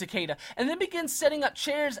lariat to Takeda, and then begin setting up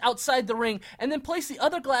chairs outside the ring, and then place the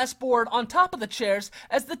other glass board on top of the chairs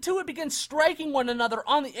as the two would begin striking one another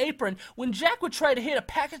on the apron when Jack would try to hit a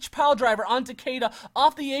package piledriver on Takeda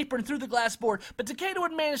off the apron through the glass board, but Takeda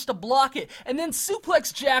would manage to block it, and then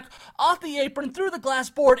suplex Jack off the apron through the glass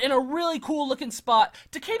board in a really cool looking spot.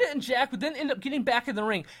 Takeda and Jack would then end up getting back in the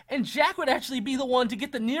ring, and Jack would actually be the one to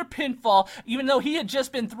get the near pinfall, even though he had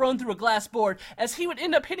just been thrown through a glass board, as he would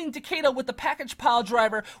end up hitting Takeda with the package pile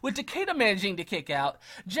driver, with Takeda managing to kick out.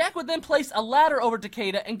 Jack would then place a ladder over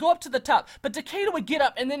Takeda and go up to the top, but Takeda would get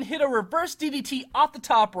up and then hit a reverse DDT off the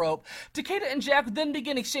top rope. Takeda and Jack would then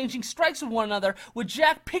begin exchanging strikes with one another, with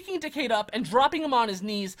Jack picking Takeda up and dropping him on his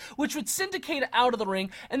knees, which would send Takeda out of the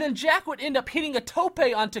ring, and then Jack would end up hitting a tope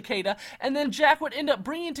on Takeda, and then Jack would end up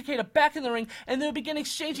bringing Takeda back in the ring, and they would begin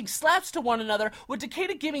exchanging slaps to one another, with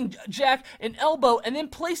Takeda giving Jack an elbow and then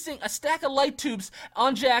placing a stack of light tubes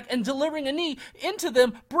on Jack and delivering a knee into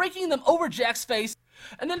them, breaking them over Jack's face.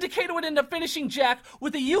 And then Takeda would end up finishing Jack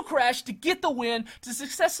with a U-Crash to get the win to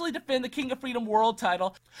successfully defend the King of Freedom World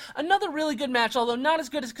title. Another really good match, although not as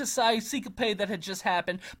good as Kasai Sikape that had just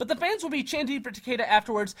happened, but the fans will be chanting for Takeda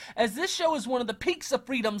afterwards, as this show is one of the peaks of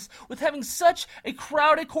Freedoms, with having such a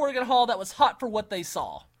crowded Korakuen Hall that was hot for what they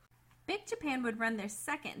saw. Big Japan would run their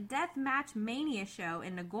second Deathmatch Mania show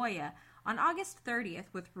in Nagoya on August 30th,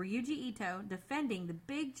 with Ryuji Ito defending the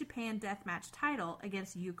Big Japan Deathmatch title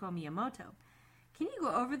against Yuko Miyamoto. Can you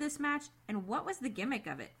go over this match, and what was the gimmick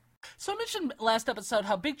of it? So I mentioned last episode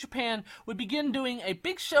how Big Japan would begin doing a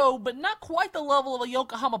big show, but not quite the level of a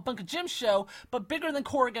Yokohama Bunka Gym show, but bigger than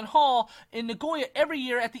Korakuen Hall in Nagoya every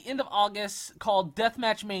year at the end of August, called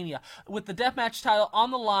Deathmatch Mania, with the Deathmatch title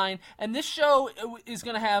on the line. And this show is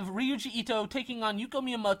going to have Ryuji Ito taking on Yuko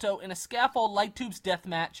Miyamoto in a scaffold light tubes death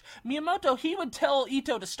match. Miyamoto, he would tell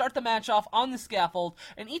Ito to start the match off on the scaffold,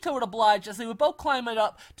 and Ito would oblige as they would both climb it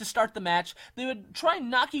up to start the match. They would try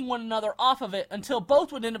knocking one another off of it until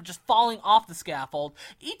both would end up just falling off the scaffold.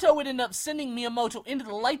 Ito would end up sending Miyamoto into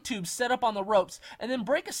the light tubes set up on the ropes, and then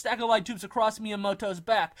break a stack of light tubes across Miyamoto's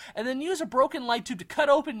back, and then use a broken light tube to cut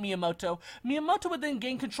open Miyamoto. Miyamoto would then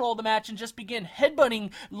gain control of the match and just begin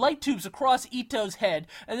headbutting light tubes across Ito's head,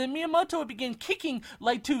 and then Miyamoto would begin kicking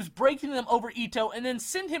light tubes, breaking them over Ito, and then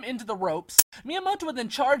send him into the ropes. Miyamoto would then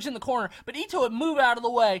charge in the corner, but Ito would move out of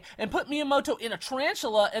the way and put Miyamoto in a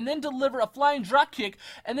tarantula and then deliver a flying drop kick,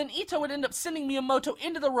 and then Ito would end up sending Miyamoto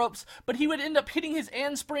into the ropes, but he would end up hitting his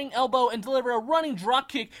handspring elbow and deliver a running drop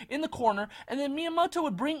kick in the corner, and then Miyamoto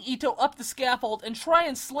would bring Ito up the scaffold and try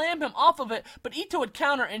and slam him off of it, but Ito would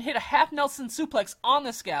counter and hit a half Nelson suplex on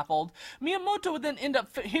the scaffold. Miyamoto would then end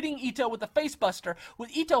up hitting Ito with a facebuster,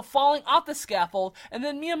 with Ito falling off the scaffold, and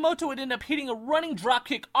then Miyamoto would end up hitting a running drop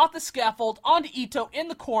kick off the scaffold onto Ito in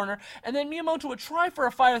the corner, and then Miyamoto would try for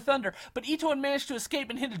a Fire Thunder, but Ito would manage to escape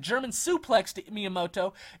and hit a German suplex to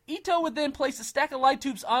Miyamoto. Ito would then place a stack of light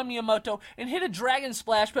tubes on Miyamoto and hit a Dragon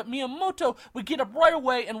Splash, but Miyamoto would get up right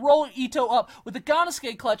away and roll Ito up with a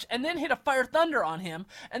Ganosuke clutch and then hit a Fire Thunder on him,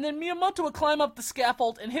 and then Miyamoto would climb up the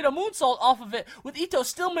scaffold and hit a moonsault off of it, with Ito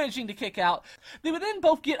still managing to kick out. They would then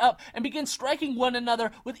both get up and begin striking one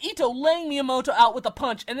another, with Ito laying Miyamoto out with a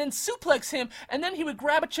punch and then suplex him, and then he would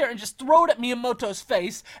grab a chair and just throw it at Miyamoto's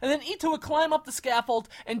face, and then Ito would climb up the scaffold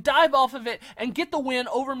and dive off of it and get the win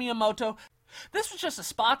over Miyamoto. This was just a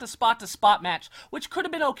spot-to-spot-to-spot match, which could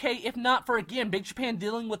have been okay if not for, again, Big Japan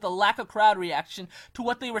dealing with the lack of crowd reaction to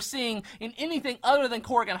what they were seeing in anything other than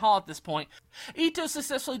Korakuen Hall at this point. Ito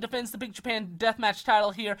successfully defends the Big Japan Deathmatch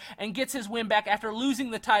title here and gets his win back after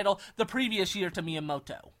losing the title the previous year to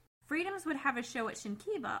Miyamoto. Freedoms would have a show at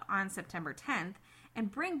Shinkiba on September 10th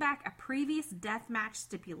and bring back a previous deathmatch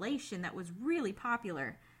stipulation that was really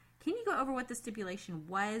popular. Can you go over what the stipulation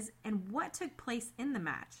was and what took place in the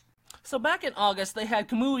match? So back in August, they had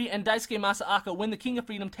Kamui and Daisuke Masaaka win the King of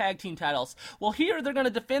Freedom tag team titles. Well, here they're going to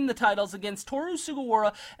defend the titles against Toru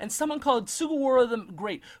Sugawara and someone called Sugawara the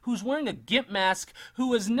Great, who's wearing a Gimp mask, who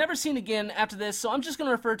was never seen again after this, so I'm just going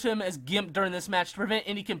to refer to him as Gimp during this match to prevent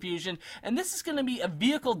any confusion. And this is going to be a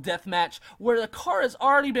vehicle death match where the car has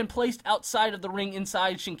already been placed outside of the ring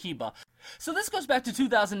inside Shinkiba. So this goes back to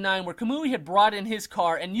 2009, where Kamui had brought in his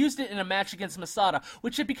car and used it in a match against Masada,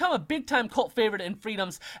 which had become a big-time cult favorite in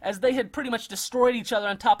Freedoms, as they had pretty much destroyed each other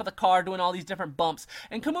on top of the car, doing all these different bumps.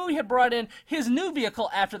 And Kamui had brought in his new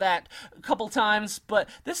vehicle after that a couple times, but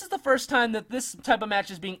this is the first time that this type of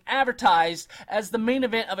match is being advertised as the main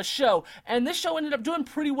event of a show. And this show ended up doing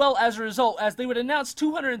pretty well as a result, as they would announce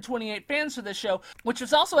 228 fans for this show, which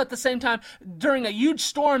was also at the same time during a huge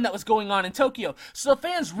storm that was going on in Tokyo. So the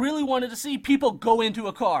fans really wanted to see people go into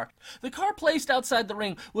a car. The car placed outside the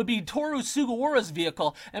ring would be Toru Sugawara's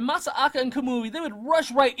vehicle, and Masaaka and Kamui, they would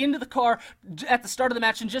rush right into the car at the start of the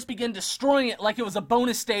match and just begin destroying it like it was a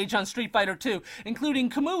bonus stage on Street Fighter II, including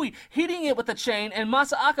Kamui hitting it with a chain and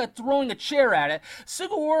Masaaka throwing a chair at it.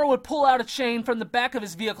 Sugawara would pull out a chain from the back of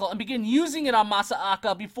his vehicle and begin using it on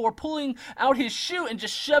Masaaka before pulling out his shoe and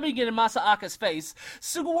just shoving it in Masaaka's face.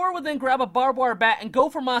 Sugawara would then grab a barbed wire bat and go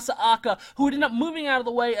for Masaaka, who would end up moving out of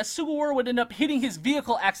the way as Sugawara would end up hitting his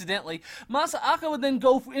vehicle accidentally. Masaaka would then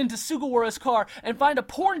go into Sugawara's car and find a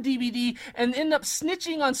porn DVD and end up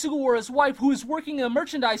snitching on Sugawara's wife, who is working a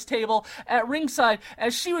merchandise table at ringside,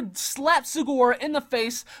 as she would slap Sugawara in the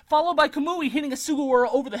face, followed by Kamui hitting a Sugawara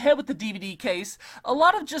over the head with the DVD case. A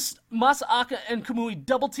lot of just Masaaka and Kamui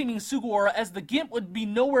double teaming Sugawara, as the Gimp would be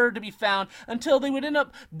nowhere to be found until they would end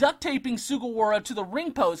up duct taping Sugawara to the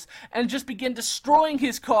ring post and just begin destroying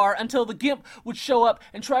his car until the Gimp would show up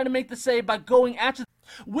and try to make the save by going after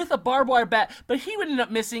with a barbed wire bat, but he would end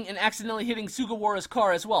up missing and accidentally hitting Sugawara's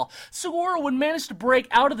car as well. Sugawara would manage to break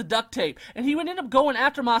out of the duct tape, and he would end up going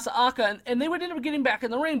after Masaaka, and they would end up getting back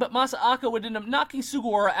in the ring, but Masaaka would end up knocking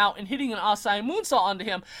Sugawara out and hitting an Asai moonsault onto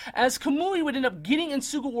him, as Kamui would end up getting in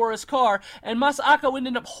Sugawara's car, and Masaaka would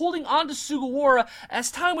end up holding onto Sugawara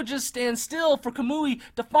as time would just stand still for Kamui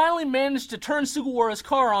to finally manage to turn Sugawara's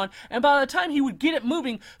car on, and by the time he would get it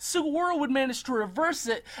moving, Sugawara would manage to reverse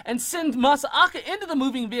it and send Masaaka into the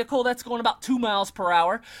moving vehicle that's going about 2 miles per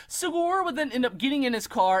hour. Sugawara would then end up getting in his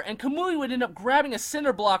car, and Kamui would end up grabbing a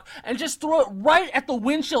cinder block and just throw it right at the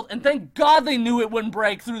windshield, and thank God they knew it wouldn't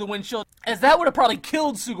break through the windshield, as that would have probably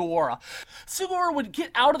killed Sugawara. Sugawara would get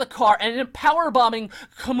out of the car and end up powerbombing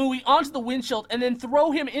Kamui onto the windshield and then throw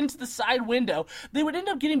him into the side window. They would end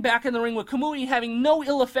up getting back in the ring with Kamui having no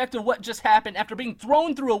ill effect of what just happened after being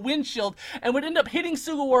thrown through a windshield, and would end up hitting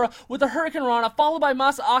Sugawara with a Hurricane Rana, followed by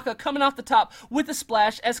Masaaka coming off the top with a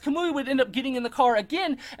splash, as Kamui would end up getting in the car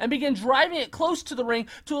again and begin driving it close to the ring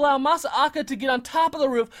to allow Masaaka to get on top of the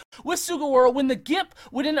roof with Sugawara, when the Gimp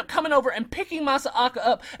would end up coming over and picking Masaaka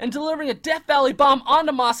up and delivering a Death Valley bomb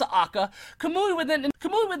onto Masaaka. Kamui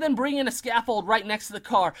would then bring in a scaffold right next to the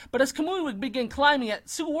car, but as Kamui would begin climbing it,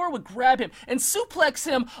 Sugawara would grab him and suplex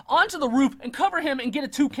him onto the roof and cover him and get a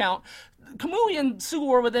 2 count. Kamui and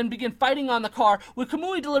Sugawara would then begin fighting on the car, with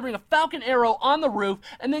Kamui delivering a Falcon Arrow on the roof,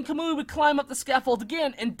 and then Kamui would climb up the scaffold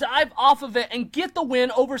again and dive off of it and get the win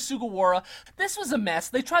over Sugawara. This was a mess.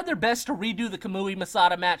 They tried their best to redo the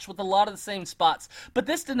Kamui-Masada match with a lot of the same spots, but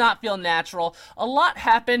this did not feel natural. A lot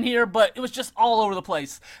happened here, but it was just all over the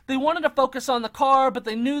place. They wanted to focus on the car, but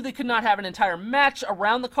they knew they could not have an entire match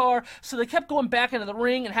around the car, so they kept going back into the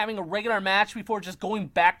ring and having a regular match before just going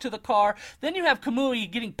back to the car. Then you have Kamui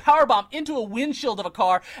getting powerbombed into a windshield of a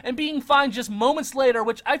car and being fine just moments later,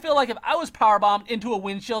 which I feel like if I was powerbombed into a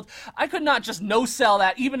windshield, I could not just no-sell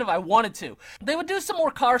that even if I wanted to. They would do some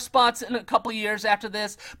more car spots in a couple of years after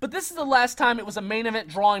this, but this is the last time it was a main event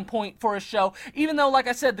drawing point for a show, even though, like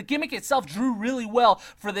I said, the gimmick itself drew really well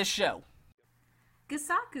for this show.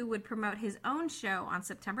 Gasaku would promote his own show on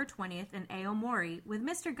September 20th in Aomori with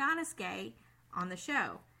Mr. Ganasuke on the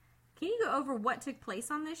show. Can you go over what took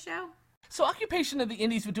place on this show? So Occupation of the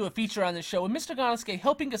Indies would do a feature on this show, with Mr. Ganasuke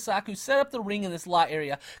helping Gasaku set up the ring in this lot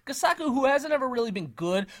area. Gasaku, who hasn't ever really been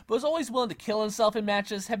good, but was always willing to kill himself in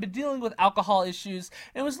matches, had been dealing with alcohol issues,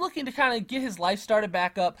 and was looking to kind of get his life started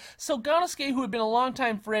back up. So Ganasuke, who had been a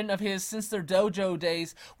longtime friend of his since their dojo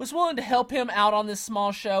days, was willing to help him out on this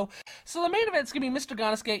small show. So the main event's going to be Mr.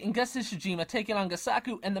 Ganasuke and Gus Ishijima taking on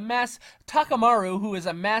Gasaku and the masked Takamaru, who is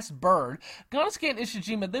a masked bird. Ganasuke and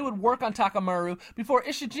Ishijima, they would work on Takamaru before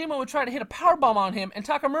Ishijima would try to hit a powerbomb on him, and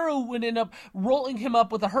Takamaru would end up rolling him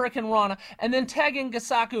up with a Hurricane Rana, and then tagging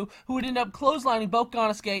Gasaku, who would end up clotheslining both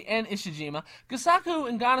Ganasuke and Ishijima. Gasaku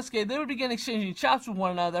and Ganasuke, they would begin exchanging chops with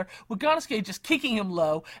one another, with Ganasuke just kicking him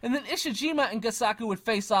low, and then Ishijima and Gasaku would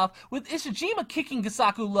face off, with Ishijima kicking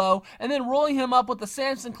Gasaku low, and then rolling him up with the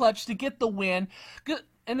Samson Clutch to get the win.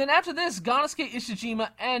 And then after this, Ganasuke, Ishijima,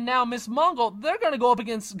 and now Miss Mongol, they're going to go up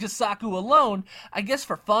against Gasaku alone, I guess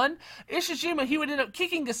for fun. Ishijima, he would end up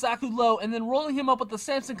kicking Gasaku low and then rolling him up with the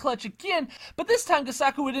Samson Clutch again, but this time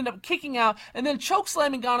Gasaku would end up kicking out and then choke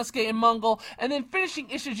slamming Ganasuke and Mongol, and then finishing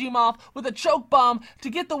Ishijima off with a choke bomb to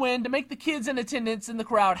get the win, to make the kids in attendance and the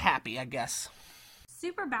crowd happy, I guess.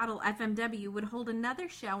 Super Battle FMW would hold another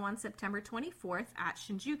show on September 24th at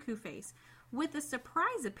Shinjuku Face, with a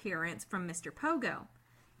surprise appearance from Mr. Pogo.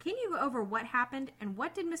 Can you go over what happened and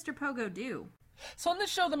what did Mr. Pogo do? So on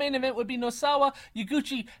this show, the main event would be Nosawa,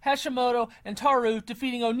 Yaguchi, Hashimoto, and Taru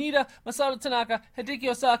defeating Onita, Masato Tanaka, Hideki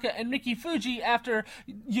Osaka, and Riki Fuji after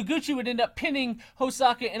Yaguchi would end up pinning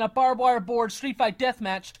Hosaka in a barbed wire board street fight death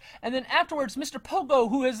match. And then afterwards, Mr. Pogo,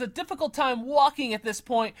 who has a difficult time walking at this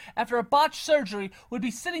point after a botched surgery, would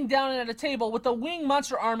be sitting down at a table with the Wing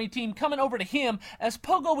Monster Army team coming over to him as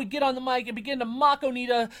Pogo would get on the mic and begin to mock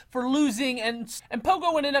Onita for losing, and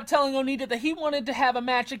Pogo would end up telling Onita that he wanted to have a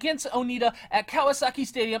match against Onita at Kawasaki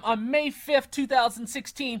Stadium on May 5th,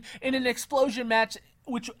 2016 in an explosion match,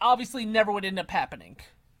 which obviously never would end up happening.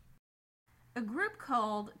 A group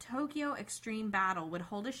called Tokyo Extreme Battle would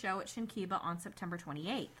hold a show at Shinkiba on September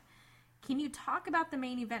 28th. Can you talk about the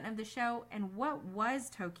main event of the show and what was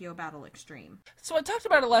Tokyo Battle Extreme? So I talked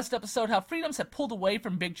about it last episode how Freedoms had pulled away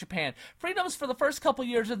from Big Japan. Freedoms for the first couple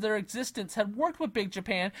years of their existence had worked with Big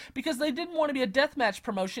Japan because they didn't want to be a deathmatch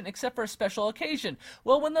promotion except for a special occasion.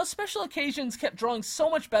 Well, when those special occasions kept drawing so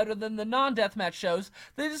much better than the non-deathmatch shows,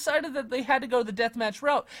 they decided that they had to go the deathmatch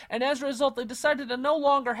route, and as a result they decided to no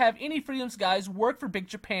longer have any Freedoms guys work for Big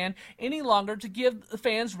Japan any longer to give the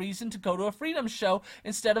fans reason to go to a Freedoms show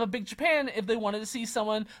instead of a Big Japan if they wanted to see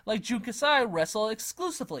someone like Jun Kasai wrestle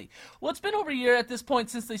exclusively. Well, it's been over a year at this point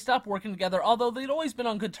since they stopped working together, although they'd always been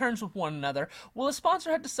on good terms with one another. Well, the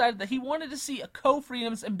sponsor had decided that he wanted to see a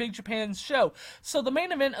co-Freedoms and Big Japan's show. So the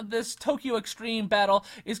main event of this Tokyo Extreme Battle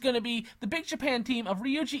is going to be the Big Japan team of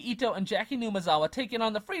Ryuji Ito and Jackie Numazawa taking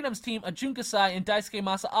on the Freedoms team of Jun Kasai and Daisuke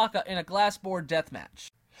Masaaka in a glass board death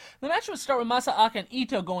match. The match would start with Masaaka and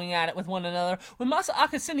Ito going at it with one another, with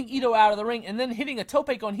Masaaka sending Ito out of the ring and then hitting a tope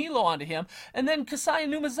con hilo onto him, and then Kasai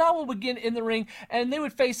and Numazawa would get in the ring and they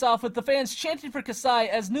would face off with the fans chanting for Kasai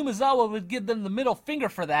as Numazawa would give them the middle finger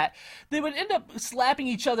for that. They would end up slapping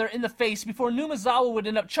each other in the face before Numazawa would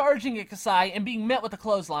end up charging at Kasai and being met with a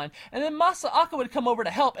clothesline, and then Masaaka would come over to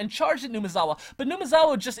help and charge at Numazawa, but Numazawa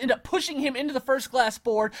would just end up pushing him into the first glass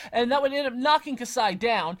board, and that would end up knocking Kasai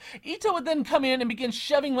down. Ito would then come in and begin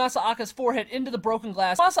shoving Masaaka's forehead into the broken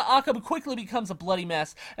glass. Masaaka quickly becomes a bloody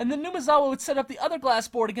mess, and then Numazawa would set up the other glass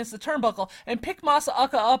board against the turnbuckle and pick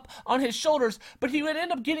Masaaka up on his shoulders, but he would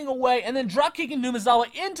end up getting away and then drop-kicking Numazawa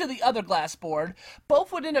into the other glass board.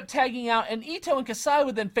 Both would end up tagging out, and Ito and Kasai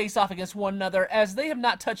would then face off against one another, as they have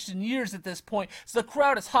not touched in years at this point, so the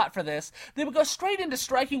crowd is hot for this. They would go straight into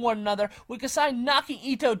striking one another, with Kasai knocking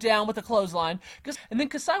Ito down with a clothesline, and then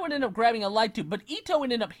Kasai would end up grabbing a light tube, but Ito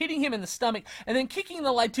would end up hitting him in the stomach, and then kicking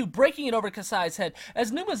the light tube, breaking it over Kasai's head,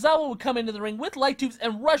 as Numazawa would come into the ring with light tubes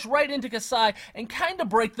and rush right into Kasai and kind of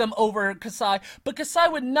break them over Kasai, but Kasai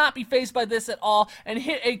would not be fazed by this at all and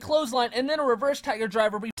hit a clothesline and then a reverse tiger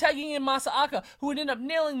driver, tagging in Masaaka, who would end up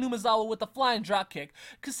nailing Numazawa with a flying dropkick.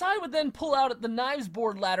 Kasai would then pull out the knives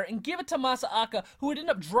board ladder and give it to Masaaka, who would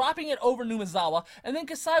end up dropping it over Numazawa, and then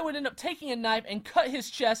Kasai would end up taking a knife and cut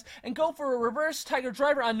his chest and go for a reverse tiger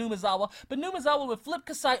driver on Numazawa, but Numazawa would flip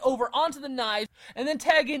Kasai over onto the knives and then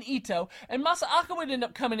tag in Ito, and Masaaka would end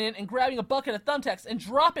up coming in and grabbing a bucket of thumbtacks and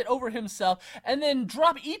drop it over himself, and then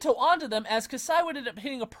drop Ito onto them as Kasai would end up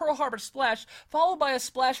hitting a Pearl Harbor splash, followed by a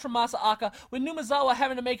splash from Masaaka, with Numazawa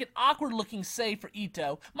having to make an awkward-looking save for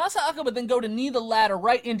Ito. Masaaka would then go to knee the ladder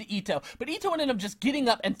right into Ito, but Ito would end up just getting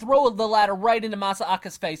up and throw the ladder right into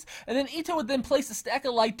Masaaka's face, and then Ito would then place a stack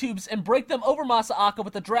of light tubes and break them over Masaaka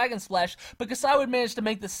with a dragon splash, but Kasai would manage to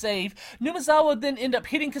make the save. Numazawa would then end up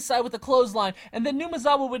hitting Kasai with a clothesline, and then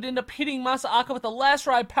Numazawa would end up hitting Masaaka with a last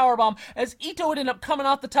ride powerbomb, as Ito would end up coming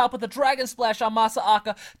off the top with a dragon splash on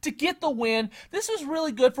Masaaka to get the win. This was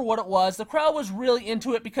really good for what it was. The crowd was really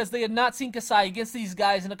into it because they had not seen Kasai against these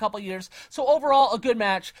guys in a couple years, so overall a good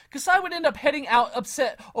match. Kasai would end up heading out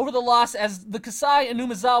upset over the loss, as the Kasai and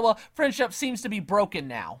Numazawa friendship seems to be broken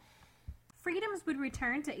now. Freedoms would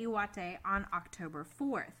return to Iwate on October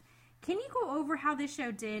 4th. Can you go over how this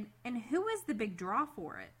show did and who is the big draw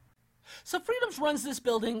for it? So Freedoms runs this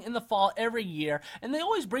building in the fall every year, and they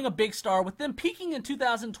always bring a big star, with them peaking in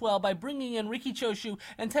 2012 by bringing in Riki Choshu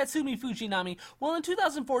and Tatsumi Fujinami. Well, in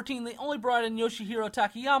 2014, they only brought in Yoshihiro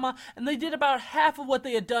Takayama, and they did about half of what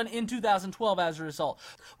they had done in 2012 as a result.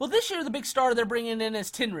 Well, this year, the big star they're bringing in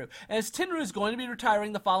is Tenryu, as Tenryu is going to be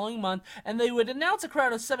retiring the following month, and they would announce a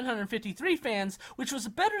crowd of 753 fans, which was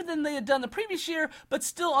better than they had done the previous year, but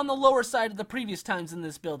still on the lower side of the previous times in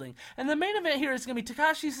this building. And the main event here is going to be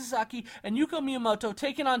Takashi Sasaki Sasaki and Yuko Miyamoto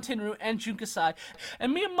taking on Tenryu and Jun Kasai.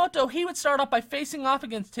 And Miyamoto, he would start off by facing off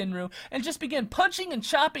against Tenryu and just begin punching and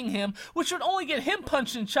chopping him, which would only get him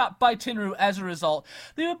punched and chopped by Tenryu as a result.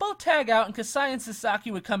 They would both tag out, and Kasai and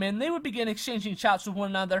Sasaki would come in. They would begin exchanging chops with one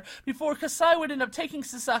another before Kasai would end up taking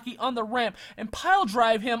Sasaki on the ramp and pile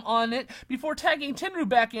drive him on it before tagging Tenryu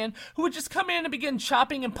back in, who would just come in and begin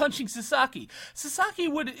chopping and punching Sasaki. Sasaki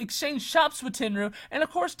would exchange chops with Tenryu, and of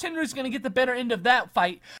course Tenryu's going to get the better end of that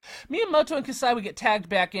fight. Miyamoto and Kasai would get tagged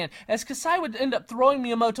back in, as Kasai would end up throwing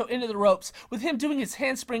Miyamoto into the ropes, with him doing his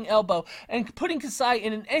handspring elbow and putting Kasai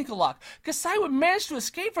in an ankle lock. Kasai would manage to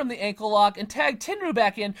escape from the ankle lock and tag Tenryu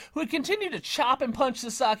back in, who would continue to chop and punch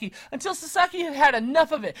Sasaki until Sasaki had had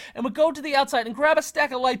enough of it and would go to the outside and grab a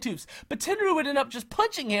stack of light tubes. But Tenryu would end up just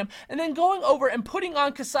punching him and then going over and putting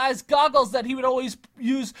on Kasai's goggles that he would always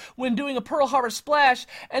use when doing a Pearl Harbor splash,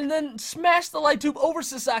 and then smash the light tube over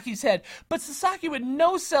Sasaki's head. But Sasaki would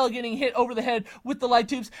no sell getting hit over the head with the light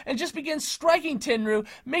tubes and just begin striking Tenryu,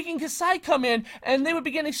 making Kasai come in, and they would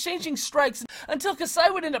begin exchanging strikes until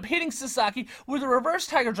Kasai would end up hitting Sasaki with a reverse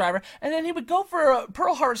Tiger Driver, and then he would go for a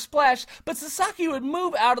Pearl Harbor splash, but Sasaki would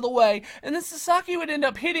move out of the way, and then Sasaki would end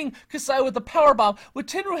up hitting Kasai with a power bomb, with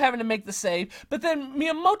Tenryu having to make the save. But then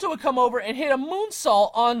Miyamoto would come over and hit a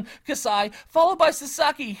moonsault on Kasai, followed by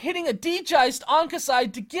Sasaki hitting a D-Geist on Kasai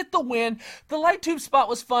to get the win. The light tube spot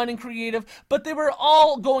was fun and creative, but they were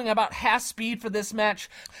all going about half speed for this match.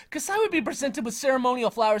 Kasai would be presented with ceremonial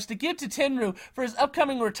flowers to give to Tenryu for his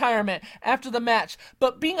upcoming retirement after the match,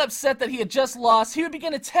 but being upset that he had just lost, he would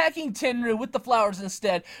begin attacking Tenryu with the flowers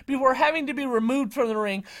instead, before having to be removed from the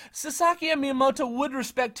ring. Sasaki and Miyamoto would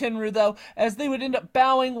respect Tenryu, though, as they would end up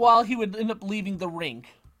bowing while he would end up leaving the ring.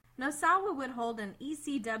 Nosawa would hold an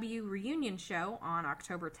ECW reunion show on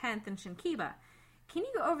October 10th in Shinkiba. Can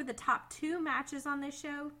you go over the top 2 matches on this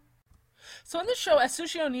show? So in this show,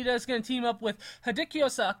 Atsushi Onita is going to team up with Hideki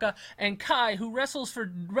Osaka and Kai, who wrestles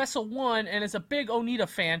for Wrestle 1 and is a big Onita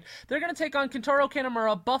fan. They're going to take on Kentaro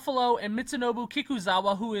Kanemaru, Buffalo, and Mitsunobu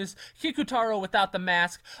Kikuzawa, who is Kikutaro without the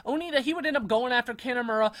mask. Onita, he would end up going after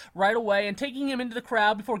Kanemaru right away and taking him into the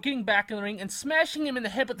crowd before getting back in the ring and smashing him in the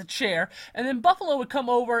head with the chair. And then Buffalo would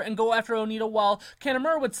come over and go after Onita while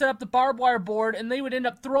Kanemaru would set up the barbed wire board, and they would end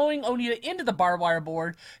up throwing Onita into the barbed wire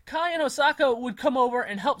board. Kai and Osaka would come over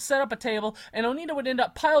and help set up a table, and Onita would end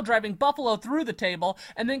up pile driving Buffalo through the table,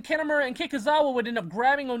 and then Kanemaru and Kikuzawa would end up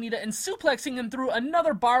grabbing Onita and suplexing him through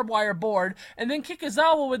another barbed wire board, and then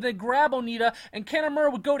Kikuzawa would then grab Onita, and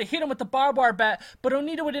Kanemaru would go to hit him with the barbed wire bat, but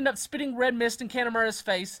Onita would end up spitting red mist in Kanemaru's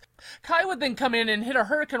face. Kai would then come in and hit a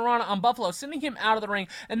Hurricane Rana on Buffalo, sending him out of the ring,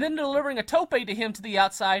 and then delivering a tope to him to the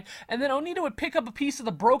outside, and then Onita would pick up a piece of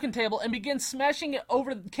the broken table and begin smashing it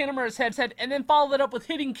over Kanemaru's head, and then follow it up with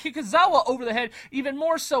hitting Kikuzawa over the head, even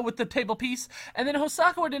more so with the table piece, and then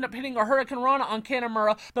Osaka would end up hitting a Hurricane Rana on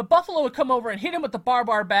Kanemaru, but Buffalo would come over and hit him with the barbed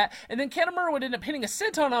wire bat, and then Kanemaru would end up hitting a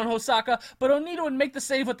senton on Osaka, but Onita would make the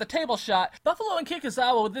save with the table shot. Buffalo and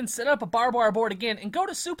Kikuzawa would then set up a barbed wire board again and go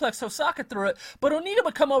to suplex Osaka through it, but Onita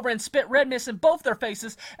would come over and spit red mist in both their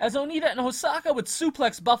faces, as Onita and Osaka would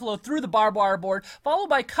suplex Buffalo through the barbed wire board, followed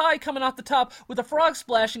by Kai coming off the top with a frog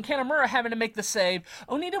splash and Kanemaru having to make the save.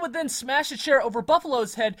 Onita would then smash a chair over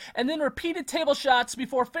Buffalo's head, and then repeated table shots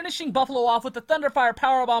before finishing Buffalo off with the Thunderfire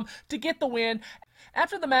powerbomb to get the win.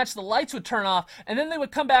 After the match, the lights would turn off, and then they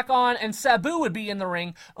would come back on, and Sabu would be in the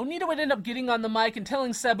ring. Onita would end up getting on the mic and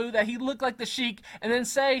telling Sabu that he looked like the Sheik, and then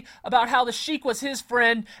say about how the Sheik was his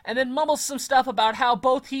friend, and then mumble some stuff about how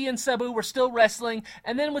both he and Sabu were still wrestling,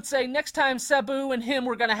 and then would say next time Sabu and him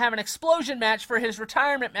were going to have an explosion match for his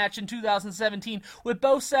retirement match in 2017, with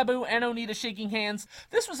both Sabu and Onita shaking hands.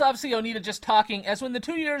 This was obviously Onita just talking, as when the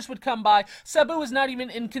 2 years would come by, Sabu was not even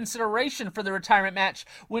in consideration for the retirement match,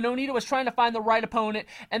 when Onita was trying to find the right opponent,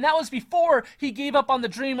 and that was before he gave up on the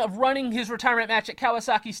dream of running his retirement match at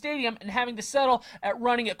Kawasaki Stadium and having to settle at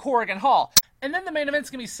running at Corrigan Hall. And then the main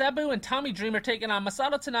event's going to be Sabu and Tommy Dreamer taking on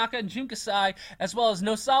Masato Tanaka and Jun Kasai, as well as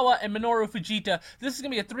Nosawa and Minoru Fujita. This is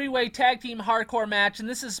going to be a 3-way tag team hardcore match, and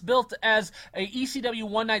this is built as a ECW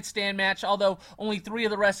one-night stand match, although only 3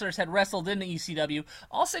 of the wrestlers had wrestled in the ECW.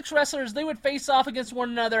 All 6 wrestlers, they would face off against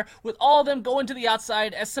one another, with all of them going to the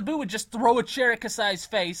outside, as Sabu would just throw a chair at Kasai's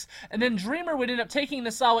face, and then Dreamer would end up taking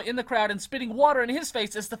Nosawa in the crowd and spitting water in his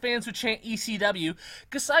face as the fans would chant ECW.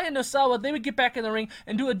 Kasai and Nosawa, they would get back in the ring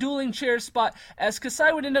and do a dueling chair spot, as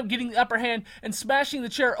Kasai would end up getting the upper hand and smashing the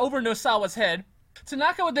chair over Nosawa's head.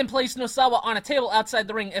 Tanaka would then place Nosawa on a table outside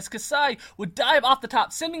the ring as Kasai would dive off the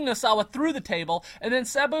top, sending Nosawa through the table, and then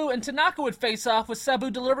Sabu and Tanaka would face off, with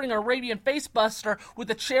Sabu delivering an Arabian facebuster with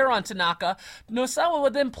a chair on Tanaka. Nosawa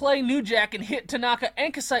would then play New Jack and hit Tanaka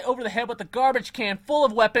and Kasai over the head with a garbage can full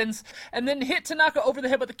of weapons, and then hit Tanaka over the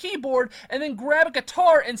head with a keyboard, and then grab a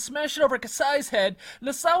guitar and smash it over Kasai's head.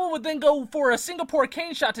 Nosawa would then go for a Singapore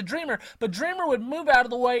cane shot to Dreamer, but Dreamer would move out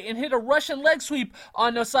of the way and hit a Russian leg sweep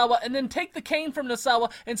on Nosawa, and then take the cane from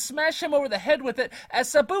Nosawa and smash him over the head with it, as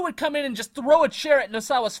Sabu would come in and just throw a chair at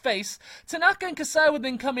Nosawa's face. Tanaka and Kasai would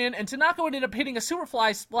then come in, and Tanaka would end up hitting a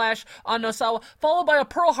Superfly splash on Nosawa, followed by a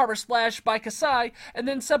Pearl Harbor splash by Kasai, and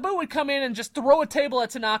then Sabu would come in and just throw a table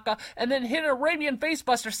at Tanaka, and then hit an Arabian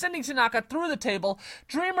facebuster, sending Tanaka through the table.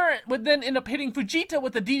 Dreamer would then end up hitting Fujita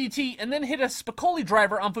with a DDT, and then hit a Spicoli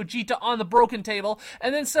driver on Fujita on the broken table,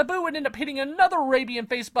 and then Sabu would end up hitting another Arabian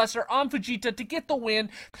facebuster on Fujita to get the win.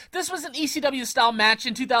 This was an ECW-style match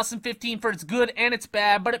in 2015 for its good and its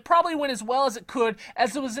bad, but it probably went as well as it could,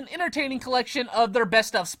 as it was an entertaining collection of their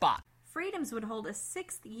best-of spots. Freedoms would hold a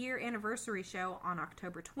 6th-year anniversary show on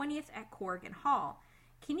October 20th at Corrigan Hall.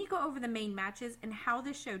 Can you go over the main matches and how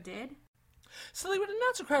this show did? So they would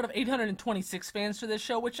announce a crowd of 826 fans for this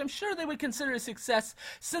show, which I'm sure they would consider a success,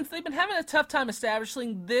 since they've been having a tough time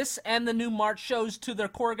establishing this and the new March shows to their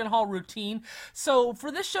Corrigan Hall routine. So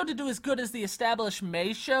for this show to do as good as the established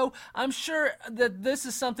May show, I'm sure that this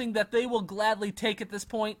is something that they will gladly take at this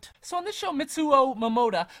point. So on this show, Mitsuo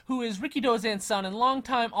Momota, who is Riki Dozan's son and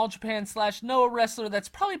longtime All Japan / Noah wrestler that's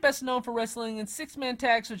probably best known for wrestling in 6-man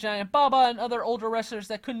tags with Giant Baba and other older wrestlers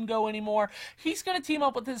that couldn't go anymore, he's going to team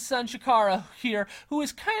up with his son Shikara here, who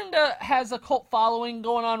is kinda has a cult following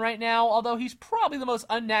going on right now, although he's probably the most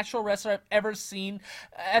unnatural wrestler I've ever seen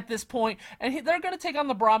at this point. And they're going to take on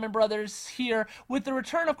the Brahman brothers here, with the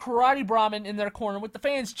return of Karate Brahman in their corner, with the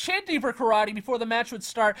fans chanting for Karate before the match would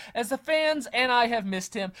start, as the fans and I have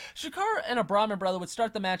missed him. Shikara and a Brahman brother would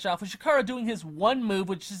start the match off with Shikara doing his one move,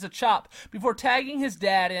 which is a chop, before tagging his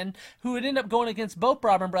dad in, who would end up going against both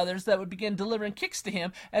Brahman brothers that would begin delivering kicks to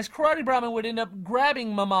him, as Karate Brahman would end up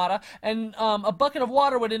grabbing Momota, and a bucket of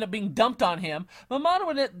water would end up being dumped on him. Momota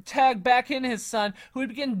would tag back in his son, who would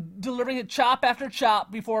begin delivering a chop after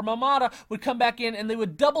chop, before Momota would come back in and they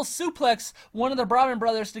would double suplex one of the Brahman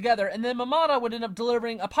brothers together, and then Momota would end up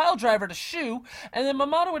delivering a pile driver to Shu, and then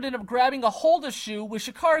Momota would end up grabbing a hold of Shu, with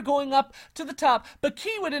Shikara going up to the top, but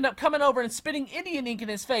Ki would end up coming over and spitting Indian ink in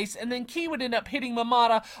his face, and then Ki would end up hitting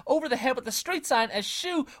Momota over the head with the street sign, as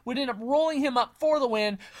Shu would end up rolling him up for the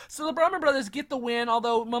win. So the Brahman brothers get the win,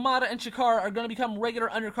 although Momota and Shikara are going to become regular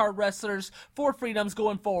undercard wrestlers for Freedoms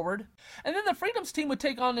going forward. And then the Freedoms team would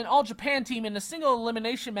take on an All Japan team in a single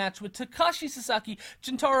elimination match, with Takashi Sasaki,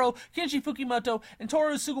 Jintaro, Kenji Fukimoto, and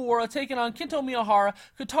Toru Sugawara taking on Kento Miyahara,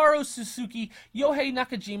 Kotaro Suzuki, Yohei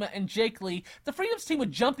Nakajima, and Jake Lee. The Freedoms team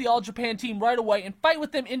would jump the All Japan team right away and fight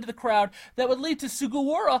with them into the crowd. That would lead to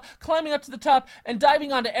Sugawara climbing up to the top and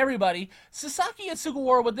diving onto everybody. Sasaki and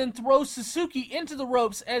Sugawara would then throw Suzuki into the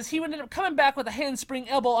ropes, as he would end up coming back with a handspring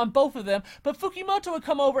elbow on both of them, but Fukimoto would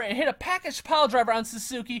come over and hit a package piledriver on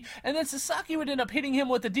Suzuki, and then Sasaki would end up hitting him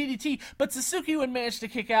with a DDT, but Suzuki would manage to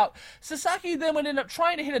kick out. Sasaki then would end up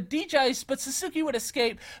trying to hit a D-Jice, but Suzuki would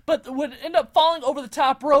escape, but would end up falling over the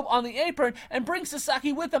top rope on the apron and bring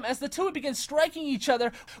Sasaki with him, as the two would begin striking each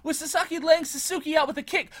other, with Sasaki laying Suzuki out with a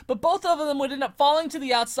kick, but both of them would end up falling to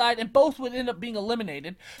the outside and both would end up being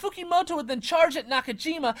eliminated. Fukimoto would then charge at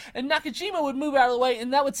Nakajima, and Nakajima would move out of the way,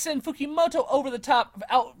 and that would send Fukimoto over the top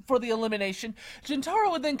out for the elimination.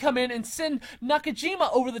 Jintaro would then come in and send Nakajima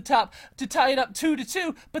over the top to tie it up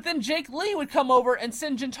 2-2, but then Jake Lee would come over and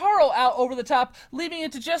send Jintaro out over the top, leaving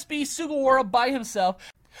it to just be Sugawara by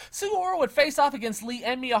himself. Sugawara would face off against Lee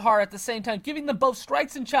and Miyahara at the same time, giving them both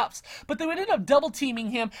strikes and chops, but they would end up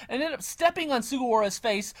double-teaming him and end up stepping on Sugawara's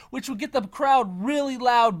face, which would get the crowd really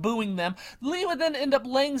loud booing them. Lee would then end up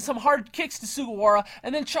laying some hard kicks to Sugawara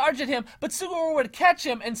and then charge at him, but Sugawara would catch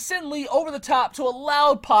him and send Lee over the top to a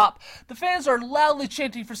loud pop. The fans are loudly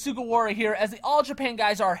chanting for Sugawara here, as the All Japan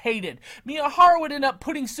guys are hated. Miyahara would end up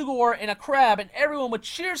putting Sugawara in a crab, and everyone would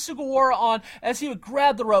cheer Sugawara on as he would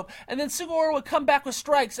grab the rope, and then Sugawara would come back with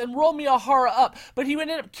strikes and roll Miyahara up, but he would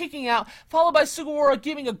end up kicking out, followed by Sugawara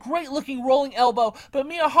giving a great-looking rolling elbow, but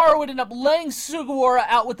Miyahara would end up laying Sugawara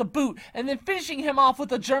out with a boot, and then finishing him off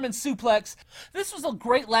with a German suplex. This was a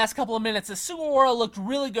great last couple of minutes, as Sugawara looked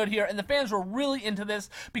really good here, and the fans were really into this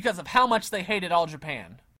because of how much they hated All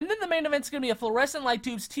Japan. And then the main event's going to be a fluorescent light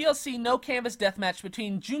tubes TLC no canvas death match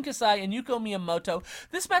between Jun Kasai and Yuko Miyamoto.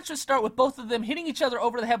 This match would start with both of them hitting each other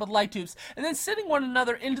over the head with light tubes and then sending one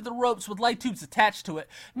another into the ropes with light tubes attached to it.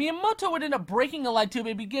 Miyamoto would end up breaking a light tube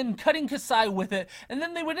and begin cutting Kasai with it, and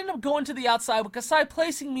then they would end up going to the outside with Kasai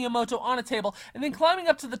placing Miyamoto on a table and then climbing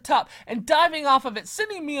up to the top and diving off of it,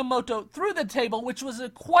 sending Miyamoto through the table, which was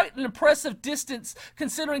quite an impressive distance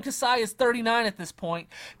considering Kasai is 39 at this point.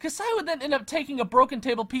 Kasai would then end up taking a broken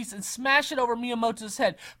table piece and smash it over Miyamoto's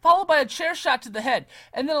head, followed by a chair shot to the head,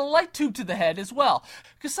 and then a light tube to the head as well.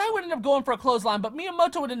 Kasai would end up going for a clothesline, but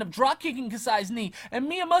Miyamoto would end up drop kicking Kasai's knee, and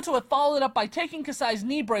Miyamoto would follow it up by taking Kasai's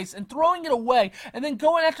knee brace and throwing it away, and then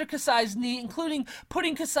going after Kasai's knee, including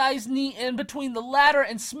putting Kasai's knee in between the ladder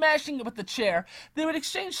and smashing it with the chair. They would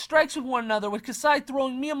exchange strikes with one another, with Kasai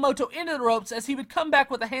throwing Miyamoto into the ropes as he would come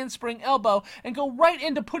back with a handspring elbow and go right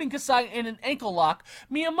into putting Kasai in an ankle lock.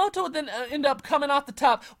 Miyamoto would then end up coming off the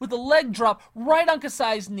top with a leg drop right on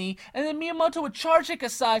Kasai's knee, and then Miyamoto would charge at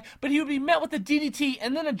Kasai, but he would be met with a DDT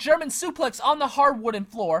and then a German suplex on the hard wooden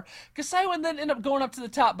floor. Kasai would then end up going up to the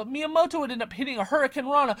top, but Miyamoto would end up hitting a Hurricane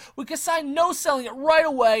Rana, with Kasai no-selling it right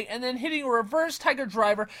away, and then hitting a reverse Tiger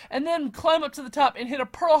Driver, and then climb up to the top and hit a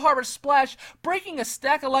Pearl Harbor Splash, breaking a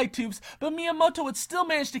stack of light tubes, but Miyamoto would still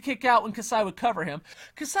manage to kick out when Kasai would cover him.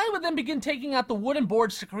 Kasai would then begin taking out the wooden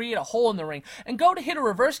boards to create a hole in the ring, and go to hit a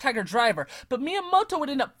reverse Tiger Driver, but Miyamoto would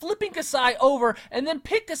end up flipping Kasai over, and then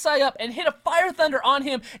pick Kasai up and hit a Fire Thunder on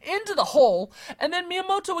him into the hole, and then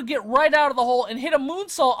Miyamoto would get right out of the hole and hit a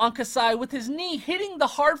moonsault on Kasai with his knee hitting the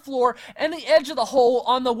hard floor and the edge of the hole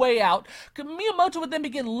on the way out. Miyamoto would then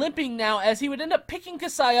begin limping now as he would end up picking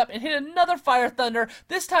Kasai up and hit another Fire Thunder,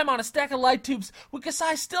 this time on a stack of light tubes, with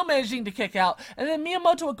Kasai still managing to kick out, and then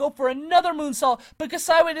Miyamoto would go for another moonsault, but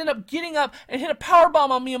Kasai would end up getting up and hit a powerbomb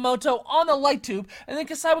on Miyamoto on the light tube, and then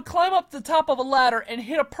Kasai would climb up the top of a ladder and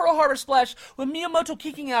hit a Pearl Harbor Splash with Miyamoto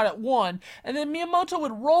kicking out at one, and then Miyamoto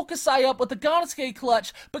would roll Kasai up with the Gannosuke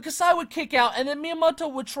clutch, but Kasai would kick out, and then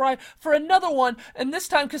Miyamoto would try for another one, and this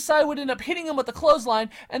time Kasai would end up hitting him with the clothesline,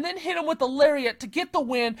 and then hit him with the lariat to get the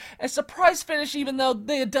win, a surprise finish even though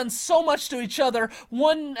they had done so much to each other,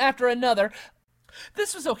 one after another.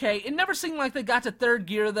 This was okay. It never seemed like they got to third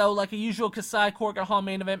gear, though, like a usual Kasai Korakuen Hall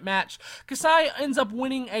main event match. Kasai ends up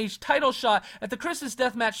winning a title shot at the Christmas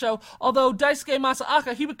Deathmatch show, although Daisuke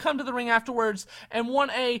Masaaka, he would come to the ring afterwards and won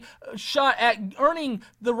a shot at earning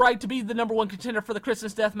the right to be the number one contender for the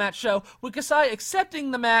Christmas Deathmatch show, with Kasai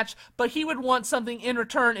accepting the match, but he would want something in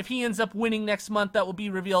return if he ends up winning next month. That will be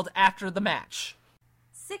revealed after the match.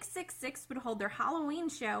 666 would hold their Halloween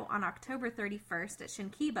show on October 31st at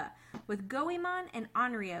Shinkiba, with Goemon and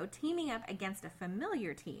Onryo teaming up against a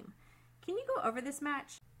familiar team. Can you go over this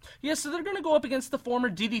match? Yeah, so they're going to go up against the former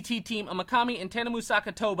DDT team Amakami and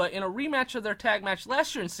Tanamusaka Toba in a rematch of their tag match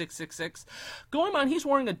last year in 666. Goemon, he's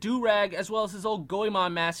wearing a do-rag as well as his old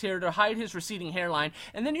Goemon mask here to hide his receding hairline.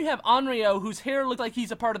 And then you have Onryo, whose hair looked like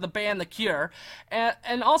he's a part of the band The Cure.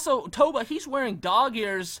 And also Toba, he's wearing dog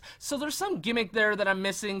ears, so there's some gimmick there that I'm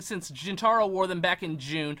missing since Jintaro wore them back in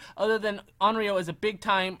June, other than Onryo is a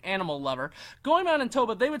big-time animal lover. Goemon and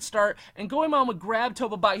Toba, they would start, and Goemon would grab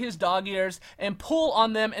Toba by his dog ears and pull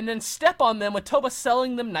on them and then step on them, with Toba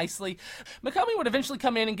selling them nicely. Mikami would eventually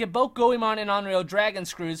come in and give both Goemon and Onryo dragon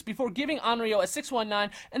screws before giving Onryo a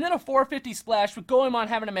 619 and then a 450 splash, with Goemon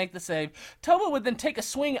having to make the save. Toba would then take a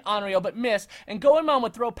swing at Onryo but miss, and Goemon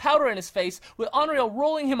would throw powder in his face, with Onryo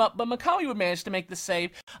rolling him up, but Mikami would manage to make the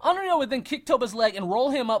save. Onryo would then kick Toba's leg and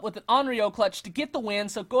roll him up with an Onryo clutch to get the win,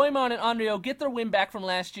 so Goemon and Onryo get their win back from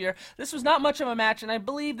last year. This was not much of a match, and I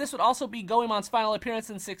believe this would also be Goemon's final appearance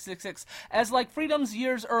in 666, as like Freedom's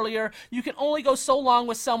years earlier, you can only go so long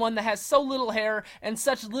with someone that has so little hair and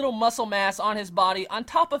such little muscle mass on his body, on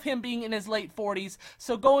top of him being in his late 40s,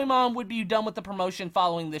 so Goemon would be done with the promotion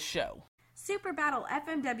following this show. Super Battle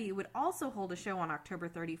FMW would also hold a show on October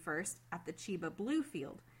 31st at the Chiba Blue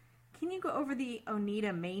Field. Can you go over the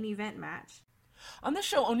Onita main event match? On this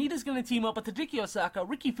show, Onita's going to team up with Hideki Osaka,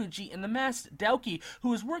 Riki Fuji, and the masked Daoki, who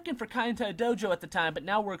was working for Kaientai Dojo at the time but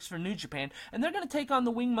now works for New Japan, and they're going to take on the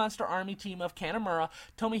Wing Monster Army team of Kanemaru,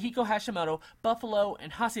 Tomohiko Hashimoto, Buffalo,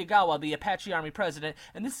 and Hasegawa, the Apache Army president,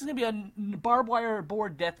 and this is going to be a barbed wire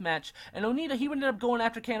board death match, and Onita, he would end up going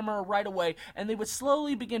after Kanemaru right away, and they would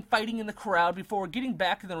slowly begin fighting in the crowd before getting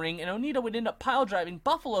back in the ring, and Onita would end up pile driving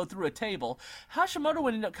Buffalo through a table. Hashimoto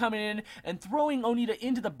would end up coming in and throwing Onita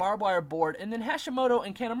into the barbed wire board, and then Hashimoto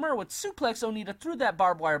and Kanemaru would suplex Onita through that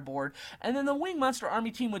barbed wire board, and then the Wing Monster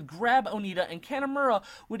Army team would grab Onita, and Kanemaru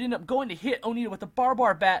would end up going to hit Onita with a barbed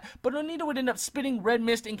wire bat, but Onita would end up spitting red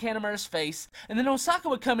mist in Kanemaru's face, and then Osaka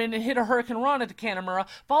would come in and hit a Hurricane Rana to Kanemaru,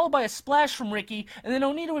 followed by a splash from Ricky, and then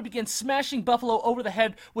Onita would begin smashing Buffalo over the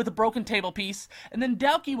head with a broken table piece, and then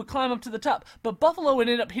Daoki would climb up to the top, but Buffalo would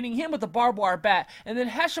end up hitting him with a barbed wire bat, and then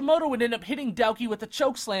Hashimoto would end up hitting Daoki with a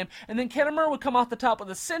choke slam, and then Kanemaru would come off the top with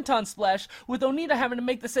a senton splash, with Onita having to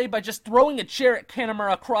make the save by just throwing a chair at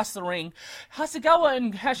Kanemaru across the ring. Hasegawa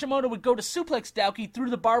and Hashimoto would go to suplex Daoki through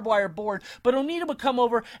the barbed wire board, but Onita would come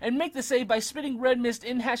over and make the save by spitting red mist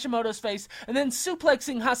in Hashimoto's face, and then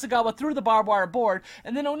suplexing Hasegawa through the barbed wire board,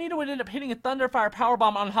 and then Onita would end up hitting a Thunderfire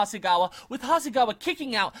powerbomb on Hasegawa, with Hasegawa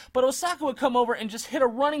kicking out, but Osaka would come over and just hit a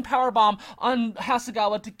running powerbomb on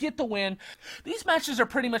Hasegawa to get the win. These matches are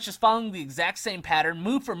pretty much just following the exact same pattern,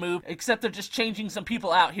 move for move, except they're just changing some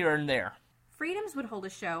people out here and there. Freedoms would hold a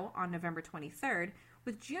show on November 23rd,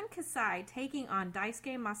 with Jun Kasai taking on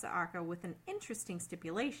Daisuke Masaoka with an interesting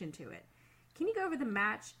stipulation to it. Can you go over the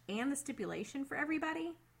match and the stipulation for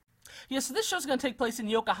everybody? Yeah, so this show's going to take place in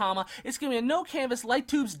Yokohama. It's going to be a no-canvas light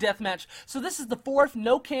tubes death match. So this is the fourth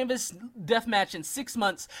no-canvas death match in 6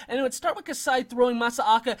 months. And it would start with Kasai throwing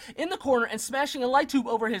Masaoka in the corner and smashing a light tube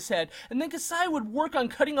over his head. And then Kasai would work on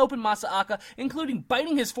cutting open Masaoka, including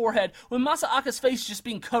biting his forehead, with Masaoka's face just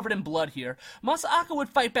being covered in blood here. Masaoka would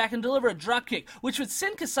fight back and deliver a dropkick, which would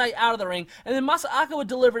send Kasai out of the ring. And then Masaoka would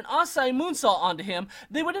deliver an Asai moonsault onto him.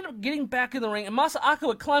 They would end up getting back in the ring, and Masaoka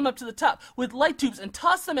would climb up to the top with light tubes and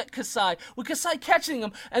toss them at Kasai, with Kasai catching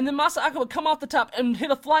him, and then Masaoka would come off the top and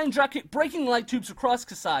hit a flying dropkick, breaking light tubes across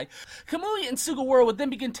Kasai. Kamui and Sugawara would then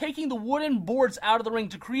begin taking the wooden boards out of the ring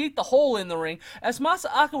to create the hole in the ring, as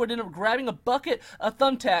Masaoka would end up grabbing a bucket of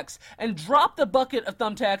thumbtacks and drop the bucket of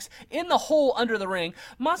thumbtacks in the hole under the ring.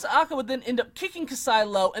 Masaoka would then end up kicking Kasai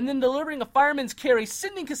low and then delivering a fireman's carry,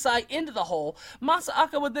 sending Kasai into the hole.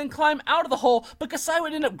 Masaoka would then climb out of the hole, but Kasai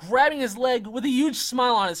would end up grabbing his leg with a huge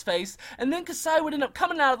smile on his face, and then Kasai would end up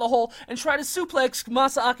coming out of the hole and try to suplex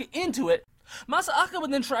Masaoka into it. Masaoka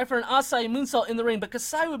would then try for an Asai moonsault in the ring, but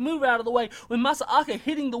Kasai would move out of the way with Masaoka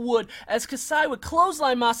hitting the wood, as Kasai would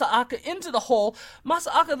clothesline Masaoka into the hole.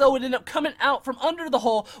 Masaoka, though, would end up coming out from under the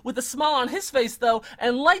hole with a smile on his face, though,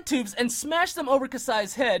 and light tubes, and smash them over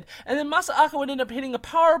Kasai's head. And then Masaoka would end up hitting a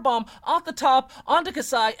power bomb off the top onto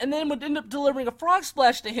Kasai, and then would end up delivering a frog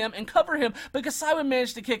splash to him and cover him, but Kasai would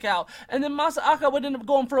manage to kick out. And then Masaoka would end up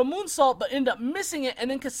going for a moonsault, but end up missing it,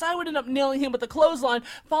 and then Kasai would end up nailing him with a clothesline,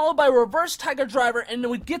 followed by a reverse Tiger Driver, and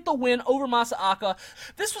would get the win over Masaoka.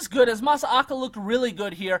 This was good, as Masaoka looked really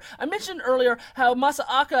good here. I mentioned earlier how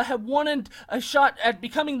Masaoka had wanted a shot at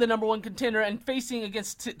becoming the #1 contender and facing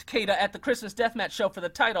against Takeda at the Christmas Deathmatch show for the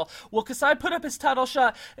title. Well, Kasai put up his title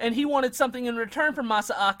shot, and he wanted something in return from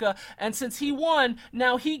Masaoka, and since he won,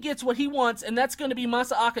 now he gets what he wants, and that's going to be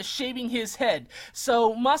Masaoka shaving his head.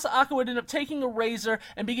 So Masaoka would end up taking a razor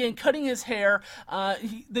and begin cutting his hair.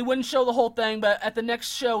 They wouldn't show the whole thing, but at the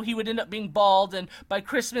next show, he would end up being bald, and by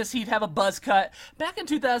Christmas he'd have a buzz cut. Back in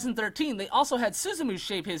 2013, they also had Suzumu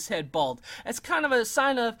shave his head bald, as kind of a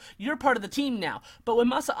sign of, you're part of the team now. But with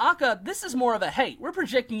Masaoka, this is more of a, hey, we're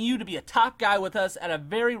projecting you to be a top guy with us at a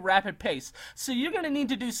very rapid pace, so you're going to need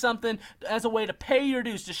to do something as a way to pay your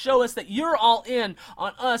dues, to show us that you're all in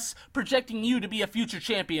on us projecting you to be a future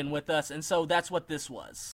champion with us, and so that's what this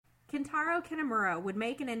was. Kentaro Kinemura would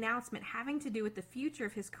make an announcement having to do with the future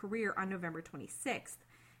of his career on November 26th.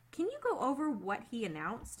 Can you go over what he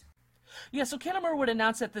announced? Yeah, so Kinemura would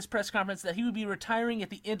announce at this press conference that he would be retiring at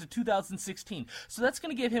the end of 2016. So that's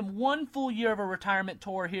going to give him 1 full year of a retirement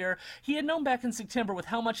tour here. He had known back in September, with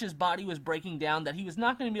how much his body was breaking down, that he was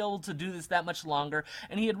not going to be able to do this that much longer,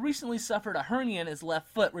 and he had recently suffered a hernia in his left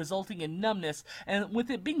foot, resulting in numbness, and with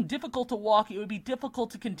it being difficult to walk, it would be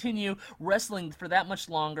difficult to continue wrestling for that much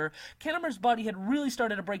longer. Kinemura's body had really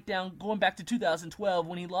started to break down going back to 2012,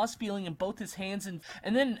 when he lost feeling in both his hands, and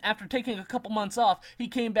then after taking a couple months off, he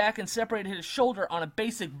came back and separated his shoulder on a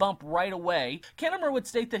basic bump right away. Kinemura would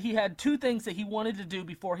state that he had 2 things that he wanted to do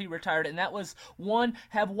before he retired, and that was, 1,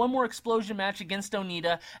 have one more explosion match against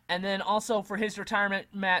Onita, and then also for his retirement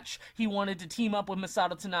match, he wanted to team up with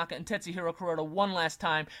Masato Tanaka and Tetsuhiro Kuroda one last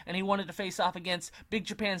time, and he wanted to face off against Big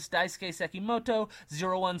Japan's Daisuke Sekimoto,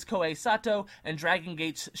 Zero One's Koei Sato, and Dragon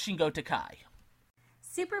Gate's Shingo Takai.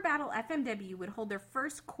 Super Battle FMW would hold their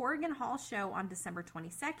first Corrigan Hall show on December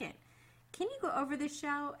 22nd. Can you go over this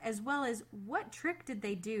show, as well as what trick did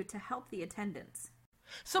they do to help the attendance?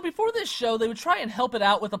 So before this show, they would try and help it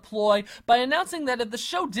out with a ploy by announcing that if the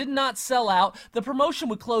show did not sell out, the promotion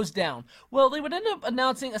would close down. Well, they would end up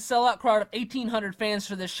announcing a sellout crowd of 1,800 fans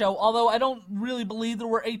for this show, although I don't really believe there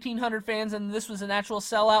were 1,800 fans and this was an actual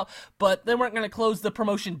sellout, but they weren't going to close the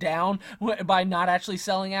promotion down by not actually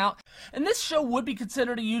selling out. And this show would be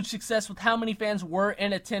considered a huge success with how many fans were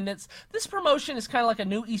in attendance. This promotion is kind of like a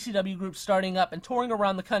new ECW group starting up and touring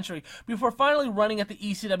around the country before finally running at the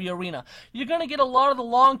ECW arena. You're going to get a lot of the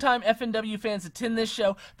longtime FNW fans attend this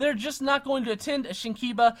show. They're just not going to attend a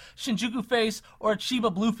Shinkiba, Shinjuku Face, or a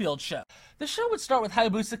Chiba Bluefield show. The show would start with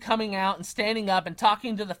Hayabusa coming out and standing up and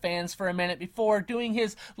talking to the fans for a minute before doing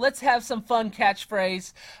his "let's have some fun"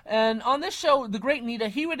 catchphrase. And on this show, the Great Nita,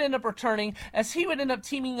 he would end up returning as he would end up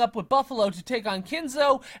teaming up with Buffalo to take on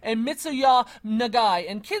Kenzo and Mitsuya Nagai.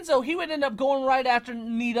 And Kenzo, he would end up going right after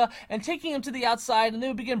Nita and taking him to the outside, and they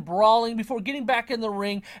would begin brawling before getting back in the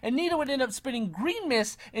ring. And Nita would end up spitting green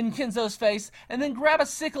mist in Kenzo's face and then grab a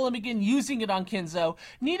sickle and begin using it on Kenzo.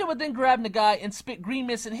 Nita would then grab Nagai and spit green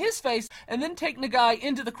mist in his face and then take Nagai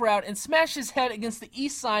into the crowd and smash his head against the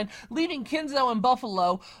east sign, leaving Kenzo and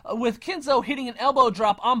Buffalo, with Kenzo hitting an elbow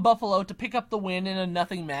drop on Buffalo to pick up the win in a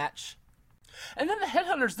nothing match. And then the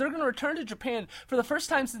Headhunters, they're going to return to Japan for the first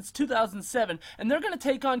time since 2007, and they're going to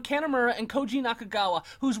take on Kanemaru and Koji Nakagawa,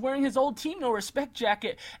 who's wearing his old Team No Respect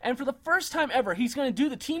jacket, and for the first time ever, he's going to do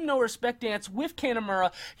the Team No Respect dance with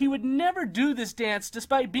Kanemaru. He would never do this dance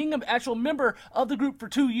despite being an actual member of the group for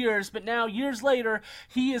 2 years, but now, years later,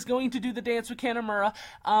 he is going to do the dance with Kanemaru.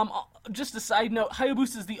 Just a side note,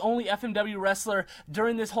 Hayabusa is the only FMW wrestler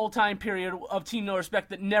during this whole time period of Team No Respect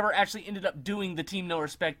that never actually ended up doing the Team No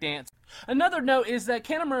Respect dance. Another note is that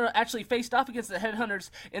Kanemaru actually faced off against the Headhunters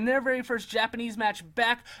in their very first Japanese match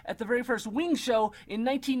back at the very first Wing Show in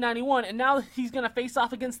 1991, and now he's going to face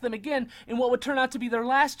off against them again in what would turn out to be their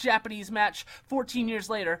last Japanese match 14 years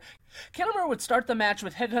later. Kanemaru would start the match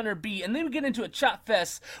with Headhunter B, and they would get into a chop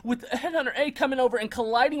fest with Headhunter A coming over and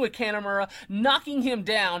colliding with Kanemaru, knocking him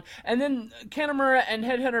down, and then Kanemaru and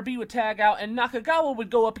Headhunter B would tag out, and Nakagawa would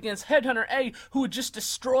go up against Headhunter A, who would just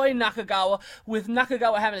destroy Nakagawa, with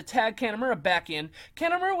Nakagawa having to tag Kanemaru back in.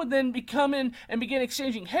 Kanemaru would then come in and begin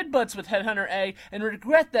exchanging headbutts with Headhunter A, and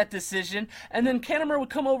regret that decision, and then Kanemaru would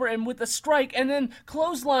come over and with a strike, and then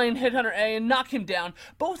clothesline Headhunter A and knock him down.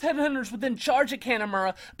 Both Headhunters would then charge at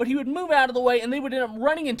Kanemaru, but he would move out of the way and they would end up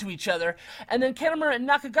running into each other, and then Kanemaru and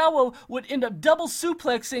Nakagawa would end up double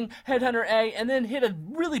suplexing Headhunter A and then hit a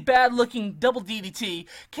really bad looking double DDT.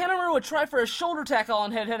 Kanemaru would try for a shoulder tackle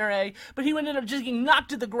on Headhunter A, but he would end up just getting knocked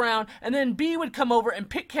to the ground, and then B would come over and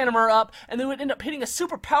pick Kanemaru up, and they would end up hitting a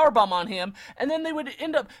super powerbomb on him, and then they would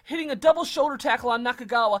end up hitting a double shoulder tackle on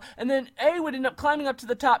Nakagawa, and then A would end up climbing up to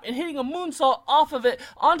the top and hitting a moonsault off of it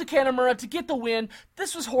onto Kanemaru to get the win.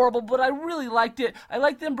 This was horrible, but I really liked it. I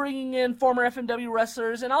liked them bringing in former FMW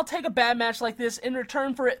wrestlers, and I'll take a bad match like this in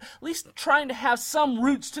return for at least trying to have some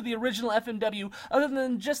roots to the original FMW, other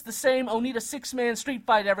than just the same Onita 6-man street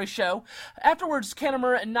fight every show. Afterwards,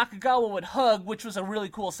 Kanemaru and Nakagawa would hug, which was a really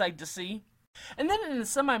cool sight to see. And then in the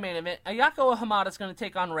semi-main event, Ayako Hamada is going to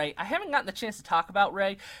take on Rei. I haven't gotten the chance to talk about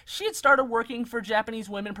Rei. She had started working for Japanese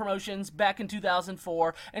women promotions back in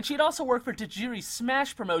 2004, and she had also worked for Tajiri's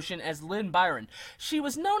Smash promotion as Lynn Byron. She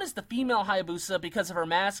was known as the female Hayabusa because of her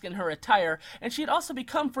mask and her attire, and she had also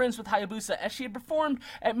become friends with Hayabusa as she had performed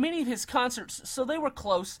at many of his concerts, so they were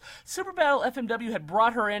close. Super Battle FMW had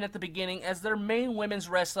brought her in at the beginning as their main women's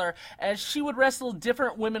wrestler, as she would wrestle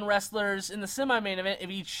different women wrestlers in the semi-main event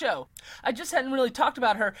of each show. I just hadn't really talked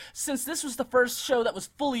about her since this was the first show that was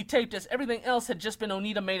fully taped, as everything else had just been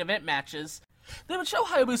Onita main event matches. They would show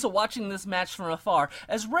Hayabusa watching this match from afar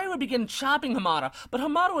as Rei would begin chopping Hamada, but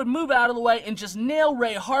Hamada would move out of the way and just nail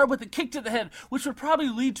Rei hard with a kick to the head, which would probably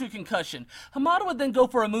lead to a concussion. Hamada would then go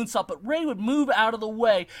for a moonsault, but Rei would move out of the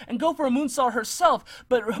way and go for a moonsault herself,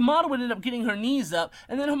 but Hamada would end up getting her knees up,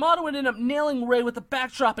 and then Hamada would end up nailing Rei with a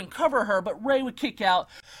backdrop and cover her, but Rei would kick out.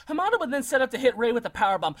 Hamada would then set up to hit Rei with a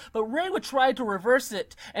powerbomb, but Rei would try to reverse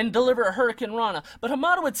it and deliver a Hurricane Rana, but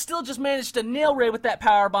Hamada would still just manage to nail Rei with that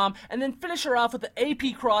powerbomb and then finish her off with the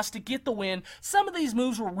AP cross to get the win. Some of these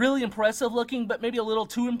moves were really impressive looking, but maybe a little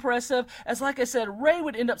too impressive, as like I said, Rei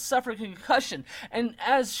would end up suffering a concussion, and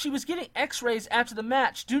as she was getting x-rays after the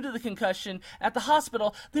match due to the concussion at the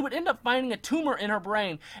hospital, they would end up finding a tumor in her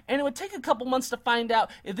brain, and it would take a couple months to find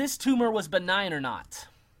out if this tumor was benign or not.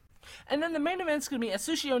 And then the main event's going to be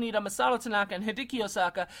Atsushi Onita, Masato Tanaka, and Hideki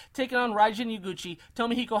Osaka taking on Raijin Yaguchi,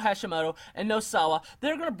 Tomohiko Hashimoto, and Nosawa.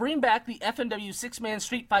 They're going to bring back the FMW six-man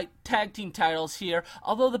Street Fight Tag Team titles here,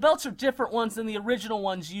 although the belts are different ones than the original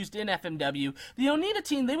ones used in FMW. The Onita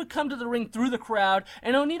team, they would come to the ring through the crowd,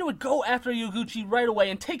 and Onita would go after Yaguchi right away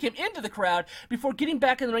and take him into the crowd before getting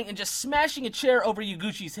back in the ring and just smashing a chair over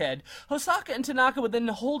Yaguchi's head. Osaka and Tanaka would then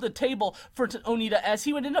hold a table for Onita as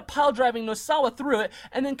he would end up pile-driving Nosawa through it,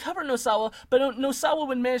 and then cover Nosawa, but Nosawa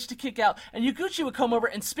would manage to kick out, and Yaguchi would come over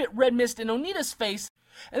and spit red mist in Onita's face.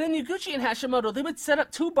 And then Yaguchi and Hashimoto, they would set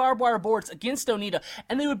up two barbed wire boards against Onita,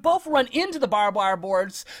 and they would both run into the barbed wire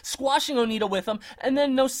boards, squashing Onita with them, and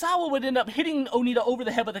then Nosawa would end up hitting Onita over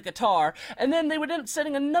the head with a guitar, and then they would end up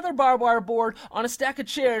setting another barbed wire board on a stack of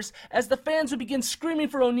chairs as the fans would begin screaming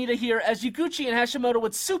for Onita here as Yaguchi and Hashimoto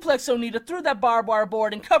would suplex Onita through that barbed wire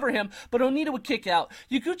board and cover him, but Onita would kick out.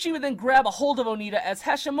 Yaguchi would then grab a hold of Onita as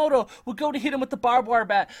Hashimoto would go to hit him with the barbed wire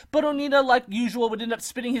bat, but Onita, like usual, would end up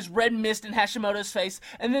spitting his red mist in Hashimoto's face,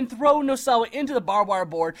 and then throw Nosawa into the barbed wire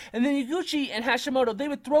board, and then Yaguchi and Hashimoto, they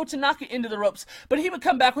would throw Tanaka into the ropes, but he would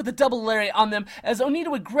come back with a double lariat on them as Onita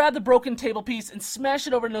would grab the broken table piece and smash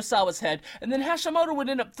it over Nosawa's head, and then Hashimoto would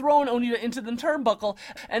end up throwing Onita into the turnbuckle,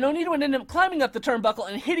 and Onita would end up climbing up the turnbuckle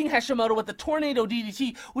and hitting Hashimoto with the Tornado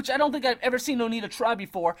DDT, which I don't think I've ever seen Onita try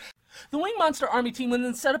before. The Wing Monster Army team would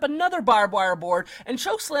then set up another barbed wire board and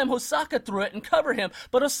chokeslam Osaka through it and cover him,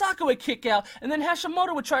 but Osaka would kick out, and then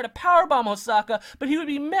Hashimoto would try to powerbomb Osaka, but he would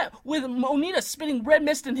be met with Onita spitting red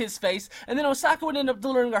mist in his face, and then Osaka would end up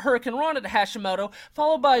delivering a Hurricane Rana to Hashimoto,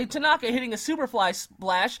 followed by Tanaka hitting a Superfly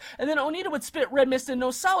Splash, and then Onita would spit red mist in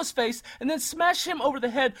Nosawa's face, and then smash him over the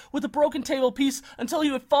head with a broken table piece until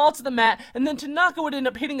he would fall to the mat, and then Tanaka would end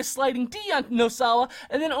up hitting a sliding D on Nosawa,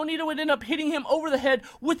 and then Onita would end up hitting him over the head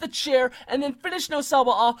with the chair, and then finish Nosawa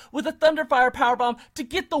off with a Thunderfire Powerbomb to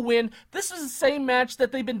get the win. This was the same match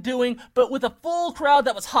that they've been doing, but with a full crowd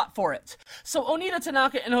that was hot for it. So Onita,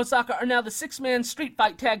 Tanaka, and Osaka are now the six-man Street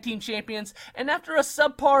Fight Tag Team Champions, and after a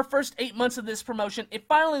subpar first 8 months of this promotion, it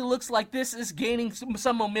finally looks like this is gaining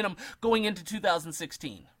some momentum going into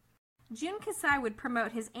 2016. Jun Kasai would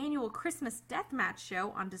promote his annual Christmas Deathmatch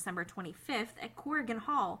show on December 25th at Corrigan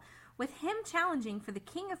Hall, with him challenging for the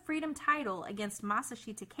King of Freedom title against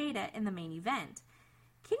Masashi Takeda in the main event.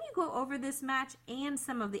 Can you go over this match and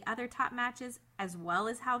some of the other top matches, as well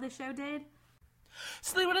as how the show did?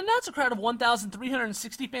 So they would announce a crowd of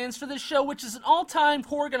 1,360 fans for this show, which is an all-time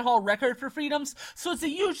Corrigan Hall record for Freedoms, so it's a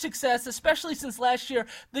huge success, especially since last year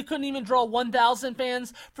they couldn't even draw 1,000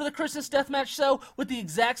 fans for the Christmas Deathmatch show with the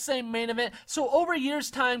exact same main event. So over a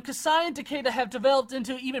year's time, Kasai and Takeda have developed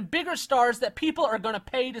into even bigger stars that people are going to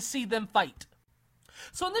pay to see them fight.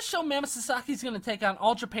 So in this show, Mammoth Sasaki is going to take on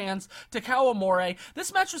All Japan's Takao Omori.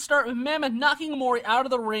 This match would start with Mammoth knocking Omori out of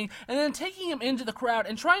the ring and then taking him into the crowd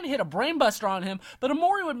and trying to hit a brainbuster on him, but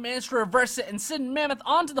Omori would manage to reverse it and send Mammoth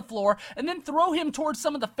onto the floor and then throw him towards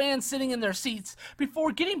some of the fans sitting in their seats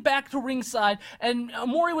before getting back to ringside, and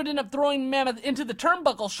Omori would end up throwing Mammoth into the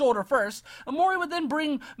turnbuckle shoulder first. Omori would then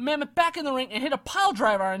bring Mammoth back in the ring and hit a pile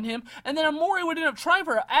driver on him, and then Omori would end up trying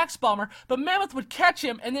for an axe bomber, but Mammoth would catch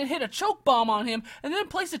him and then hit a choke bomb on him, and then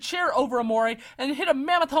place a chair over Omori and hit a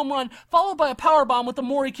Mammoth home run, followed by a power bomb with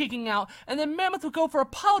Omori kicking out, and then Mammoth would go for a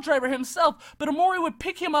pile driver himself, but Omori would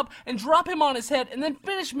pick him up and drop him on his head and then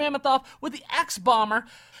finish Mammoth off with the axe bomber.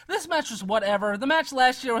 This match was whatever. The match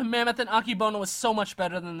last year with Mammoth and Akebono was so much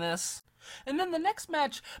better than this. And then the next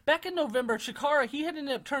match, back in November, Chikara, he had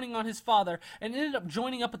ended up turning on his father and ended up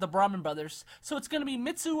joining up with the Brahman Brothers. So it's going to be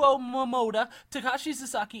Mitsuo Momoda, Takashi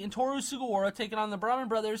Sasaki, and Toru Sugawara taking on the Brahman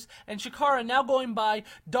Brothers, and Chikara now going by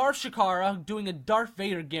Darth Chikara, doing a Darth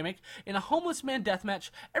Vader gimmick in a homeless man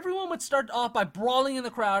deathmatch. Everyone would start off by brawling in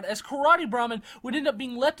the crowd as Karate Brahman would end up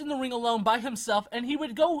being left in the ring alone by himself, and he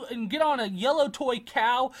would go and get on a yellow toy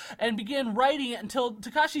cow and begin riding it until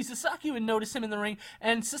Takashi Sasaki would notice him in the ring,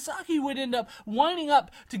 and Sasaki would end up winding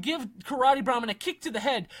up to give Karate Brahman a kick to the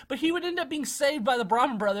head, but he would end up being saved by the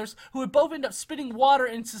Brahman Brothers, who would both end up spitting water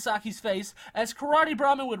in Sasaki's face as Karate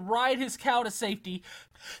Brahman would ride his cow to safety.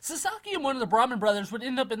 Sasaki and one of the Brahman Brothers would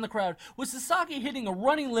end up in the crowd, with Sasaki hitting a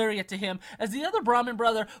running lariat to him, as the other Brahman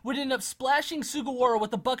Brother would end up splashing Sugawara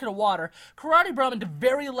with a bucket of water. Karate Brahman, to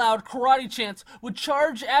very loud karate chants, would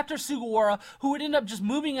charge after Sugawara, who would end up just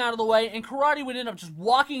moving out of the way, and Karate would end up just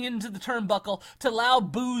walking into the turnbuckle to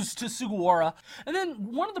loud boos to Sugawara. And then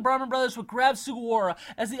one of the Brahman Brothers would grab Sugawara,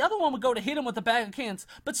 as the other one would go to hit him with a bag of cans,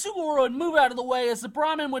 but Sugawara would move out of the way as the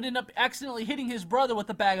Brahman would end up accidentally hitting his brother with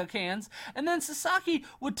the bag of cans, and then Sasaki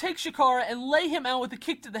would take Chikara and lay him out with a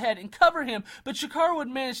kick to the head and cover him, but Chikara would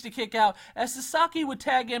manage to kick out as Sasaki would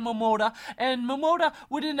tag in Momota, and Momota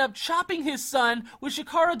would end up chopping his son, with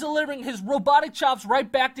Chikara delivering his robotic chops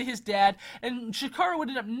right back to his dad, and Chikara would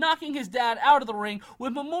end up knocking his dad out of the ring,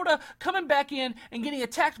 with Momota coming back in and getting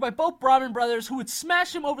attacked by both Brahman brothers, who would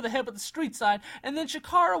smash him over the head with the street sign, and then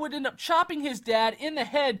Chikara would end up chopping his dad in the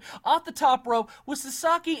head off the top rope, with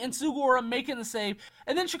Sasaki and Sugawara making the save,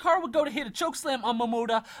 and then Chikara would go to hit a chokeslam on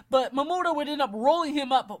Momota, but Momota would end up rolling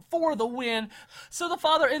him up for the win, so the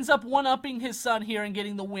father ends up one-upping his son here and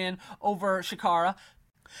getting the win over Chikara.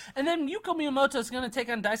 And then Yuko Miyamoto is going to take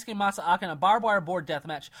on Daisuke Masaaka in a barbed wire board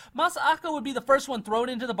deathmatch. Masaaka would be the first one thrown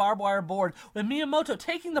into the barbed wire board, with Miyamoto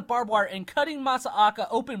taking the barbed wire and cutting Masaaka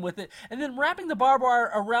open with it, and then wrapping the barbed wire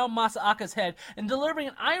around Masaaka's head and delivering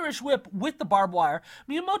an Irish whip with the barbed wire.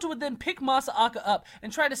 Miyamoto would then pick Masaaka up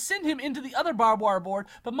and try to send him into the other barbed wire board,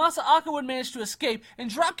 but Masaaka would manage to escape and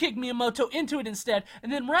dropkick Miyamoto into it instead,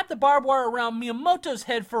 and then wrap the barbed wire around Miyamoto's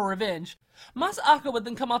head for revenge. Masaaka would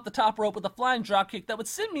then come off the top rope with a flying dropkick that would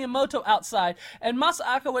send Miyamoto outside, and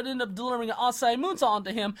Masaaka would end up delivering an outside moonsault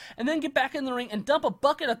onto him, and then get back in the ring and dump a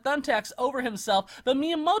bucket of thumbtacks over himself, but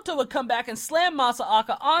Miyamoto would come back and slam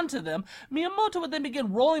Masaaka onto them. Miyamoto would then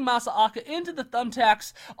begin rolling Masaaka into the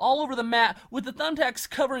thumbtacks all over the mat, with the thumbtacks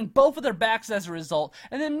covering both of their backs as a result,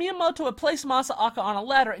 and then Miyamoto would place Masaaka on a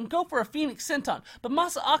ladder and go for a Phoenix Senton, but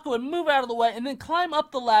Masaaka would move out of the way and then climb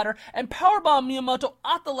up the ladder and powerbomb Miyamoto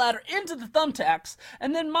off the ladder into the thumbtacks,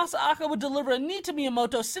 and then Masaaka would deliver a knee to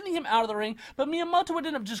Miyamoto, sending him out of the ring, but Miyamoto would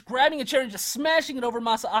end up just grabbing a chair and just smashing it over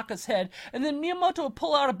Masaaka's head, and then Miyamoto would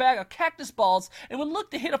pull out a bag of cactus balls and would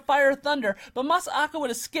look to hit a Fire Thunder, but Masaaka would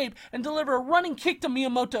escape and deliver a running kick to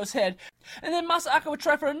Miyamoto's head, and then Masaaka would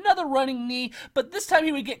try for another running knee, but this time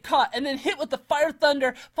he would get caught and then hit with the Fire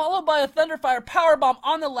Thunder, followed by a Thunderfire powerbomb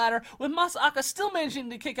on the ladder, with Masaaka still managing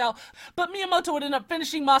to kick out, but Miyamoto would end up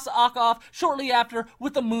finishing Masaaka off shortly after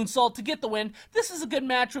with a moonsault to get the win. This is a good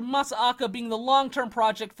match, with Masaaka being the long-term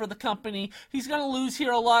project for the company. He's going to lose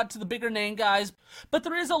here a lot to the bigger name guys, but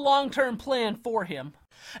there is a long-term plan for him.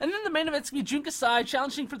 And then the main event's going to be Jun Kasai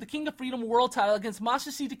challenging for the King of Freedom World title against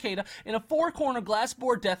Masashi Takeda in a 4-corner glass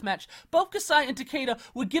board death match. Both Kasai and Takeda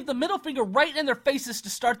would give the middle finger right in their faces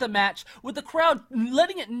to start the match, with the crowd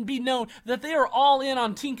letting it be known that they are all in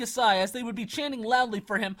on Team Kasai, as they would be chanting loudly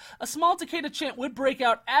for him. A small Takeda chant would break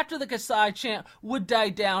out after the Kasai chant would die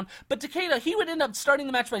down, but Takeda, he would end up starting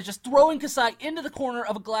the match by just throwing Kasai into the corner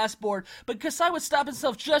of a glass board, but Kasai would stop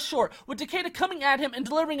himself just short, with Takeda coming at him and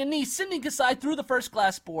delivering a knee, sending Kasai through the first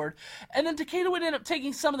glass board, and then Takeda would end up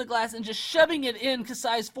taking some of the glass and just shoving it in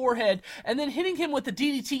Kasai's forehead, and then hitting him with the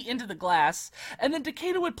DDT into the glass, and then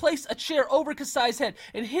Takeda would place a chair over Kasai's head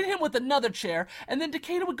and hit him with another chair, and then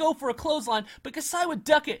Takeda would go for a clothesline, but Kasai would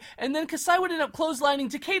duck it, and then Kasai would end up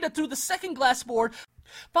clotheslining Takeda through the second glass board,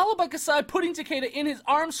 followed by Kasai putting Takeda in his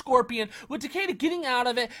arm scorpion, with Takeda getting out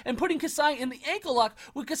of it and putting Kasai in the ankle lock,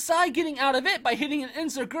 with Kasai getting out of it by hitting an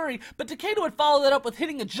enziguri, but Takeda would follow that up with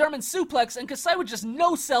hitting a German suplex, and Kasai would just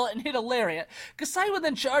no-sell it and hit a lariat. Kasai would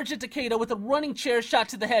then charge at Takeda with a running chair shot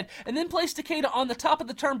to the head, and then place Takeda on the top of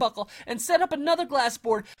the turnbuckle and set up another glass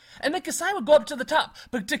board, and then Kasai would go up to the top,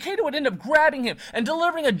 but Takeda would end up grabbing him and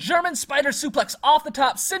delivering a German spider suplex off the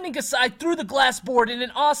top, sending Kasai through the glass board in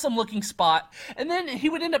an awesome-looking spot, and then he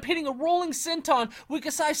would end up hitting a rolling senton, with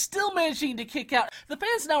Kasai still managing to kick out. The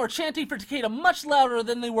fans now are chanting for Takeda much louder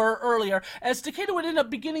than they were earlier, as Takeda would end up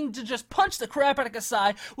beginning to just punch the crap out of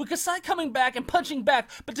Kasai, with Kasai coming back and punching back,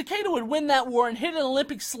 but Takeda would win that war and hit an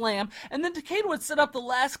Olympic slam, and then Takeda would set up the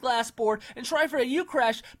last glass board and try for a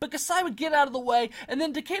U-crash, but Kasai would get out of the way, and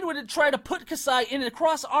then Takeda would try to put Kasai in a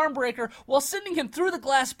cross arm breaker while sending him through the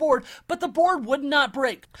glass board, but the board would not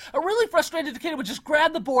break. A really frustrated Takeda would just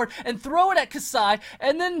grab the board and throw it at Kasai,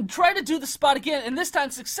 and then try to do the spot again, and this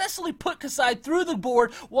time successfully put Kasai through the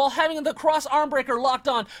board while having the cross arm breaker locked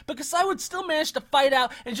on, but Kasai would still manage to fight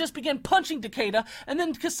out and just begin punching Takeda, and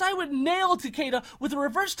then Kasai would nail Takeda with a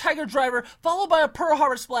reverse Tiger Driver followed by a Pearl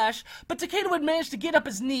Harbor Splash, but Takeda would manage to get up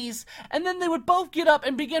his knees, and then they would both get up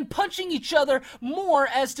and begin punching each other more,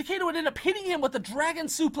 as Takeda would end up hitting him with a Dragon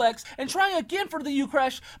Suplex and trying again for the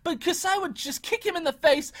U-crash, but Kasai would just kick him in the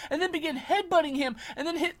face and then begin headbutting him, and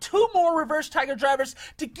then hit 2 more reverse Tiger Drivers Survivors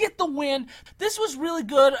to get the win. This was really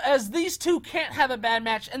good, as these two can't have a bad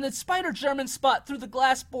match, and the Spider German spot through the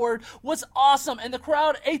glass board was awesome, and the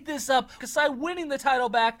crowd ate this up, Kasai winning the title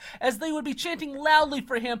back as they would be chanting loudly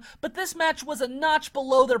for him. But this match was a notch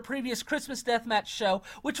below their previous Christmas Deathmatch show,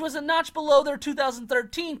 which was a notch below their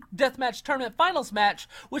 2013 Deathmatch Tournament Finals match,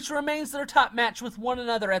 which remains their top match with one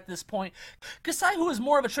another at this point. Kasai, who was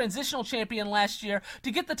more of a transitional champion last year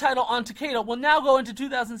to get the title on Takeda, will now go into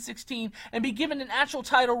 2016 and be given an actual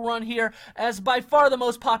title run here as by far the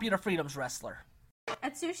most popular Freedoms wrestler.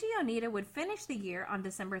 Atsushi Onita would finish the year on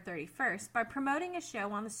December 31st by promoting a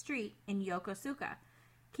show on the street in Yokosuka.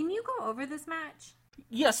 Can you go over this match?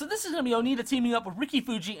 Yeah, so this is going to be Onita teaming up with Riki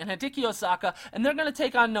Fuji and Hideki Osaka, and they're going to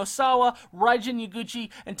take on Nosawa, Raijin Yaguchi,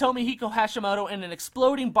 and Tomohiko Hashimoto in an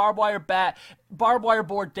exploding barbed wire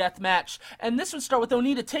board death match. And this would start with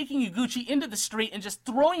Onita taking Yaguchi into the street and just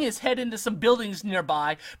throwing his head into some buildings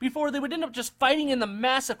nearby before they would end up just fighting in the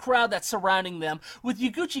massive crowd that's surrounding them, with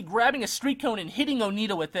Yaguchi grabbing a street cone and hitting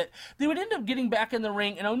Onita with it. They would end up getting back in the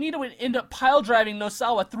ring, and Onita would end up pile driving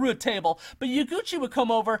Nosawa through a table, but Yaguchi would come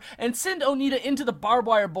over and send Onita into the barbed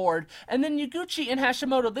wire board, and then Yaguchi and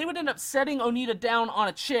Hashimoto, they would end up setting Onita down on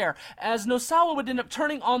a chair, as Nosawa would end up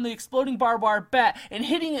turning on the exploding barbed wire bat and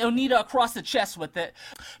hitting Onita across the chest with it.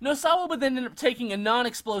 Nosawa would then end up taking a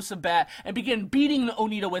non-explosive bat and begin beating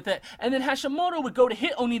Onita with it, and then Hashimoto would go to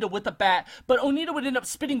hit Onita with the bat, but Onita would end up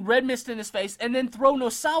spitting red mist in his face and then throw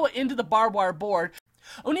Nosawa into the barbed wire board.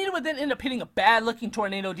 Onita would then end up hitting a bad-looking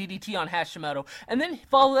tornado DDT on Hashimoto, and then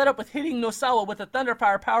follow that up with hitting Nosawa with a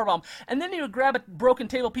Thunderfire Powerbomb, and then he would grab a broken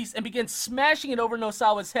table piece and begin smashing it over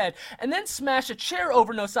Nosawa's head, and then smash a chair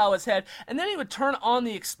over Nosawa's head, and then he would turn on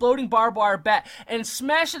the exploding barbed wire bat and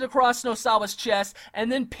smash it across Nosawa's chest,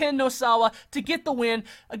 and then pin Nosawa to get the win.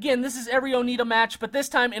 Again, this is every Onita match, but this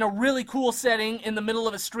time in a really cool setting in the middle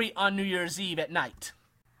of a street on New Year's Eve at night.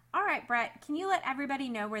 All right, Brett, can you let everybody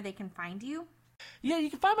know where they can find you? Yeah, you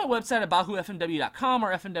can find my website at bahufmw.com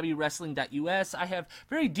or fmwwrestling.us. I have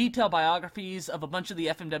very detailed biographies of a bunch of the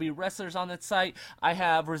FMW wrestlers on that site. I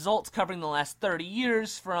have results covering the last 30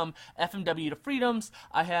 years from FMW to Freedoms.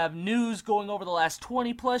 I have news going over the last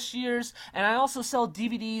 20 plus years, and I also sell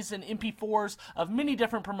DVDs and MP4s of many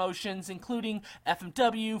different promotions, including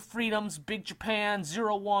FMW, Freedoms, Big Japan,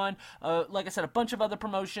 01, like I said, a bunch of other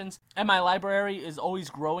promotions, and my library is always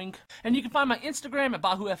growing. And you can find my Instagram at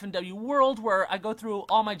BahuFMW World, where I go through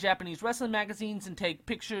all my Japanese wrestling magazines and take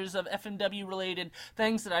pictures of FMW related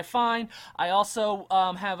things that I find. I also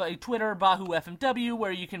have a Twitter, BahuFMW,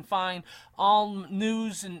 where you can find all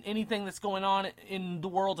news and anything that's going on in the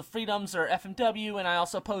world of Freedoms or FMW, and I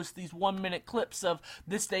also post these 1-minute clips of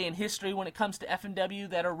this day in history when it comes to FMW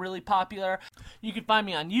that are really popular. You can find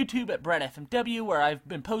me on YouTube at BrettFMW, where I've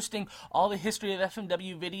been posting all the history of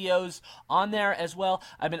FMW videos on there as well.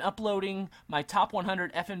 I've been uploading my top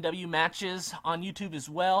 100 FMW matches on YouTube as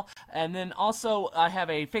well. And then also I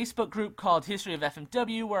have a Facebook group called History of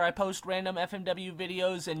FMW, where I post random FMW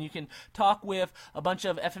videos, and you can talk with a bunch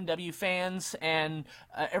of FMW fans, and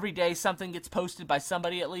every day something gets posted by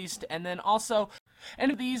somebody at least. And then also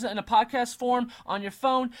any of these in a podcast form on your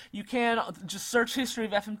phone, you can just search History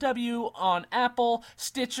of FMW on Apple,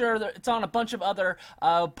 Stitcher. It's on a bunch of other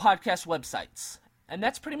podcast websites. And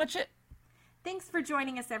that's pretty much it. Thanks for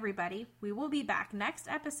joining us, everybody. We will be back next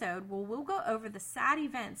episode where we'll go over the sad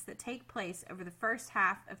events that take place over the first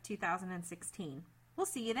half of 2016. We'll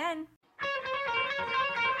see you then.